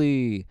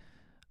basically,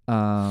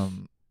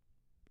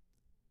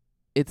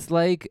 it's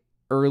like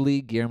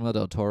early Guillermo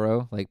del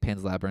Toro, like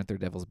Pan's Labyrinth or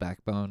Devil's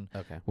Backbone,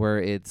 Okay. where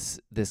it's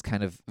this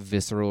kind of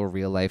visceral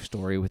real life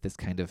story with this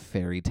kind of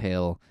fairy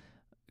tale,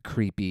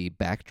 creepy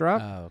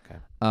backdrop. Oh, okay.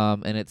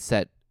 And it's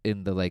set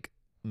in the like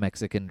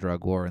Mexican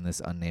drug war in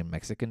this unnamed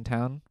Mexican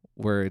town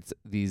where it's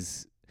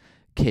these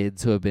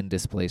kids who have been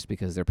displaced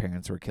because their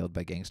parents were killed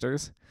by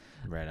gangsters.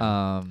 Right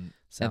on.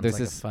 Sounds there's like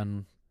this- a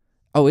fun,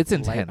 Oh, it's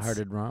intense.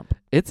 lighthearted romp.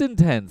 It's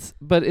intense,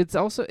 but it's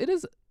also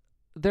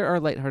there are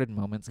lighthearted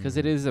moments because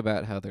it Mhm. is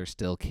about how they're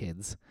still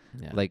kids,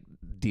 Yeah. like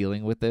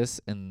dealing with this,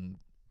 and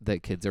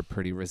that kids are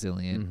pretty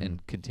resilient Mhm.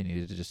 and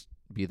continue to just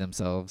be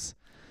themselves.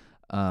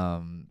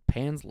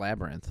 Pan's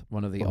Labyrinth,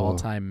 one of the Oh.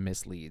 all-time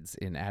misleads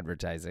in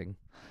advertising.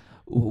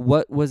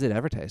 What was it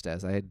advertised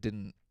as? I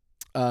didn't.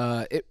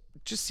 It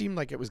just seemed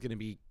like it was going to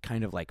be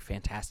kind of like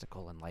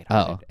fantastical and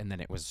lighthearted, and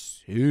then it was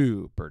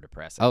super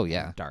depressing. Oh, and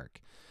yeah.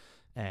 dark,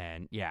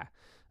 and yeah,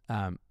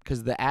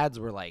 because the ads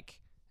were like,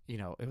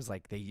 it was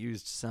like they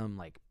used some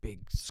like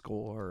big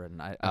score,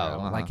 and I don't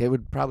know, like uh-huh. it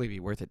would probably be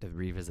worth it to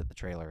revisit the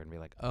trailer and be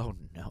like, oh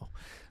no,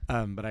 but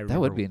I That remember,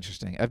 would be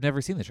interesting. I've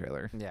never seen the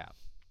trailer. yeah.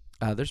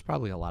 There's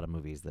probably a lot of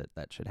movies that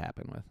should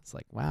happen with. It's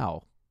like,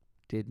 wow,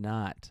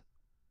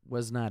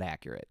 was not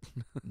accurate.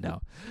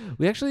 No,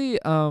 we actually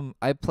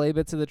I play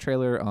bits of the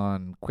trailer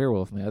on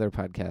Queerwolf, my other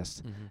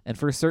podcast, and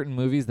for certain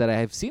movies that I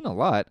have seen a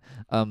lot,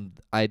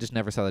 I just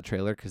never saw the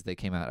trailer because they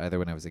came out either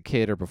when I was a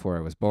kid or before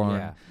I was born.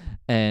 Yeah.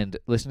 And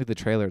listening to the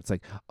trailer, it's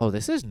like, oh,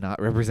 this is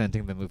not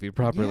representing the movie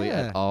properly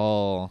Yeah. at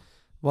all.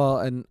 Well,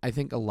 and I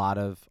think a lot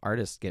of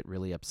artists get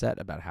really upset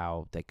about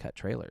how they cut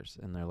trailers,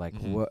 and they're like,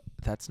 Mhm. "What?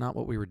 That's not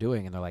what we were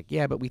doing." And they're like,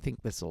 "Yeah, but we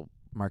think this will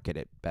market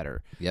it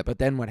better." Yep. But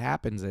then what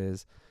happens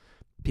is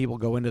people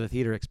go into the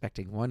theater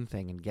expecting one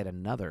thing and get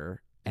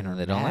another, and And are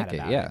they don't mad like it,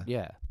 about yeah.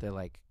 Yeah, they're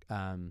like,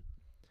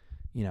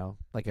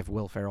 like if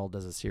Will Ferrell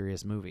does a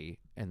serious movie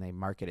and they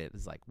market it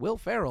as like Will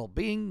Ferrell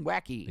being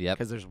wacky, Yep.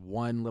 because there's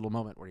one little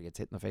moment where he gets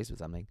hit in the face with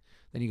something.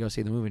 Then you go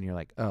see the movie and you're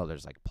like, "Oh,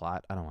 there's like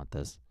plot. I don't want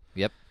this."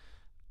 Yep.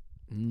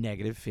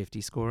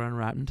 -50 score on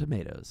Rotten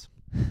Tomatoes.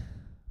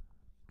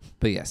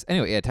 But yes.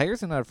 Anyway, yeah,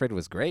 Tigers Are Not Afraid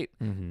was great.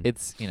 Mm-hmm.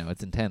 It's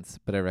it's intense,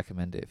 but I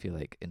recommend it if you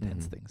like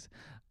intense Mhm. things.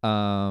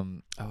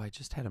 Oh, I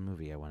just had a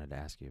movie I wanted to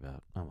ask you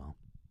about. Oh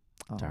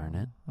well, Darn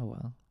it. Oh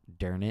well.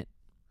 darn it.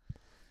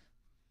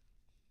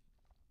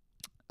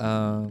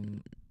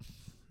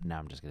 Now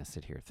I'm just gonna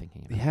sit here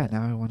thinking about Yeah. it.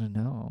 Now I want to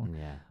know.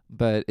 Yeah.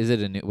 But was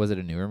it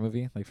a newer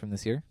movie like from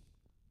this year?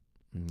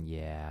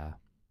 Yeah,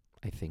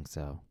 I think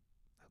so.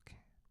 Okay.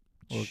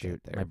 We'll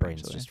Shoot, get there my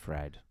brain's eventually. just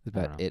fried. It's I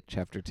don't about know. It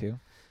Chapter 2.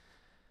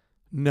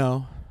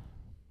 No,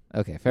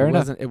 Okay, fair it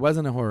enough. It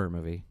wasn't a horror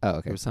movie. Oh, It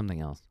okay. was something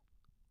else.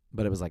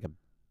 But it was like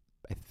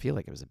I feel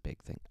like it was a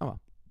big thing. Oh well,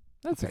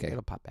 That's okay.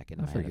 It'll pop back in.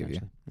 I'll my head forgive you.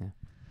 eventually.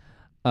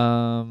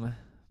 Yeah.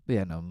 But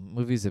yeah, no,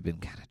 movies have been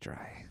kind of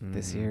dry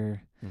this Mhm.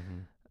 year. Mm-hmm.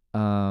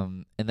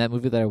 And that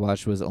movie that I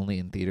watched was only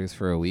in theaters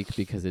for a week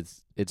because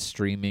it's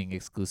streaming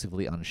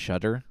exclusively on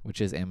Shudder, which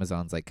is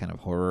Amazon's like kind of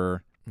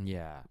horror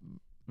Yeah.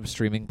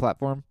 streaming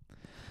platform.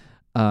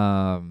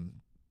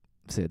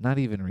 So not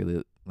even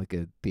really like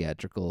a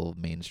theatrical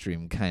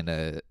mainstream kind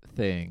of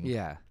thing.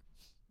 Yeah.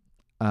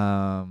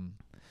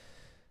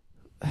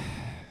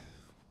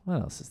 What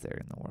else is there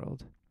in the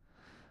world?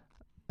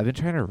 I've been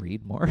trying to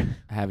read more.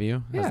 Have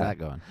you? How's Yeah. that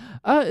going?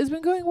 It's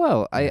been going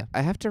well. Yeah.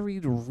 I have to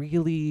read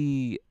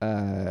really.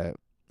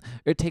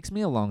 It takes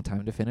me a long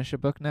time to finish a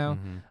book now.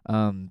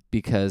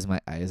 Because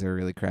my eyes are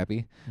really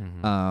crappy.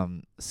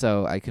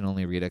 So I can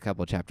only read a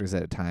couple chapters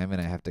at a time,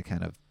 and I have to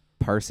kind of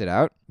parse it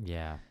out.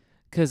 Yeah.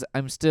 'Cause I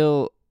used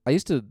to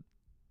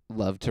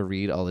love to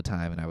read all the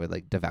time, and I would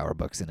like devour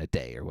books in a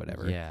day or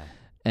whatever. Yeah.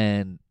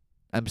 And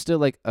I'm still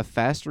like a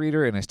fast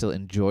reader, and I still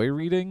enjoy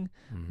reading,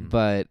 Mhm.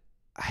 but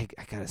I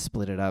gotta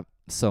split it up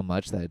so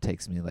much that it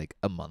takes me like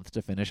a month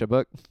to finish a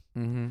book.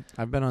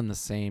 I've been on the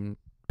same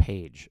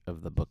page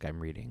of the book I'm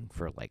reading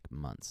for like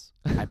months.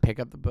 I pick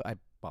up the book.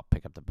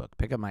 Pick up the book.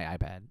 Pick up my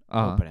iPad.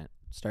 Uh-huh. Open it.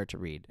 Start to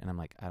read, and I'm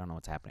like, I don't know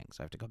what's happening,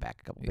 so I have to go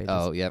back a couple pages.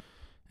 Oh, yep.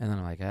 And then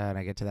I'm like, and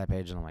I get to that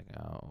page, and I'm like,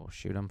 oh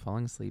shoot, I'm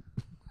falling asleep.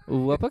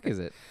 What book is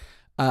it?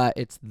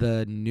 It's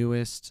the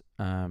newest.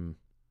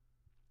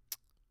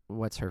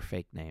 What's her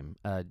fake name?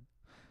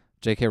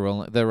 J.K.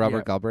 Rowling, the Robert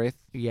Yeah. Galbraith.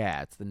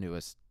 Yeah, it's the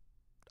newest.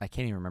 I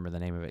can't even remember the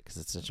name of it because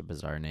it's such a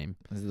bizarre name.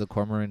 Is it the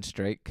Cormoran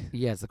Strike?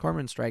 Yeah, it's the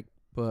Cormoran Strike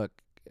book.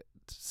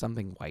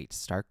 Something White,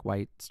 Stark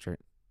White,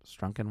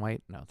 Strunken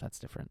White. No, that's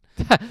different.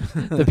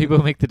 The people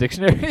who make the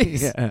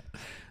dictionaries. Yeah.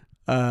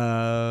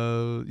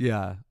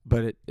 Yeah,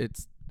 but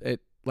it's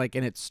like,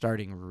 and it's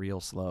starting real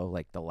slow.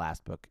 Like the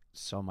last book,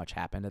 so much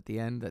happened at the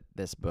end that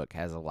this book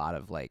has a lot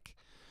of like.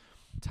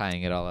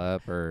 Tying it all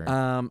up,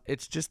 or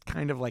It's just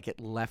kind of like it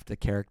left the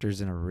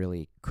characters in a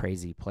really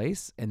crazy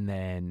place, and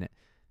then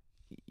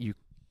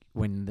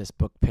when this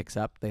book picks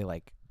up, they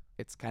like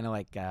it's kind of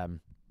like a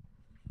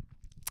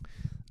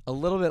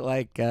little bit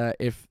like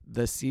if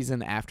the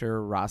season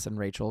after Ross and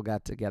Rachel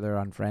got together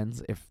on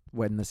Friends, if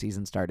when the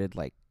season started,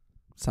 like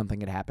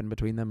something had happened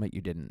between them, but you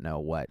didn't know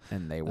what,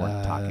 and they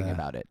weren't talking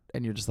about it,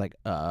 and you're just like,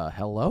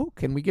 hello,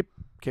 can we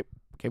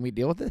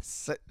deal with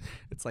this?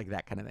 It's like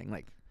that kind of thing,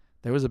 like.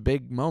 There was a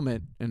big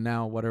moment, and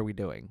now what are we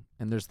doing?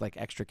 And there's like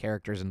extra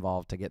characters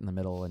involved to get in the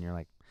middle, and you're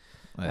like,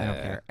 I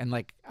don't care. And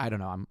like, I don't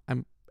know.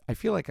 I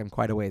feel like I'm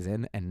quite a ways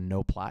in, and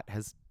no plot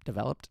has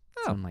developed.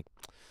 So I'm like,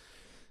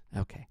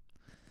 okay.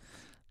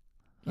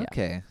 Yeah.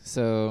 Okay,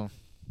 so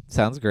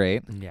sounds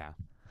great. Yeah.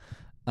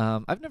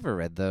 I've never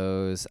read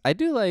those. I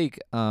do like.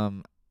 I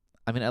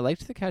mean, I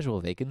liked The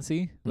Casual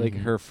Vacancy, like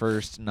Mhm. her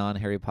first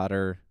non-Harry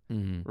Potter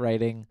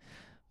writing.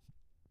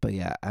 But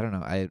yeah, I don't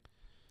know.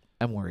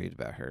 I'm worried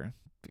about her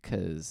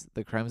because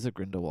The Crimes of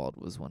Grindelwald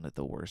was one of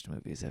the worst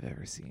movies I've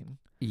ever seen.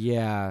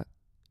 Yeah.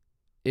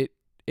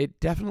 It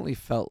definitely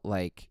felt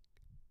like.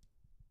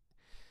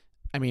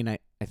 I mean, I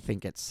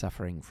think it's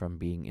suffering from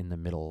being in the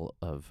middle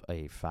of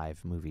a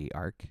 5-movie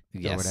arc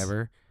or Yes.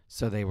 whatever.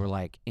 So they were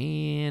like,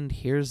 and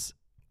here's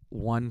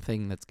one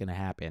thing that's going to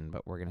happen,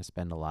 but we're going to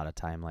spend a lot of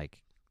time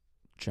like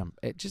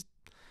it just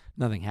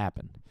nothing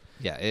happened.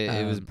 Yeah,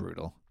 it was Um,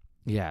 brutal.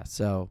 Yeah,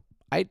 so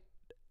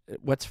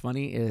what's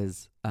funny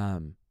is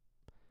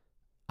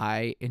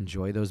I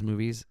enjoy those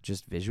movies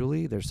just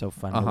visually. They're so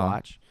fun to Uh-huh.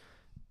 watch.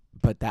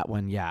 But that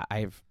one, yeah,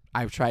 I've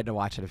tried to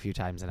watch it a few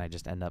times, and I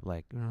just end up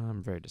like,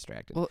 I'm very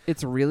distracted. Well,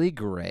 it's really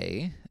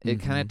gray.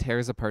 It kind of Mhm.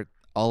 tears apart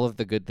all of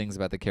the good things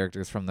about the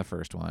characters from the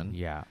first one.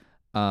 Yeah,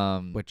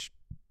 which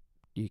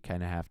you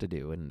kind of have to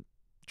do in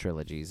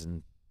trilogies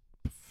and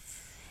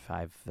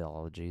 5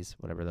 philologies,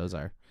 whatever those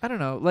are. I don't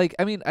know. Like,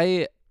 I mean,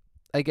 I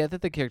get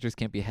that the characters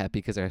can't be happy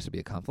because there has to be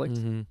a conflict.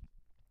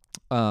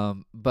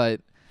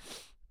 But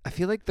I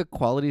feel like the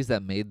qualities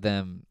that made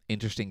them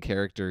interesting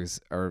characters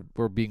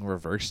were being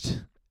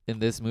reversed in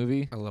this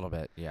movie. A little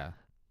bit, yeah.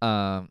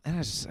 And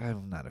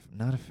I'm not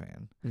a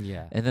fan.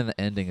 Yeah. And then the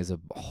ending is a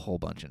whole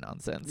bunch of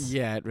nonsense.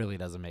 Yeah, it really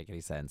doesn't make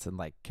any sense. And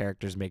like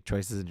characters make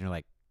choices, and you're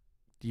like,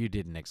 you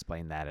didn't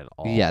explain that at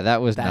all. Yeah, that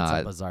was That's a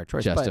not bizarre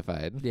choice. But,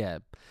 justified. yeah,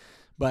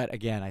 but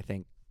again, I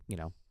think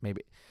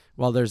maybe.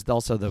 Well, there's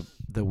also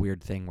the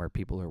weird thing where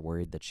people are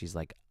worried that she's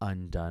like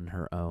undone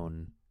her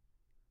own.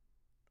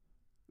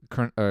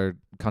 Current or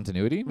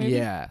continuity, maybe?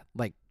 Yeah,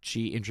 like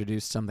she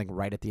introduced something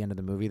right at the end of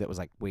the movie that was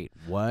like, wait,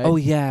 what? Oh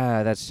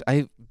yeah,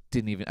 I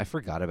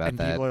forgot about and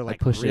that. people are like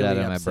I pushed really it out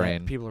of my upset.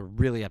 brain. People are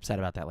really upset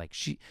about that. Like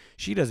she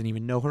doesn't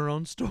even know her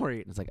own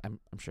story. And it's like I'm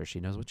sure she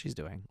knows what she's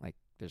doing. Like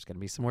there's gonna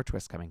be some more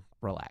twists coming.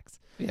 Relax.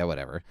 Yeah,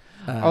 whatever.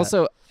 Uh,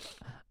 Also,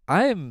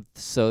 I am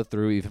so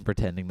through even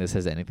pretending this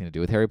has anything to do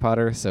with Harry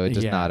Potter, so it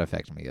does Yeah. not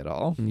affect me at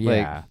all.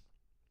 yeah.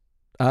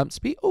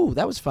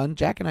 That was fun.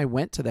 Jack and I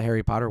went to the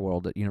Harry Potter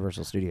world at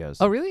Universal Studios.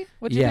 Oh really?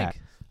 What do you Yeah.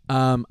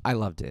 think? I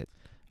loved it.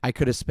 I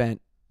could have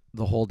spent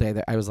the whole day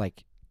there. I was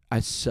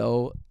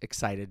so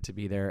excited to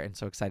be there and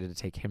so excited to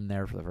take him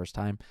there for the first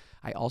time.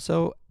 I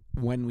also,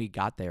 when we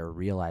got there,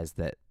 realized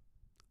that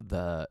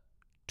the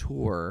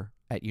tour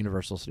at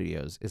Universal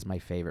Studios is my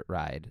favorite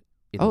ride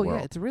in the Oh world.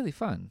 yeah, it's really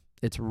fun.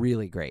 It's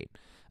really great.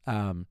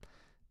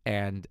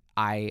 And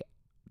I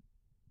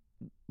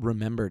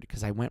remembered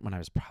because I went when I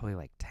was probably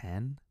like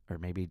 10 or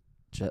maybe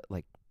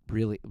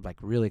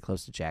really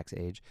close to Jack's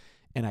age,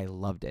 and I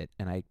loved it.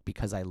 And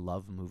because I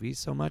love movies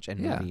so much and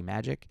Yeah. movie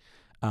magic,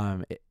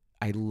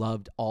 I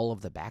loved all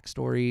of the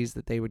backstories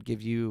that they would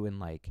give you, and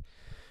like,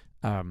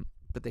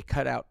 but they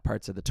cut out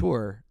parts of the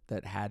tour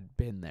that had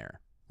been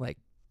there. Like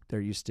there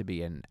used to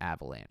be an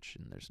avalanche,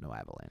 and there's no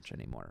avalanche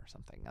anymore, or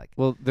something. Like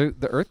Well, the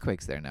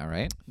earthquake's there now,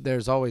 right? there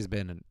was always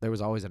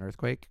an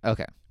earthquake.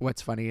 Okay.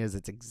 What's funny is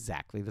it's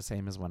exactly the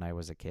same as when I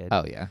was a kid.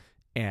 Oh yeah.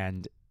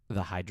 And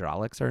the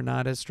hydraulics are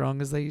not as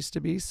strong as they used to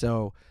be.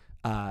 So,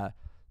 have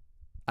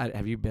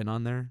you been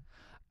on there?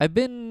 I've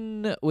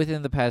been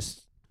within the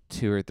past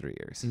 2 or 3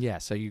 years. Yeah.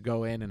 So you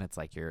go in and it's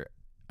like you're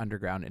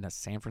underground in a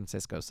San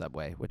Francisco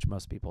subway, which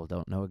most people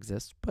don't know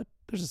exists, but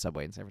there's a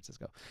subway in San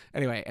Francisco.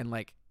 Anyway, and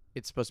like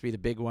it's supposed to be the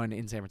big one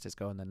in San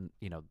Francisco, and then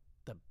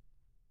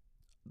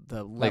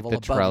the Like level the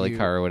above trolley you,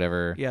 car or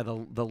whatever. Yeah,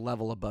 the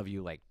level above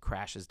you like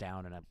crashes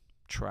down, and a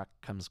truck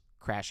comes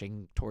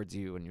crashing towards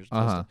you, and you're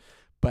supposed Uh-huh. to.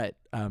 But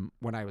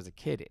when I was a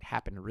kid, it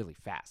happened really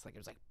fast. Like it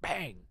was like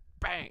bang,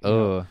 bang. You know?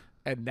 Oh.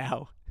 And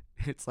now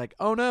it's like,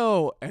 oh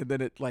no, and then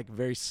it like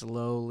very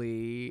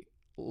slowly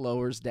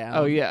lowers down.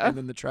 Oh, yeah. And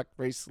then the truck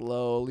very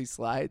slowly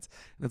slides,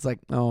 and it's like,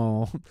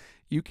 oh,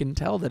 you can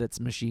tell that it's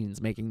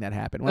machines making that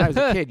happen. When I was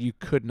a kid, you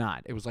could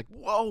not. It was like,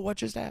 whoa, what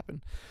just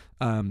happened?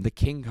 The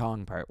King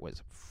Kong part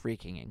was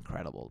freaking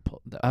incredible.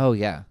 Though. Oh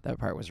yeah. That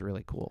part was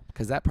really cool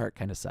because that part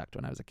kind of sucked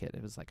when I was a kid.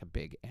 It was like a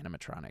big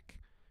animatronic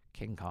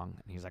King Kong,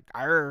 and he was like,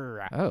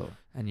 "Arr!" Oh.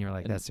 And you're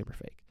like, And- that's super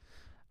fake.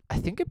 I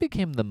think it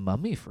became the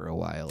Mummy for a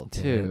while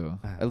Did it? too.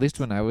 Ah, At least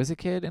when I was a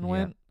kid and Yeah.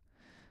 went.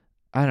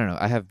 I don't know.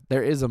 I have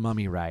There is a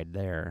mummy ride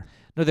there.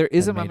 no. There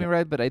is That a made mummy it-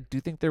 ride, but I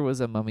do think there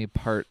was a mummy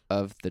part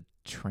of the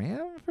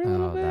tram for a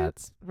little Oh, bit.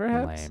 that's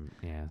Perhaps lame.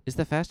 Yeah. is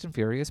the Fast and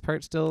Furious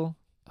part still?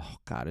 Oh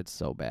God, it's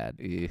so bad.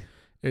 Eh.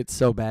 It's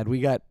so bad.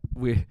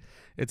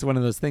 It's one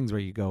of those things where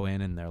you go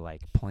in and they're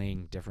like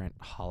playing different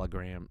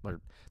hologram,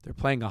 or they're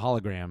playing a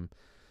hologram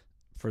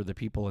for the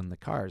people in the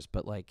cars.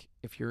 But like,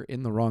 if you're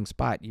in the wrong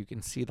spot, you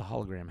can see the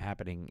hologram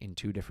happening in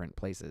 2 different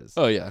places.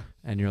 Oh yeah.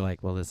 And you're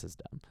like, well, this is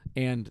dumb.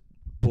 And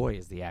boy,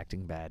 is the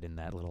acting bad in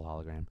that little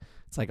hologram.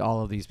 It's like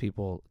all of these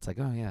people. It's like,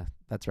 oh yeah,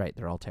 that's right.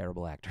 They're all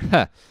terrible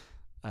actors.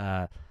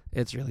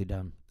 It's really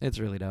dumb. It's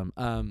really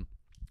dumb.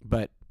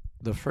 But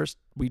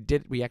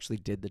we actually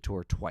did the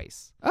tour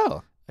twice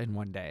Oh. in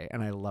one day,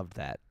 and I loved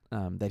that.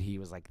 That he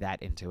was like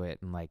that into it,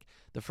 and like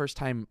the first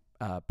time,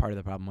 part of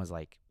the problem was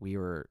like we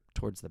were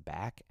towards the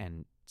back,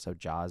 and so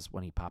Jaws,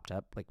 when he popped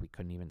up, like we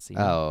couldn't even see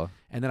him. Oh.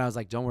 And then I was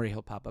like, don't worry,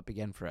 he'll pop up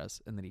again for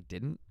us. And then he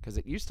didn't, because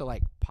it used to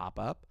like pop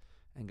up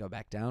and go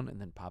back down and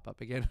then pop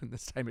up again. And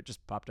this time it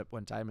just popped up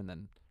one time and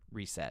then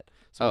reset.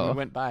 So when Oh. we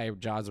went by,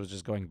 Jaws was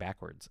just going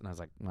backwards. And I was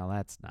like, well,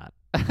 that's not.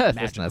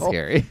 That's not Magical.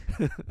 scary.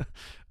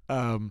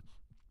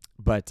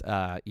 But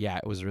yeah,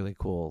 it was really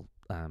cool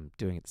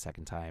doing it the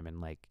second time.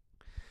 And like,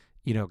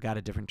 you know, got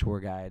a different tour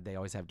guide. They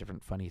always have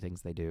different funny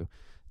things they do.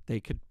 They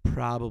could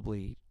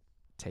probably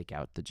take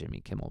out the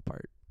Jimmy Kimmel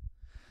part.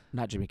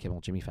 Not Jimmy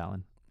Kimmel, Jimmy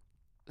Fallon.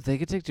 They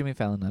could take Jimmy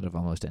Fallon out of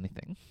almost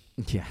anything.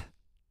 Yeah.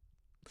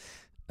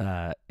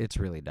 It's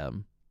really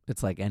dumb.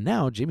 It's like, and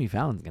now Jimmy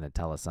Fallon's going to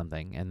tell us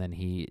something. And then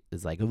he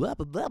is like, blah,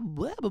 blah, blah,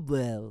 blah, blah,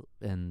 blah.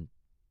 And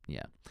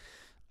yeah.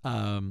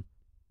 I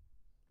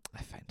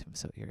find him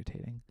so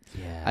irritating.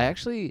 Yeah.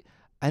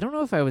 I don't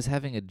know if I was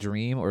having a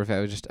dream or if I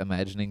was just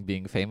imagining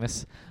being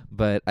famous,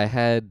 but I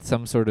had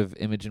some sort of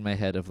image in my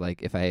head of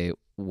like if I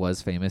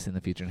was famous in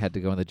the future and had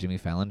to go on the Jimmy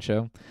Fallon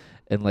show,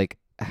 and like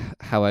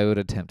how I would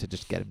attempt to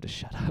just get him to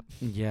shut up.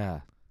 Yeah.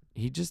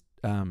 He just,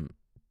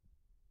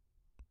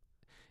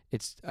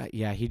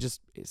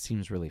 it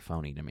seems really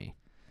phony to me.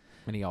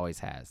 And he always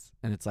has.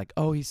 And it's like,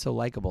 oh, he's so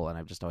likable. And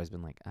I've just always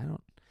been like,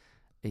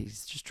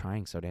 he's just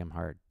trying so damn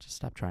hard. Just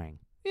stop trying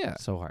Yeah.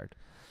 so hard.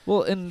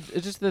 Well, and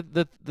it's just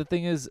the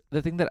thing is,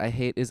 the thing that I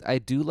hate is I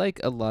do like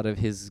a lot of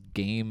his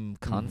game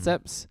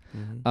concepts.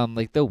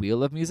 Like the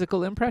Wheel of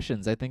Musical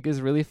Impressions, I think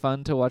is really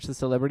fun to watch the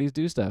celebrities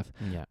do stuff.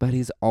 Yeah. But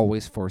he's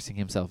always forcing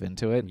himself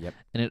into it, Yep.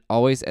 and it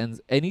always ends.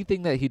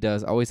 Anything that he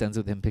does always ends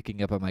with him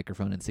picking up a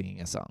microphone and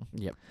singing a song.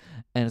 Yep.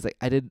 And it's like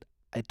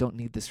I don't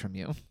need this from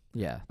you.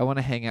 Yeah. I want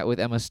to hang out with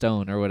Emma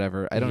Stone or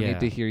whatever. I don't Yeah. need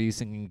to hear you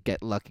singing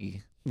 "Get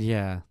Lucky."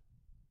 Yeah.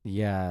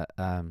 Yeah.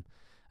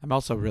 I'm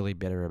also really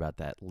bitter about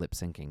that lip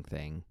syncing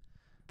thing.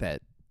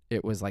 That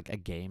it was like a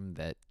game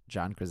that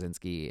John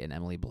Krasinski and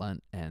Emily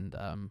Blunt and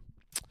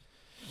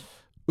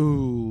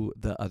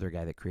the other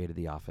guy that created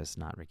The Office,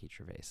 not Ricky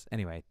Gervais.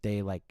 Anyway,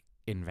 they like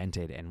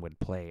invented and would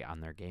play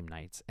on their game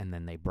nights, and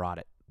then they brought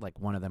it. Like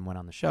one of them went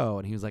on the show,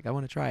 and he was like, "I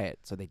want to try it,"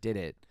 so they did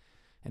it,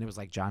 and it was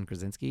like John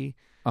Krasinski,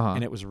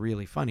 and it was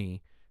really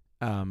funny.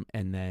 And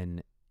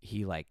then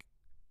he like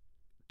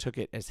took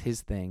it as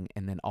his thing,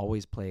 and then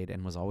always played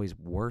and was always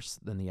worse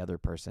than the other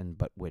person,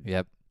 but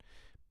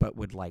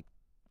would like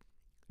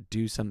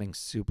do something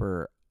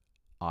super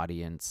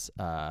audience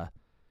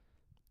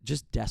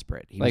just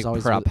desperate. He like was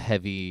always prop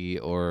heavy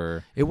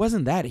or It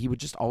wasn't that. He would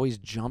just always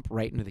jump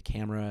right into the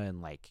camera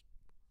and like,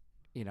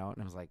 you know,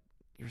 and I was like,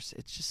 it's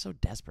just so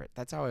desperate.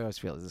 That's how I always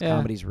feel. Is this Yeah.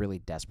 comedy's really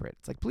desperate.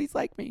 It's like, please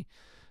like me.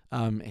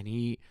 And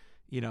he,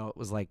 you know, it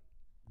was like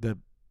the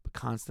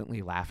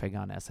constantly laughing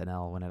on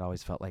SNL when it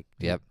always felt like,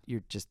 Yep.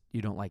 you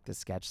don't like this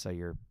sketch, so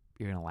you're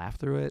you're gonna laugh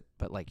through it,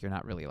 but like you're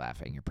not really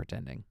laughing, you're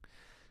pretending.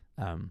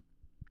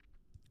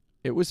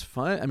 It was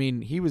fun. I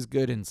mean, he was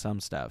good in some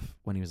stuff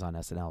when he was on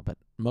SNL, but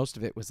most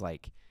of it was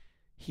like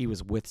he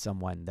was with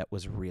someone that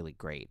was really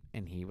great,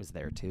 and he was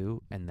there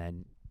too, and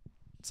then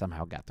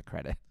somehow got the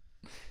credit.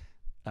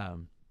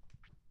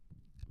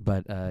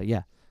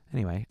 Yeah.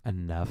 Anyway,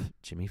 enough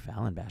Jimmy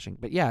Fallon bashing.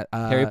 But yeah,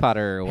 Harry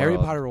Potter Harry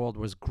World. Potter World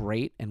was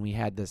great, and we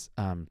had this.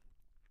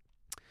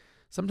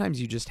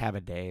 Sometimes you just have a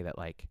day that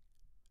like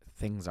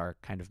things are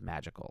kind of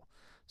magical.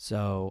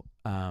 So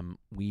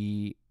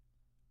we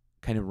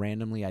kind of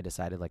randomly, I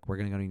decided like we're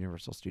gonna go to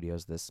Universal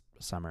Studios this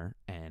summer,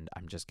 and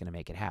I'm just gonna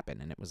make it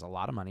happen. And it was a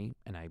lot of money,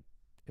 and it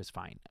was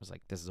fine. I was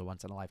like, this is a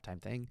once in a lifetime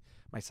thing.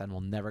 My son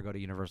will never go to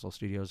Universal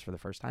Studios for the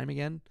first time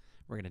again.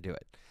 We're gonna do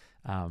it.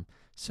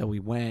 So we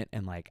went,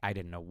 and like I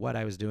didn't know what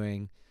I was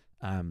doing,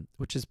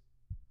 which is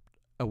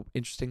an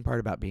interesting part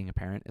about being a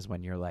parent is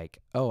when you're like,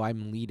 oh,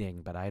 I'm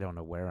leading, but I don't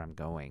know where I'm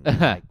going.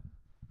 Like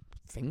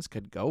things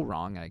could go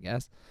wrong, I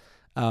guess.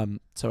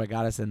 So I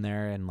got us in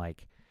there, and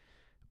like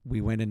we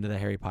went into the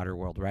Harry Potter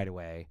world right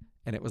away,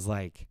 and it was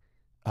like,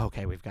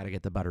 okay, we've got to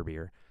get the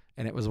butterbeer.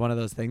 And it was one of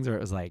those things where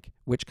it was like,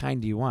 which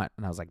kind do you want?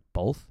 And I was like,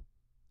 both.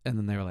 And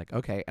then they were like,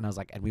 okay. And I was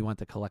like, and we want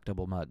the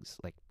collectible mugs.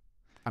 Like,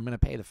 I'm gonna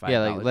pay the $5. Yeah,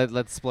 like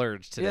let's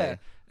splurge today. Yeah.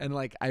 And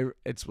like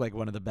it's like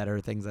one of the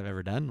better things I've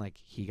ever done. Like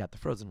he got the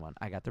frozen one,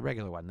 I got the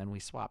regular one. Then we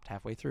swapped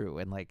halfway through,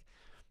 and like,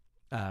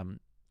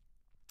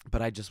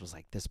 but I just was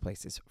like, this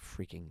place is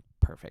freaking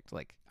perfect.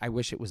 Like I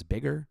wish it was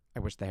bigger. I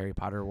wish the Harry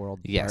Potter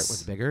world part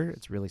was bigger.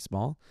 It's really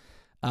small.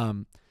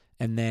 And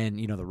then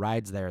the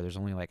rides there's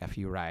only like a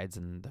few rides,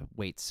 and the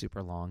wait's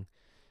super long.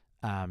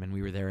 And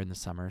we were there in the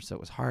summer, so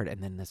it was hard.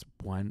 And then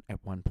at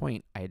one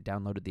point, I had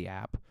downloaded the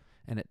app,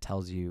 and it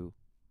tells you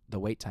the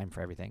wait time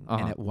for everything.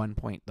 And at one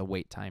point, the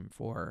wait time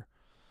for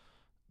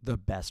the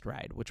best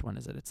ride, which one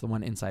is it? It's the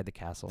one inside the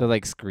castle. The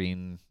like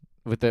screen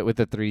with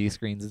the 3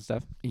 screens and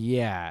stuff.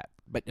 Yeah,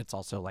 but it's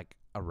also like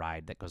a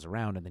ride that goes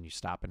around, and then you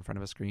stop in front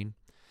of a screen.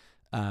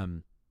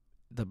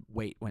 The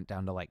wait went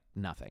down to like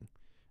nothing,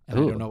 and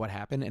I don't know what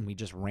happened. And we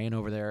just ran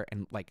over there,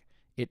 and like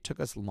it took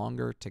us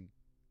longer to.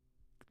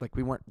 Like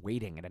we weren't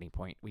waiting at any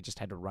point. We just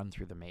had to run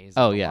through the maze.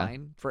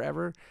 Line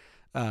forever.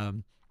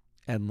 And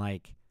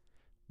like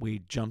we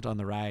jumped on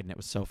the ride, and it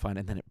was so fun.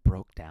 And then it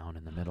broke down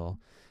in the middle.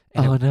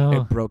 And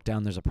it broke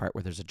down. There's a part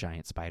where there's a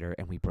giant spider,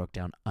 and we broke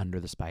down under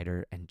the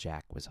spider, and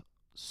Jack was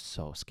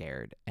so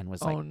scared and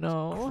was like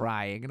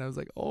crying. And I was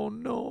like, oh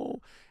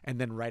no. And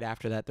then right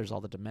after that, there's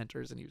all the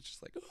Dementors, and he was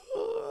just like,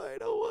 oh, I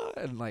don't want.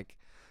 And like,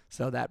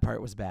 so that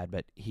part was bad,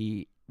 but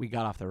we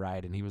got off the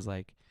ride, and he was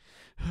like,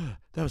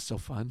 that was so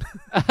fun.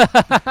 I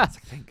was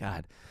like, thank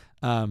God.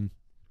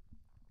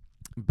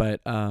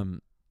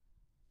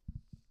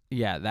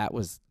 Yeah, that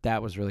was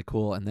really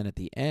cool. And then at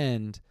the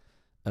end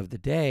of the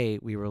day,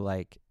 we were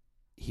like,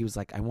 he was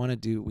like, I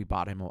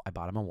bought him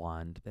a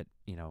wand that,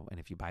 and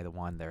if you buy the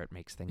wand there, it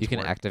makes things You can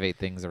work. activate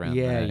things around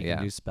You that.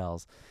 can do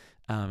spells.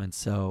 And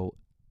so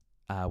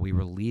we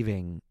were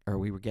leaving, or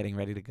we were getting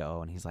ready to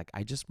go, and he's like,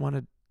 I just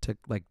wanted to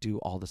like do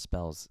all the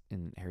spells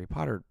in Harry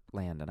Potter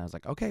land. And I was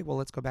like, okay, well,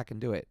 let's go back and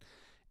do it.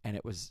 And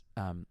it was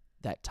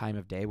that time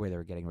of day where they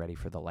were getting ready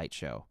for the light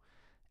show.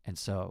 And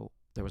so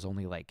there was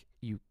only like,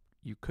 you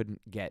couldn't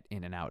get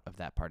in and out of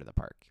that part of the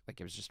park. Like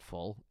it was just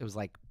full. It was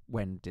like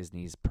when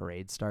Disney's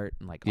parades start,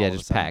 and like all of a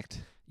just sudden packed.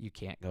 You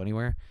can't go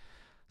anywhere.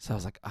 So I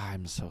was like,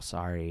 I'm so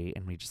sorry.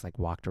 And we just like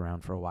walked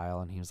around for a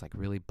while, and he was like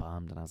really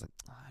bummed. And I was like,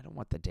 I don't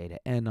want the day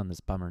to end on this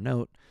bummer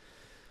note.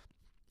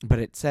 But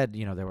it said,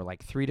 there were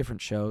like 3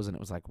 different shows, and it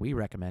was like, we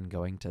recommend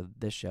going to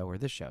this show or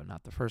this show,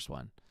 not the first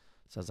one.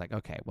 So I was like,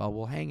 okay, well,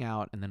 we'll hang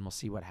out, and then we'll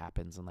see what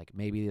happens, and like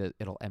maybe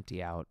it'll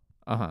empty out.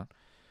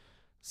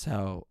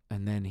 So,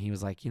 and then he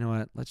was like, you know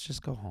what, let's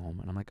just go home.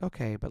 And I'm like,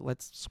 okay, but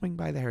let's swing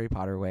by the Harry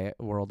Potter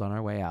world on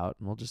our way out,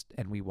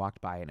 and we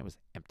walked by, and it was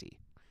empty.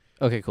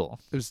 Okay, cool.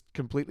 It was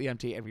completely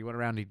empty, and we went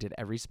around, and he did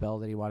every spell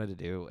that he wanted to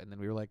do, and then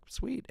we were like,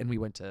 sweet. And we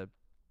went to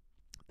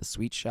the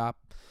sweet shop.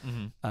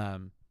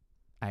 Mm-hmm.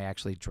 I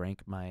actually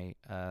drank my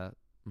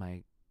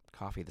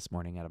coffee this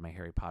morning out of my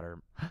Harry Potter.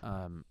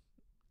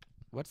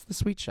 What's the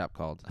sweet shop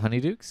called?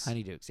 Honeydukes?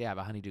 Honeydukes. Yeah, I have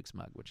a Honeydukes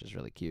mug, which is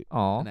really cute.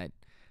 Aw. And I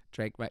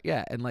drank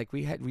and like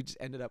we just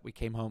ended up, we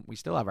came home. We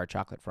still have our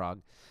chocolate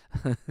frog.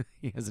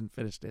 He hasn't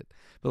finished it,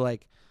 but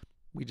like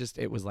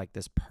it was like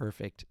this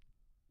perfect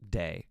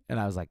day,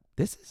 and I was like,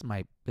 this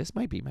might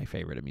be my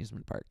favorite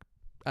amusement park.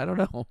 I don't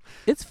know.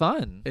 It's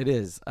fun. It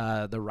is.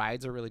 The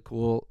rides are really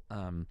cool.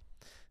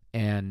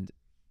 And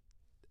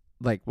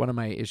like one of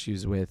my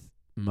issues with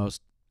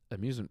most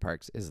amusement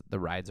parks is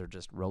the rides are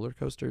just roller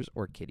coasters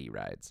or kiddie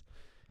rides.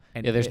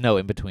 And there's no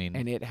in between.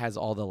 And it has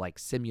all the like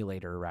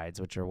simulator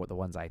rides, which are the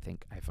ones I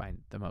think I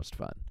find the most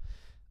fun.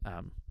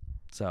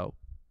 So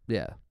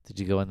yeah, Did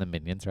you go on the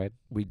Minions ride?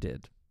 we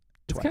did.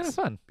 It's kind of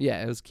fun.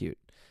 Yeah, it was cute.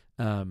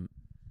 The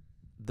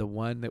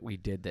one that we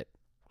did that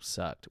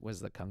sucked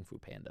was the Kung Fu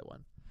Panda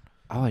one.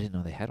 Oh, I didn't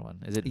know they had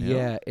one. Is it new?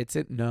 Yeah,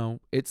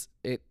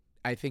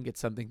 I think it's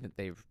something that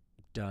they've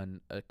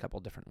done a couple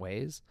different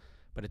ways,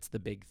 but it's the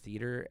big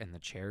theater and the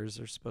chairs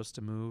are supposed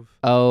to move.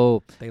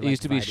 Oh, They it like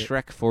used to be divide it-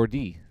 Shrek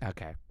 4D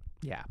Okay,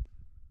 yeah,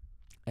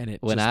 and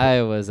it when just,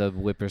 I was a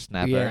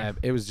whippersnapper. yeah,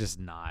 it was just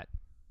not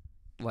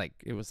like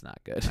it was not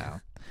good.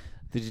 Wow.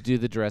 Did you do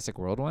the Jurassic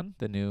World one?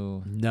 The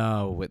new.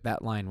 No,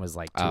 that line was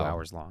like 2 Oh,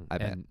 hours long. I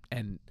bet.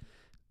 And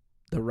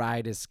the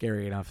ride is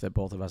scary enough that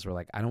both of us were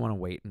like, I don't want to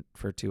wait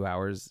for 2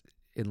 hours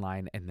in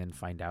line and then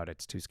find out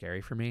it's too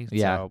scary for me.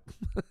 Yeah.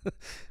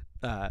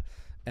 So,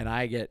 and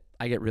I get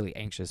really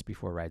anxious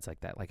before rides like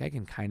that. Like I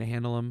can kind of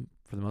handle them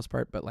for the most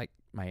part, but like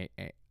I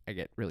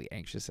get really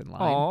anxious in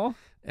line. Aw.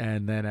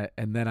 And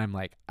then I'm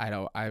like, I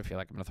feel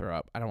like I'm gonna throw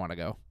up. I don't want to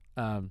go.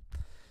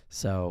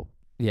 So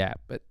yeah,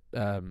 but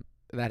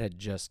that had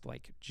just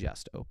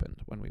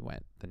opened when we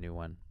went, the new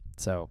one.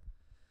 So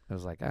I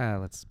was like,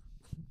 let's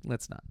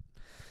not.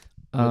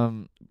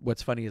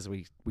 What's funny is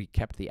we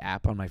kept the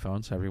app on my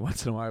phone, so every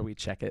once in a while we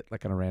check it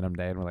like on a random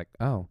day, and we're like,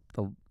 oh,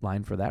 the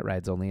line for that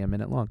ride's only a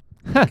minute long.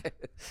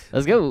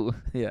 Let's go.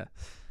 Yeah.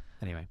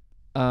 Anyway.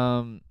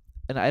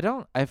 And I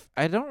don't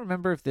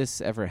remember if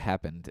this ever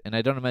happened, and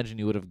I don't imagine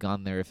you would have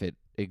gone there if it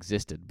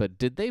existed. But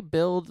did they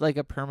build like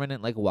a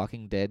permanent like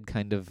Walking Dead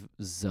kind of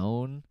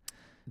zone?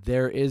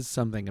 There is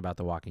something about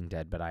The Walking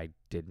Dead, but I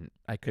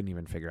couldn't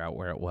even figure out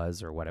where it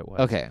was or what it was.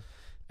 Okay.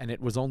 And it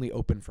was only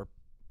open for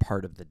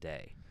part of the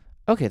day.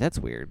 Okay, that's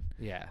weird.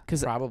 Yeah.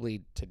 'Cause-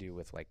 probably to do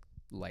with like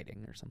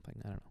lighting or something.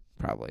 I don't know.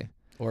 Probably.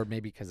 Or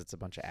maybe because it's a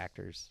bunch of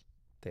actors.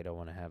 They don't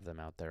want to have them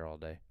out there all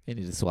day. You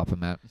need to swap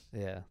them out.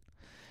 Yeah.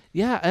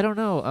 Yeah, I don't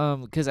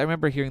know. 'Cause I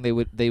remember hearing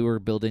they were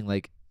building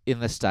like in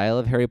the style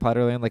of Harry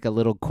Potter Land, like a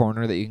little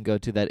corner that you can go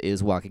to that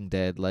is Walking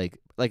Dead, like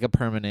a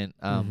permanent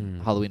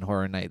Mhm. Halloween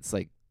Horror Nights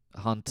like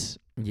haunt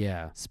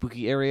Yeah.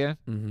 spooky area.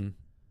 Mm-hmm.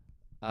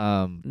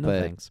 No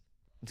But thanks.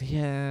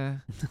 yeah,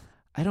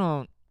 I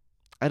don't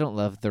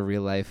love the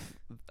real life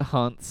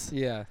haunts.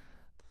 Yeah.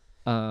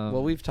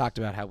 Well, we've talked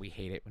about how we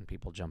hate it when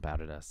people jump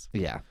out at us.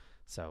 yeah,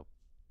 So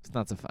it's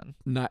not so fun.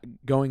 not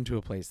going to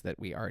a place that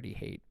we already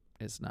hate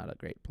is not a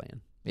great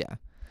plan. Yeah.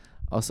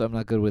 Also, I'm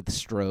not good with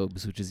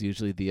strobes, which is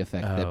usually the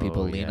effect that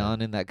people Oh, lean yeah.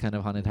 on in that kind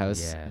of haunted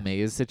house Yeah.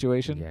 maze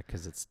situation. Yeah,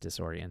 because it's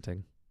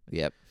disorienting.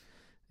 Yep.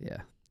 Yeah,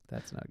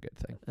 that's not a good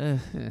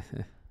thing.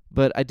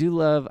 But I do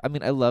love. I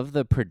mean, I love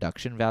the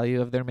production value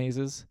of their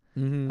mazes.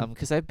 Mm-hmm.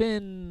 'Cause I've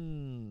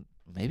been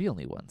maybe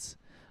only once.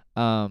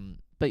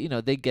 But you know,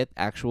 they get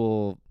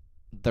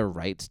the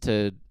rights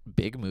to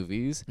big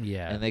movies,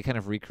 Yeah. and they kind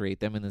of recreate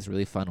them in this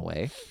really fun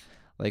way.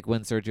 Like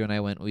when Sergio and I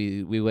went,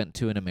 we went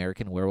to an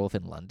American Werewolf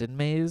in London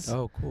maze,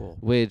 Oh, cool.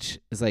 which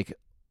is like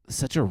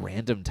such a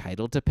random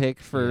title to pick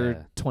for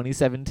Yeah.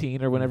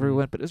 2017 or whenever we Mhm.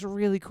 went, but it was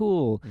really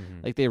cool.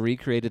 Mhm. Like they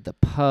recreated the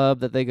pub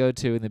that they go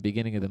to in the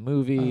beginning of the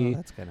movie, Oh,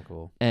 that's kind of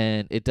cool.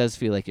 and it does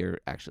feel like you're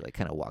actually like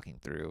kind of walking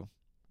through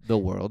the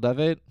world of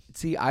it.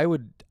 See, I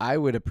would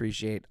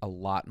appreciate a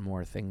lot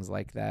more things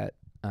like that.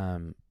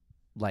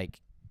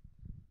 Like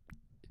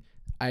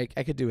I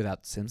could do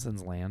without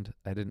Simpsons Land.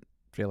 I didn't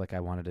feel like I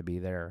wanted to be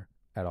there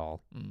at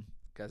all Mm.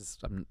 because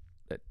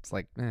it's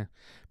like,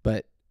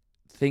 but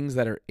things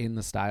that are in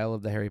the style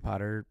of the Harry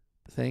Potter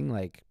thing,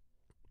 like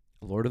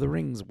Lord of the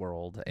Rings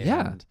world, and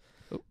Yeah.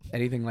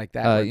 anything like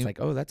that. Where it's you- like,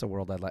 oh, that's a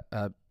world I'd like.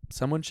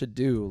 Someone should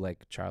do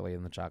like Charlie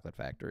and the Chocolate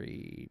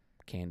Factory,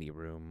 Candy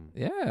Room.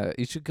 Yeah,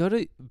 you should go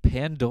to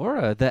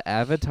Pandora, the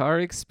Avatar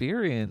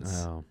experience.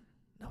 Oh,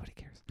 Nobody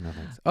cares. no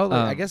thanks. Oh,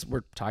 I Um, guess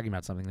we're talking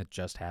about something that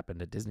just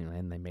happened at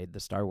Disneyland. They made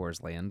the Star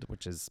Wars land,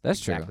 which is That's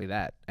true. exactly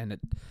that. And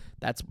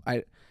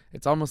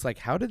it's almost like,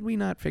 how did we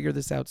not figure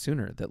this out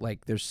sooner? That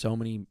like there's so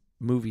many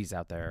movies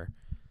out there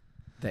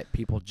that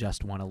people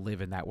just want to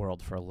live in that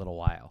world for a little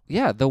while.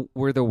 Yeah,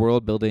 where the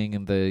world building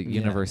and the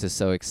Yeah. universe is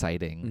so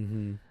exciting.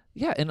 Mm-hmm.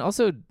 Yeah, and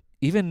also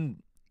even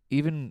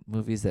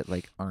movies that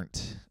like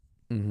aren't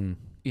Mm-hmm.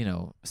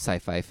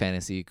 sci-fi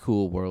fantasy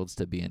cool worlds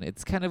to be in.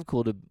 It's kind of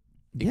cool to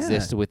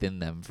exist within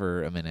them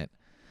for a minute.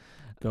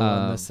 Go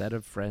on the Um, set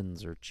of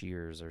Friends or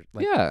Cheers or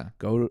like Yeah,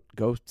 go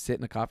sit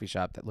in a coffee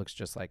shop that looks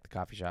just like the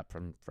coffee shop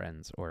from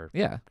Friends or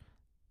yeah,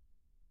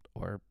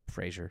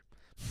 Frasier.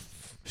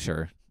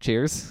 sure.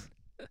 Cheers.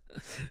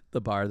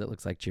 The bar that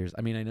looks like Cheers.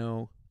 I mean, I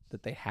know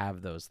that they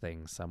have those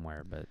things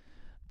somewhere, but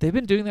They've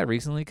been doing that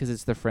recently because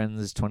it's the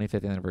Friends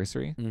 25th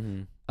anniversary.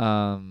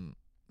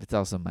 It's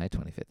also my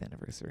 25th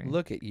anniversary.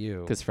 look at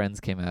you. Because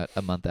Friends came out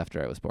a month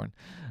after I was born.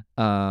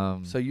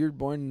 So you're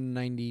born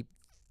in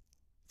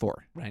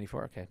 4.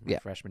 94? Okay. My Yeah.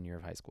 freshman year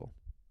of high school.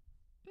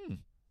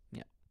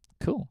 Yeah.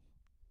 Cool.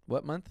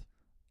 What month?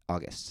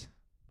 August.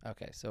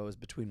 Okay, so it was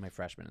between my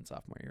freshman and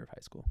sophomore year of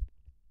high school.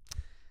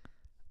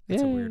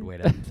 That's a weird Yay. way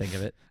to think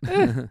of it.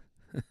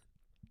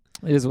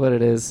 It is what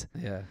it is.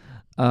 Yeah.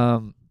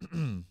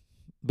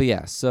 But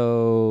yeah,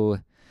 so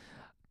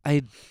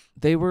I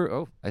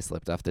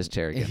slipped off this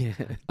chair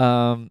again.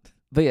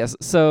 But yes,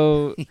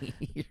 so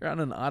You're on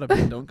an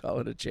ottoman. Don't call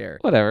it a chair.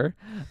 whatever.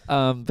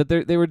 But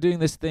they were doing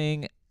this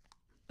thing.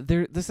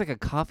 There's like a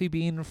Coffee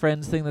Bean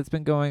Friends thing that's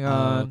been going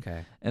on.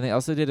 Okay. And they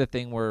also did a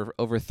thing where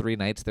over 3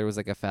 nights there was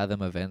like a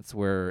Fathom events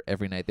where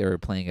every night they were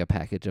playing a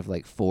package of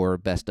like 4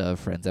 best of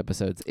Friends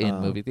episodes in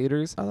Oh. movie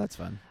theaters. Oh, that's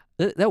fun.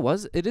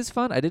 It is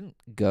fun. I didn't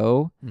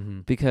go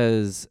Mm-hmm.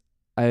 because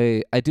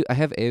I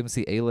have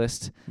AMC A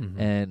List, Mm-hmm.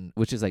 and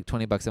which is like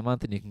 $20 a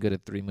month, and you can go to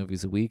 3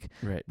 movies a week.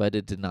 Right. But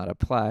it did not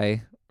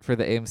apply for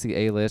the AMC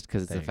A List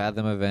because it's There a you go.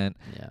 Fathom event,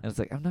 Yeah. and it's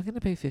like I'm not gonna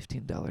pay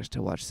 $15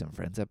 to watch some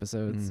Friends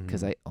episodes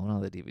because Mhm. I own all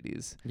the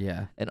DVDs,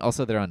 Yeah. and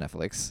also they're on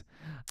Netflix.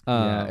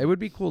 Yeah. Um, It would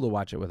be cool to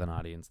watch it with an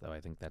audience, though. I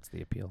think that's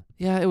the appeal.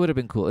 Yeah, it would have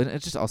been cool. And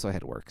it just also I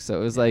had work. So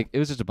it was Yeah. like it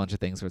was just a bunch of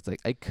things where it's like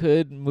I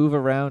could move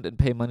around and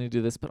pay money to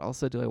do this, but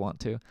also do I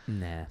want to?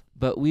 Nah.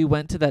 But we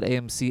went to that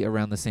AMC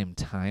around the same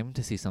time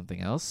to see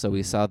something else. So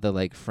we Mhm. saw the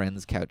like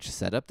Friends couch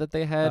setup that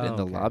they had in Oh,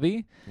 the okay.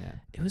 lobby. Yeah.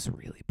 It was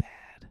really bad.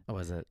 What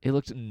was it? It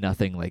looked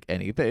nothing like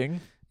anything.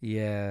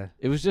 Yeah.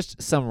 It was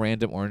just some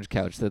random orange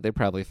couch that they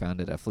probably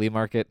found at a flea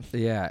market.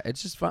 Yeah.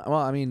 It's just fun. Well,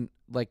 I mean,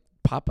 like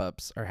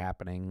pop-ups are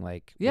happening.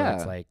 Like, where Yeah.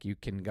 it's like you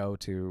can go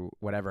to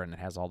whatever, and it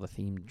has all the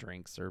themed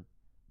drinks or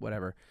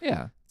whatever.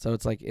 Yeah. So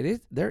it's like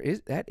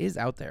that is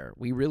out there.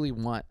 We really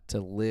want to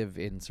live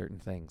in certain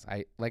things.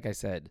 Like I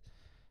said,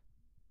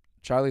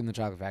 Charlie and the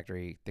Chocolate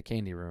Factory, the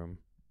Candy Room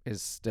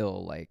is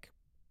still like,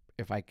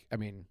 I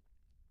mean,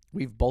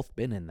 we've both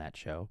been in that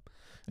show.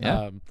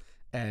 Yeah.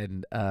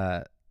 And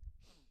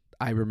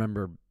I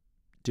remember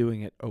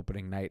doing it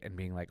opening night and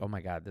being like, oh my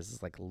God, this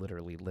is like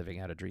literally living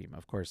out a dream.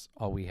 Of course,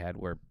 all we had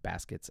were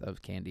baskets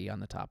of candy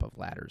on the top of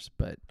ladders,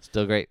 but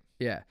Still great.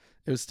 yeah,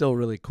 it was still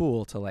really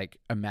cool to like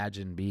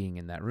imagine being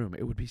in that room.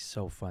 It would be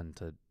so fun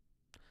to,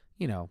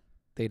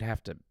 they'd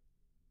have to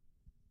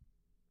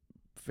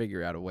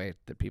figure out a way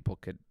that people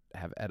could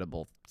have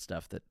edible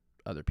stuff that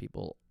other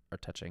people are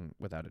touching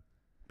without it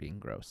being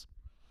gross.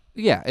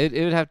 Yeah, it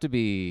would have to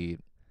be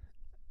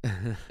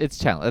it's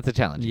challenge that's a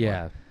challenge.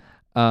 Yeah.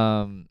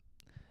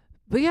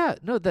 But yeah,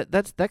 no, that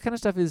kind of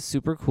stuff is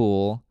super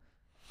cool.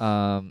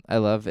 I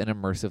love an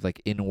immersive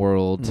like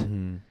in-world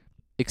Mm-hmm.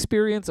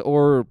 experience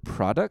or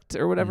product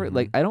or whatever. Mhm.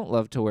 Like I don't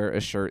love to wear a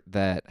shirt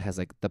that has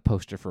like the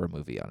poster for a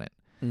movie on it.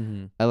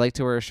 Mm-hmm. I like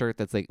to wear a shirt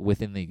that's like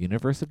within the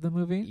universe of the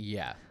movie.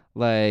 Yeah.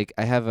 Like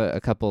I have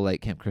a couple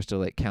like Camp Crystal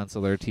like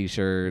counselor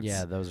t-shirts.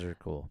 Yeah, those are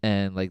cool.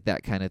 And like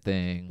that kind of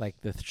thing. Like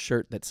the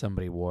shirt that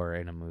somebody wore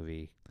in a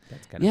movie.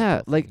 That's kind Yeah,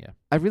 of a cool like- thing, yeah.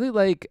 I really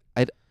like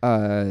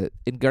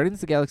in Guardians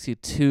of the Galaxy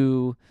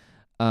 2,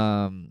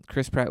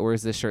 Chris Pratt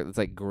wears this shirt that's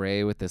like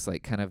gray with this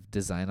like kind of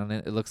design on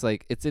it. It looks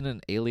like it's in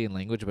an alien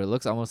language, but it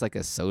looks almost like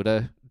a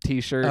soda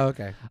t-shirt. Oh,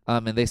 okay.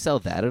 And they sell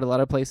that at a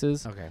lot of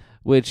places, Okay.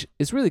 which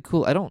is really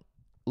cool. I don't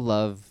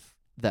love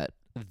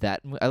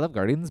I love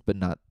Guardians, but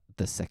not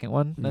the second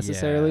one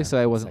necessarily. Yeah, So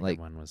I the wasn't second like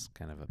one was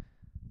kind of a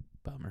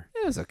bummer.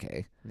 it was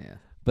okay, Yeah.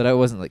 but I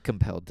wasn't like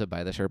compelled to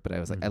buy the shirt. But I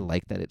was like, I Mhm.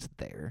 like that it's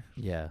there.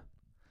 Yeah.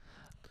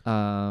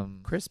 Oh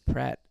Chris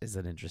Pratt is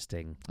an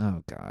interesting.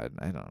 God,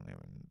 I don't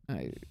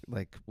even.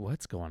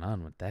 What's going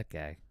on with that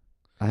guy?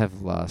 I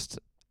have lost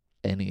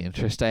any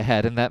interest I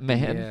had in that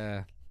man.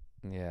 Yeah.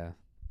 Yeah.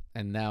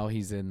 And now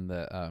he's in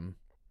the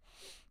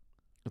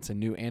it's a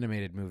new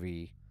animated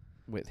movie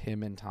with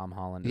him and Tom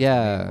Holland as the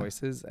Yeah. main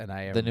voices, and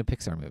I am The new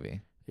Pixar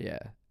movie. yeah.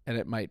 And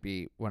it might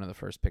be one of the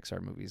first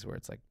Pixar movies where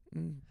it's like,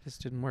 this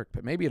didn't work,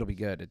 but maybe it'll be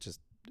good. It just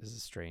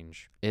is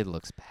strange. It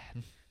looks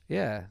bad.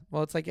 Yeah.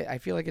 Well, it's like I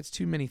feel like it's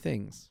too many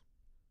things.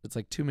 It's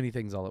like too many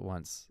things all at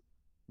once.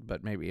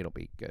 But maybe it'll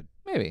be good.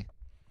 Maybe.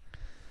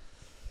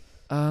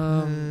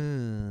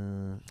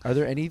 Are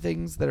there any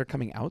things that are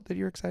coming out that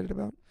you're excited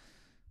about?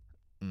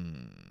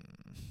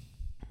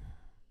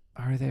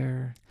 Are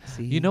there?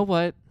 See, You know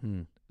what?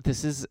 Hmm.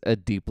 This is a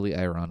deeply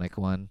ironic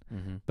one,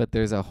 Mm-hmm. but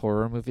there's a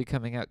horror movie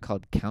coming out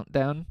called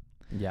Countdown.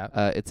 Yeah.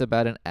 It's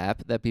about an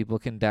app that people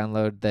can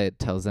download that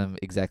tells them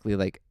exactly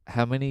like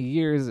how many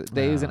years,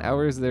 days, and Oh,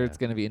 hours yeah. it's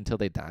gonna be until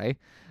they die,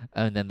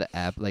 and then the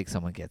app like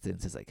someone gets it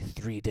and says like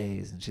 3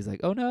 days, and she's like,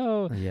 oh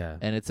no, Yeah.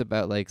 and it's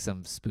about like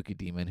some spooky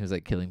demon who's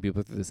like killing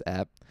people through this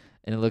app,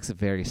 and it looks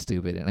very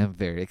stupid, and I'm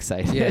very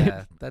excited.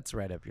 Yeah. That's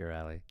right up your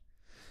alley.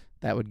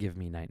 That would give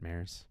me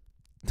nightmares.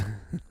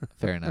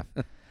 Fair enough.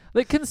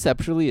 Like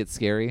conceptually, it's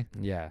scary,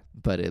 Yeah.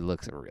 but it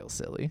looks real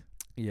silly.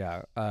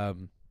 Yeah.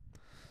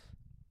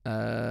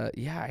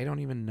 Yeah, I don't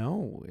even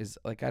know.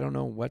 I don't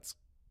know what's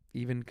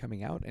even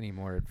coming out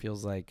anymore. It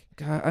feels like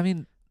God, I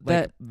mean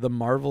like the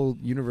Marvel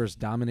universe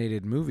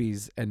dominated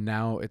movies, and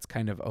now it's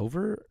kind of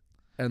over,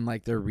 and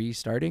like they're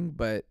restarting.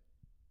 But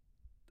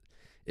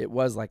it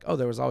was like, oh,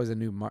 there was always a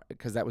new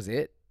because that was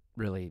it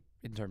really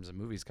in terms of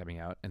movies coming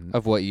out, and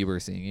of what you were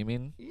seeing, you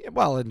mean? yeah,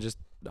 well, and just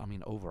I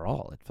mean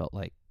overall, it felt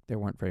like there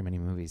weren't very many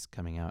movies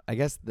coming out. I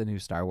guess the new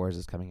Star Wars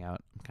is coming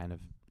out. I'm kind of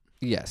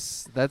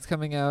Yes, that's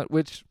coming out,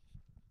 which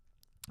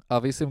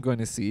obviously I'm going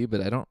to see,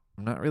 but I'm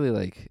not really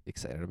like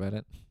excited about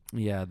it.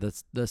 yeah.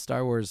 The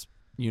Star Wars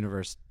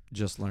universe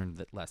just learned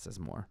that less is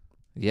more.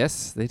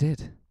 Yes, they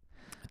did.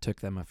 It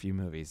took them a few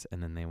movies,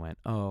 and then they went,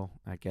 oh,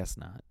 I guess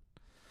not.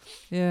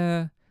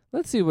 Yeah.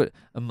 Let's see what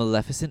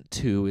Maleficent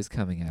 2 is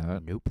coming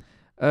out. Nope.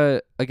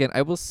 Again,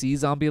 I will see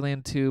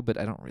Zombieland 2, but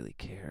I don't really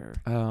care.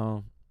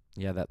 Oh,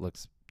 yeah, that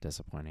looks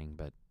disappointing,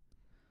 but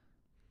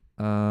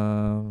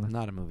Um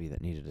not a movie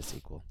that needed a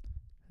sequel.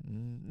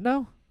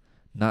 no.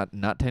 Not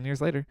 10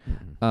 years later.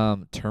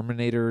 Mm-mm.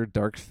 Terminator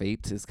Dark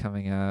Fate is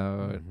coming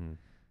out.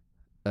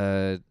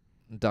 Mhm.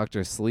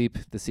 Doctor Sleep,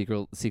 the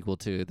sequel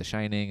to The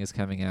Shining, is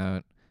coming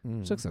out.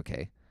 Which looks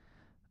okay.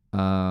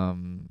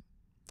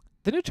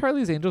 The new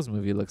Charlie's Angels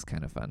movie looks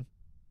kind of fun.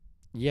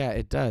 Yeah,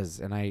 it does.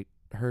 And I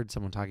heard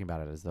someone talking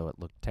about it as though it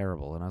looked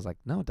terrible, and I was like,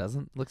 no, it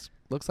doesn't. Looks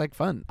like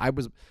fun. It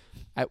was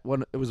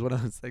one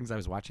of those things. I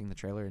was watching the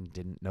trailer and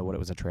didn't know what it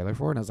was a trailer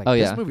for, and I was like, Oh,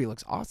 this yeah. movie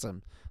looks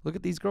awesome. Look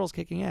at these girls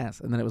kicking ass.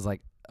 And then it was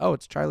like, oh,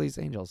 it's Charlie's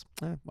Angels.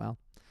 Well,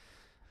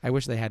 I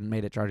wish they hadn't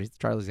made it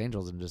Charlie's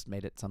Angels and just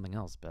made it something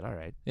else, but all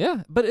right.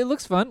 Yeah, but it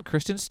looks fun.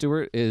 Kristen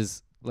Stewart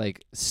is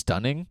like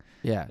stunning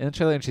Yeah. in the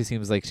trailer, and she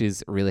seems like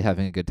she's really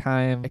having a good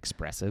time.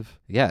 Expressive.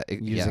 Yeah,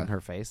 Using her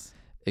face.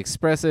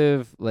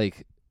 expressive,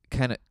 like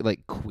kind of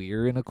like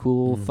queer in a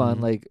cool, fun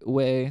Mhm. like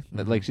way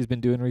that like Mhm. she's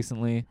been doing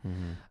recently.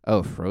 Mm-hmm.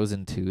 Oh,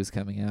 Frozen 2 is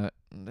coming out.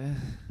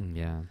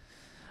 Yeah.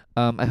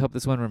 I hope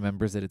this one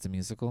remembers that it's a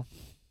musical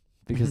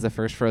because the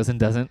first Frozen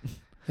doesn't.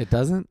 It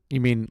doesn't? You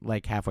mean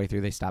like halfway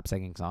through they stop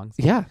singing songs?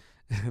 Yeah.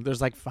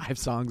 There's like 5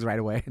 songs right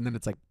away, and then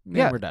it's like,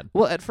 Yeah. we're done.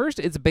 Well, at first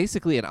it's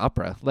basically an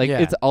opera. Like Yeah.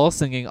 it's all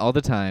singing all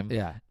the time.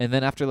 Yeah. And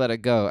then after Let It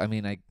Go, I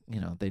mean,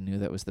 they knew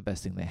that was the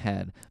best thing they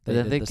had. But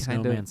then did they the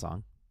kind Snowman of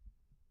song.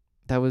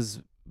 that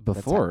was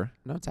before.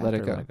 No, it's Let after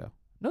It Go. Let It Go.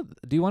 No,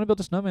 Do You Want to Build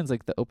a Snowman's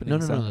like the opening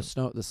No,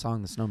 song. the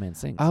song the Snowman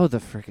sings. Oh, the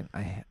freaking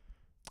I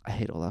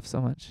hate Olaf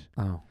so much.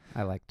 Oh,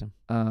 I liked him.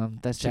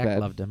 That's too Jack bad.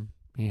 loved him.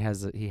 He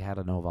had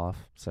an Olaf,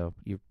 so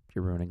you're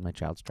ruining my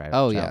child's childhood.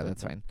 Oh yeah,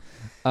 that's fine.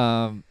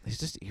 He's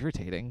just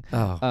irritating.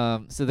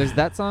 Oh. So there's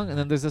that song, and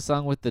then there's a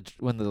song with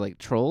when the like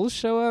trolls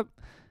show up.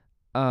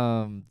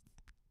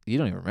 You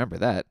don't even remember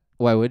that.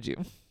 Why would you?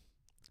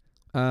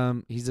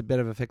 He's a bit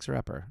of a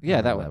fixer-upper. I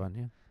Yeah, that remember one.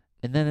 Yeah.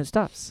 And then it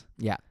stops.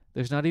 Yeah.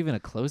 There's not even a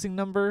closing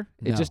number.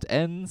 It No. just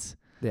ends.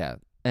 Yeah.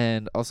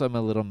 And also, I'm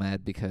a little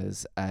mad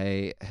because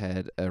I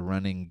had a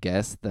running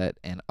guess that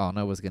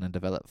Anna was going to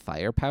develop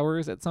fire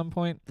powers at some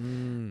point,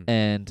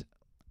 and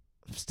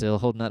I'm still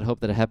holding out hope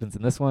that it happens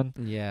in this one.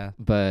 Yeah.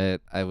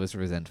 But I was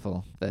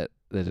resentful that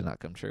did not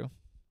come true.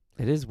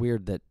 It is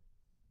weird that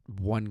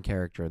one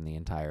character in the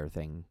entire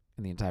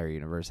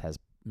universe has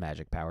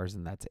magic powers,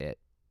 and that's it.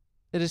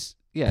 It is,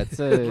 yeah. It's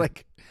a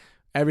like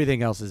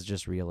everything else is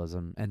just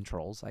realism and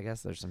trolls. I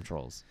guess there's some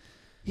trolls.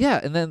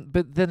 yeah, and then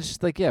it's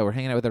just like we're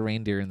hanging out with a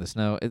reindeer in the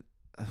snow. Why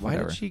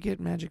Whatever. did she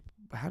get magic?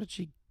 How did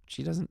she?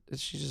 She doesn't.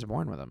 She's just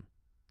born with them.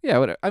 Yeah,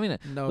 whatever. I mean,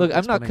 No. look,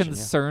 I'm not explanation, yeah.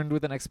 concerned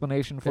with an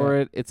explanation for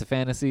it. It's a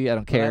fantasy. I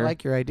don't But I care.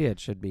 like your idea. It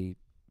should be.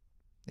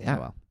 Yeah.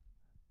 Well,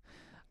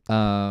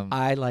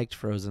 I liked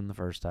Frozen the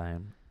first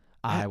time.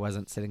 I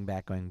wasn't sitting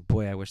back going,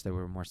 "Boy, I wish there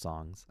were more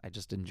songs." I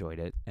just enjoyed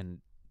it, and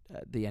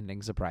the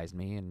ending surprised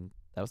me, and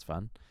that was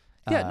fun.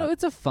 yeah, no,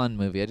 it's a fun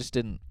movie. I just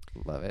didn't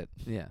love it,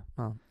 Yeah.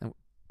 Well, it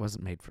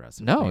wasn't made for us.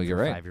 It was No, made you're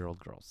for right. 5-year-old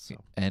girls. So.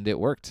 and it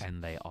worked.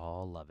 And they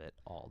all love it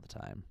all the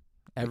time.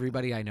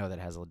 Everybody I know that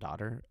has a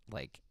daughter,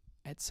 like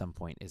at some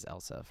point, is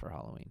Elsa for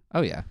Halloween.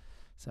 Oh yeah,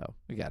 So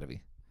we gotta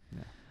be.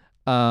 Yeah.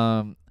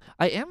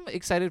 I am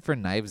excited for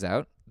Knives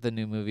Out, the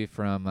new movie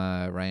from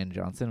Ryan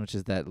Johnson, which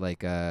is that like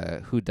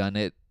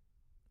whodunit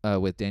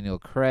with Daniel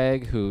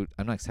Craig. Who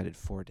I'm not excited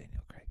for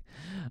Daniel Craig.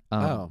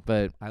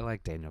 But I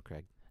like Daniel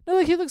Craig. no,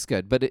 like he looks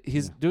good, but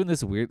he's Yeah. doing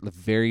this weird,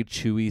 very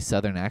chewy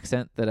Southern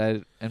accent that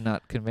I am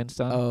not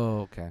convinced on. Oh,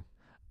 okay.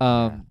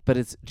 yeah. But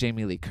it's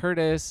Jamie Lee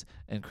Curtis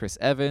and Chris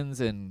Evans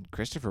and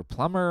Christopher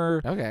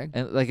Plummer, Okay.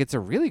 and like it's a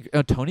really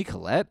Toni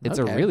Collette. It's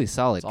a Okay. really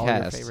solid It's all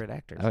cast. your favorite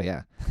actors. Oh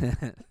yeah.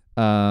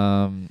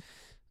 Ugh.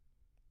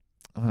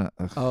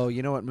 Oh,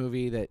 you know what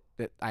movie that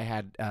I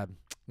had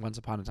Once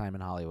Upon a Time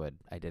in Hollywood?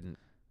 I didn't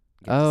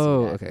get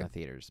Oh, to see that okay. in the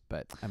theaters,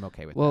 but I'm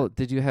okay with Well,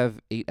 did you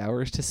have 8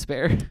 hours to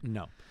spare? that.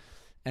 No.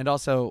 And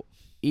also,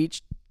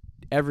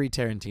 every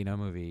Tarantino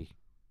movie,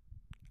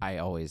 I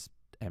always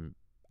am.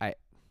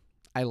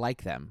 I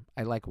like them.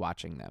 I like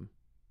watching them,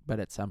 but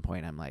at some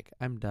point, I'm like,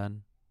 I'm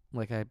done.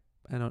 Like I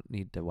don't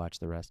need to watch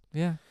the rest.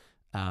 Yeah.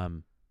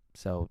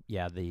 So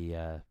yeah,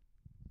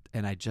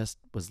 and I just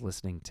was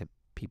listening to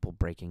people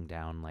breaking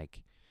down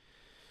like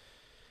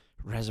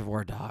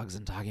Reservoir Dogs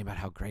and talking about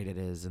how great it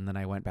is, and then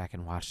I went back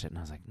and watched it, and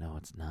I was like, no,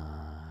 it's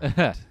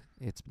not.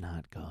 It's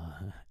not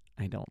good.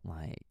 I don't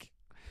like.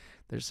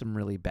 There's some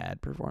really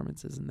bad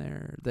performances in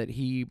there that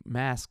he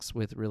masks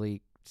with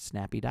really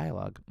snappy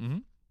dialogue Mm-hmm.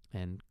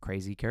 and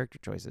crazy character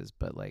choices,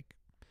 but like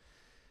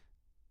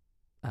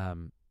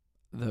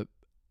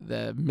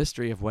the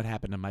mystery of what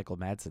happened to Michael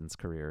Madsen's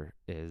career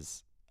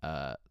is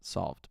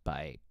solved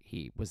by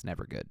he was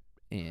never good.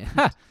 And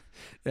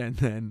and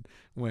then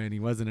when he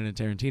wasn't in a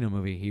Tarantino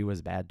movie, he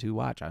was bad to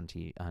watch on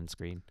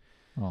screen.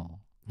 Oh.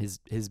 His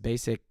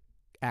basic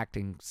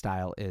acting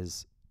style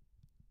is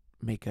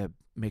make a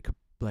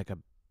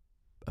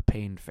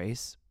pained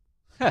face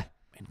Huh.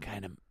 and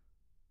kind of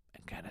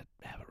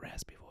have a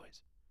raspy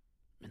voice.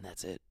 And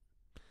that's it.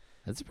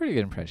 That's a pretty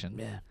good impression.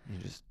 Yeah, you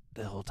just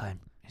the whole time.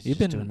 He's You've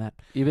just been doing that.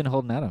 You've been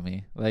holding out on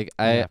me. Like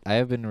Yeah. I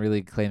have been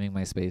really claiming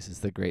my space as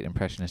the great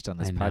impressionist on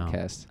this I know.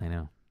 podcast. I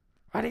know.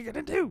 What are you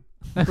gonna do?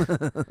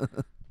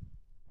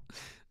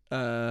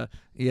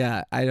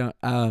 Yeah, I don't.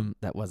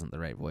 That wasn't the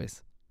right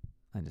voice.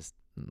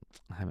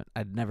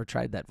 I'd never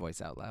tried that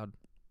voice out loud.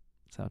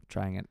 So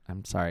trying it.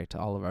 I'm sorry to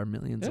all of our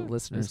millions of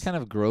listeners. It's kind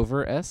of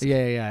Grover-esque.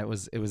 Yeah. It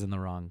was in the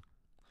wrong.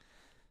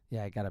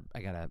 Yeah, I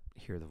gotta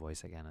hear the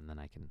voice again, and then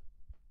I can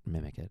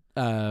mimic it.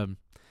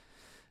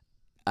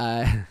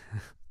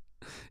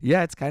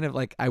 Yeah, it's kind of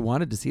like I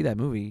wanted to see that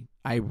movie.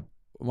 I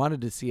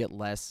wanted to see it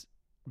less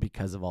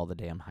because of all the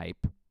damn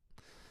hype.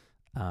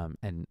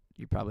 And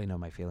you probably know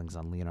my feelings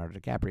on Leonardo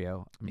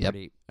DiCaprio.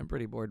 I'm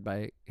pretty bored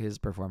by his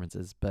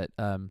performances, but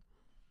I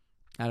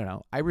don't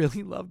know. I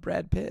really love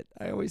Brad Pitt.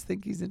 I always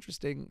think he's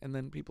interesting, and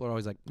then people are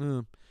always like,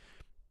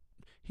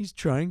 he's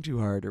trying too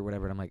hard or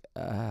whatever. And I'm like,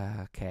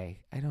 okay.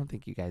 I don't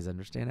think you guys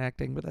understand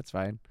acting, but that's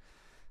fine.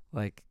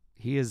 Like,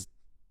 he's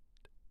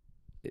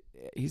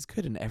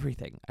good in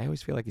everything. I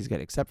always feel like he's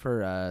good, except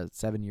for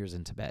 7 Years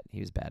in Tibet. He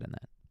was bad in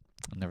that.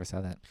 I never saw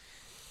that.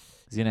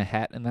 Is he in a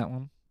hat in that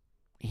one?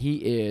 He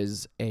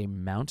is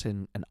an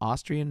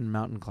Austrian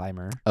mountain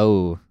climber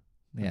Oh,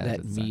 yeah. that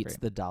that's not meets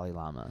great. the Dalai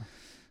Lama.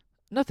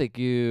 No, thank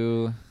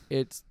you.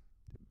 It's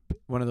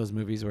one of those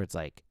movies where it's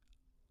like,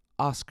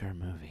 Oscar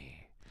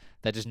movie.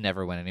 That just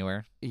never went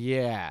anywhere.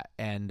 Yeah,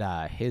 and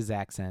his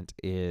accent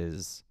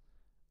is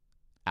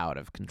out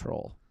of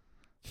control.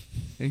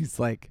 He's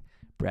like,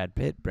 Brad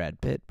Pitt,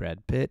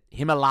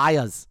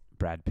 Himalayas,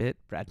 Brad Pitt.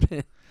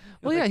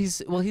 Well, yeah,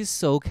 he's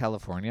so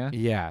California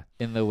Yeah,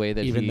 in the way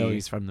that even though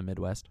he's from the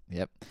Midwest.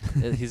 Yep.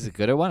 He's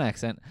good at one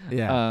accent.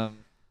 Yeah.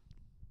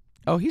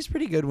 Oh, he's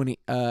pretty good when he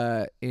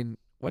in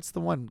what's the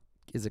one?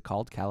 Is it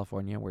called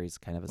California, where he's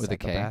kind of a With a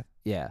K? psychopath?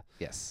 Yeah,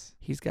 Yes.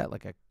 he's got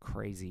like a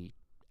crazy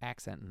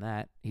accent in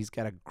that. He's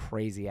got a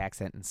crazy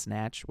accent in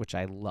Snatch, which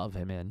I love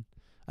him in.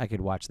 I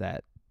could watch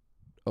that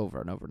over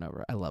and over and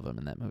over. I love him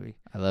in that movie.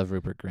 I love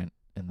Rupert Grint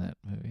in that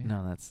movie.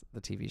 No, that's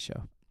the TV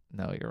show.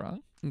 No, you're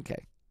wrong.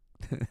 Okay.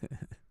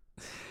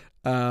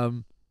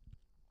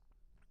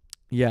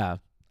 Yeah,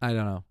 I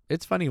don't know.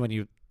 It's funny when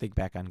you think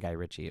back on Guy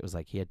Ritchie. It was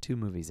like he had 2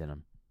 movies in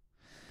him.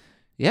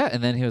 Yeah,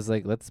 and then he was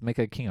like, let's make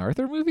a King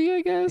Arthur movie,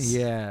 I guess.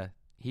 Yeah.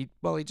 He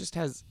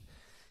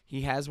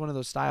has one of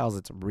those styles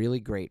that's really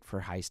great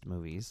for heist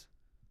movies,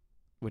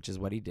 which is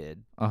what he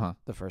did Uh-huh.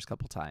 the first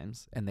couple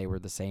times, and they were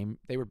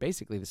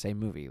basically the same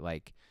movie.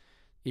 Like,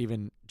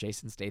 even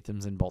Jason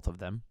Statham's in both of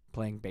them,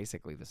 playing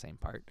basically the same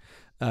part.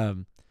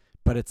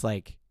 But it's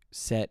like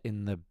set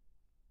in the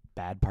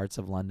bad parts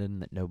of London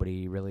that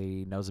nobody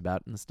really knows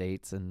about in the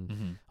States, and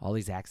Mm-hmm. all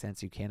these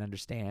accents you can't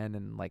understand,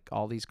 and like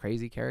all these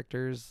crazy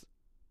characters,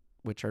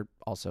 which are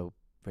also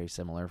very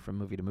similar from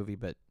movie to movie.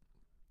 But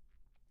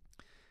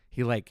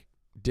he like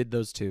did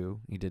those 2.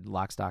 He did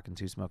Lock, Stock, and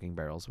Two Smoking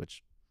Barrels,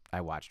 which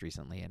I watched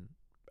recently and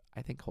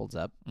I think holds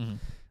up.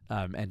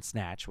 Mm-hmm. And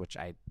Snatch, which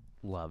I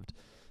loved.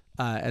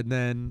 And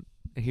then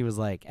he was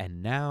like,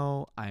 and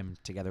now I'm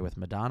together with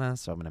Madonna,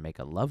 so I'm going to make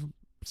a love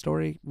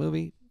story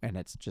movie, and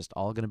it's just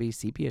all going to be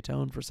sepia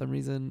tone for some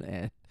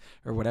reason,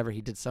 or whatever.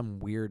 He did some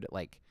weird,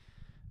 like,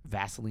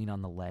 Vaseline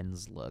on the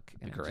lens look.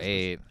 And it just was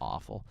Great.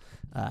 awful.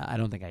 I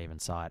don't think I even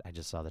saw it. I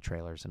just saw the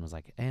trailers and was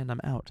like, and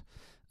I'm out.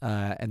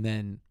 And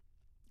then,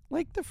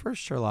 like, the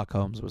first Sherlock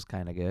Holmes was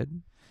kind of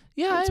good.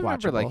 Yeah, It's I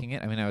remember watchable. liking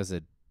it. I mean, I was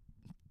a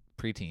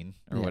preteen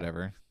or Yeah.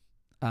 whatever.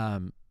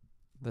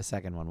 The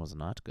second one was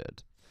not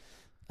good.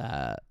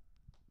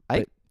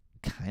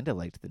 Kind of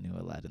liked the new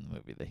Aladdin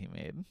movie that he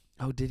made.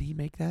 Oh, did he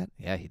make that?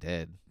 Yeah, he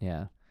did.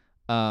 Yeah.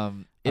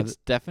 It's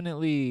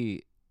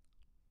definitely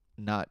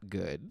not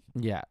good,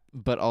 Yeah.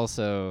 but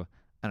also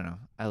I don't know.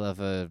 I love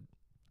a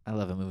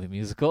movie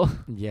musical.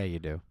 Yeah, you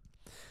do.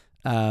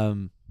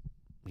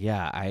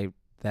 Yeah, I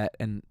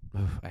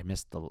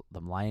missed the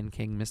Lion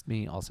King missed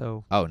me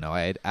also. Oh no,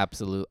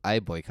 I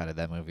boycotted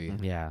that movie.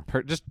 Yeah.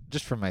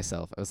 Just for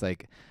myself. I was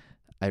like,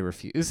 I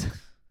refuse.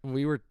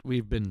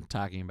 We've been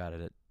talking about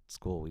it at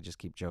school. We just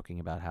keep joking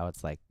about how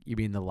it's like, you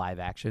mean the live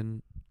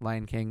action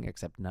Lion King,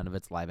 except none of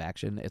it's live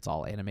action. It's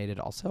all animated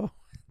also.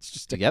 It's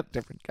just a Yep.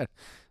 different kind.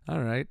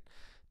 All right.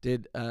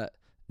 Did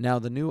now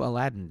the new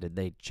Aladdin, did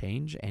they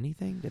change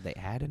anything? Did they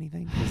add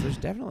anything? Because there's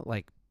definitely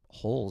like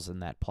holes in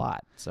that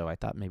plot. So I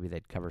thought maybe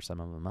they'd cover some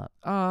of them up.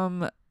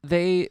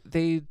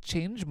 They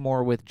change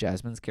more with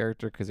Jasmine's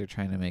character because they're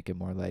trying to make it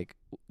more like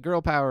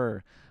girl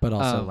power. But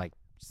also Um, like,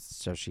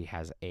 so she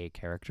has a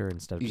character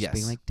instead of just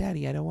being Yes. like,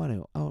 Daddy, I don't want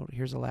to. Oh,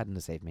 here's Aladdin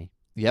to save me.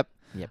 Yep.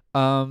 Yep.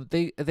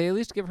 They at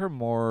least give her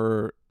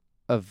more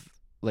of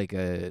like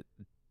a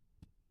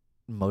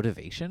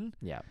motivation.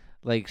 Yeah.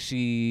 Like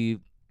she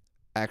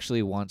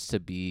actually wants to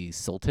be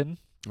Sultan.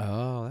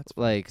 Oh, that's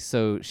Like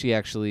so she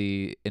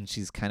actually and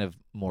she's kind of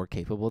more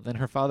capable than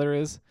her father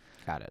is.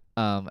 got it.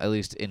 At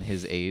least in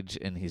his age,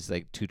 and he's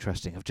like too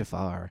trusting of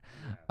Jafar.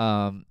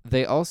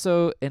 They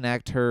also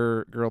enact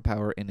her girl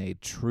power in a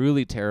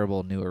truly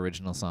terrible new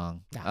original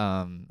song.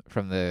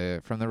 From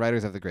the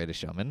writers of The Greatest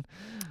Showman.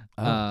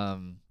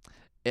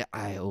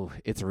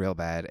 It's real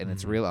bad and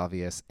it's Mhm. real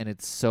obvious, and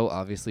it's so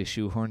obviously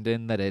shoehorned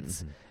in that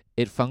Mhm.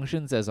 it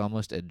functions as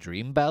almost a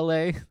dream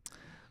ballet.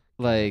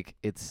 Like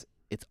it's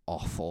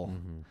awful.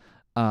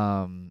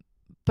 Mhm.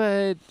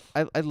 but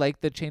I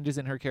like the changes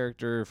in her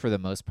character for the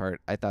most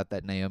part. I thought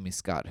that Naomi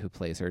Scott, who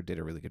plays her, did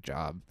a really good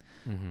job.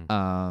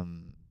 Mm-hmm.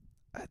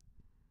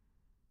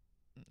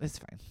 It's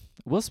fine.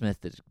 Will Smith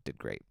did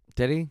great.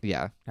 Did he?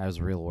 Yeah. I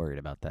was real worried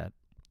about that.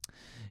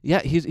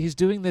 Yeah, he's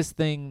doing this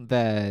thing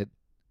that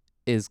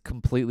is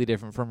completely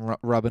different from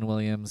Robin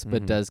Williams,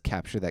 but Mhm. does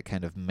capture that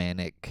kind of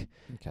manic,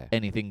 Okay.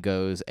 anything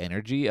goes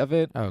energy of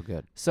it. Oh,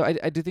 good. So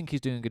I do think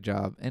he's doing a good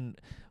job. And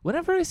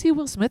whenever I see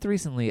Will Smith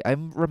recently,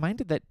 I'm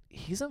reminded that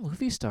he's a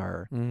movie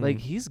star. Like,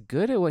 Mhm. he's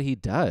good at what he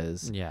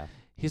does. Yeah.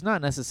 He's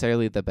not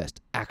necessarily the best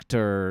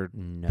actor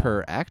No.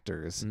 per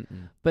actors,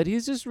 Mm-mm. but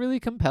he's just really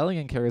compelling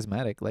and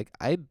charismatic. Like,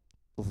 I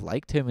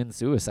liked him in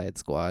Suicide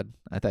Squad.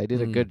 I thought he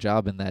did a good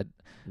job in that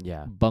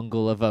Yeah.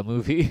 bungle of a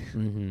movie.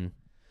 Mm-hmm.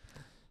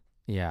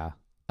 Yeah.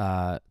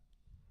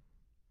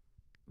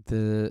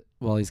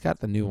 He's got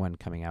the new one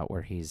coming out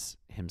where he's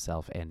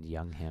himself and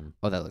young him.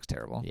 Oh, that looks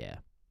terrible. Yeah.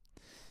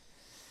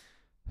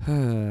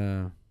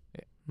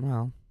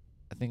 Well,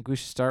 I think we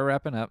should start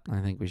wrapping up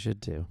I think we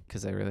should too.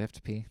 because I really have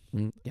to pee,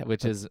 Yeah,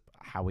 which is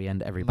how we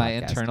end every my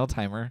podcast. internal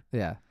timer.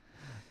 Yeah.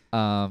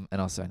 And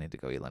also I need to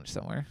go eat lunch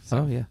somewhere. So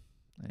Oh yeah.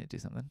 I need to do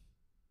something.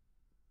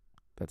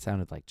 That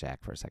sounded like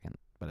Jack for a second,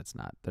 but it's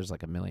not. There's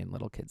like a million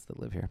little kids that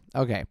live here.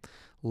 Okay,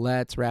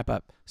 let's wrap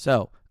up.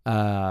 So,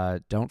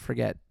 don't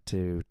forget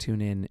to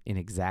tune in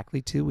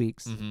exactly 2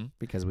 weeks Mm-hmm.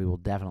 because we will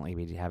definitely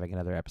be having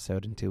another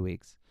episode in 2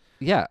 weeks.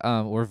 Yeah,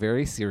 we're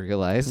very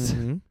serialized.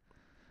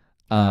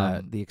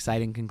 The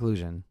exciting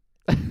conclusion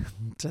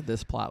to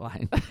this plot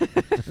line.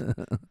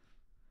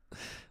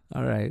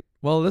 All right.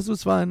 Well, this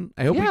was fun.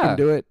 I hope we Yeah. can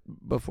do it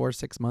before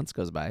 6 months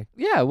goes by.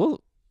 Yeah,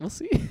 we'll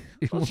see.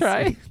 We'll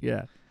try. see.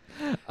 Yeah.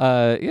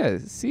 Yeah.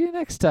 See you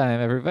next time,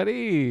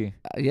 everybody.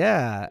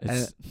 Yeah.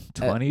 It's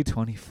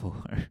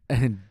 2024.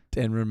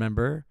 And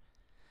remember,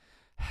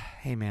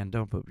 hey man,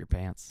 don't poop your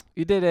pants.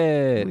 You did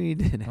it. We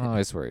did it. Oh, I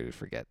was worried we'd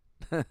forget.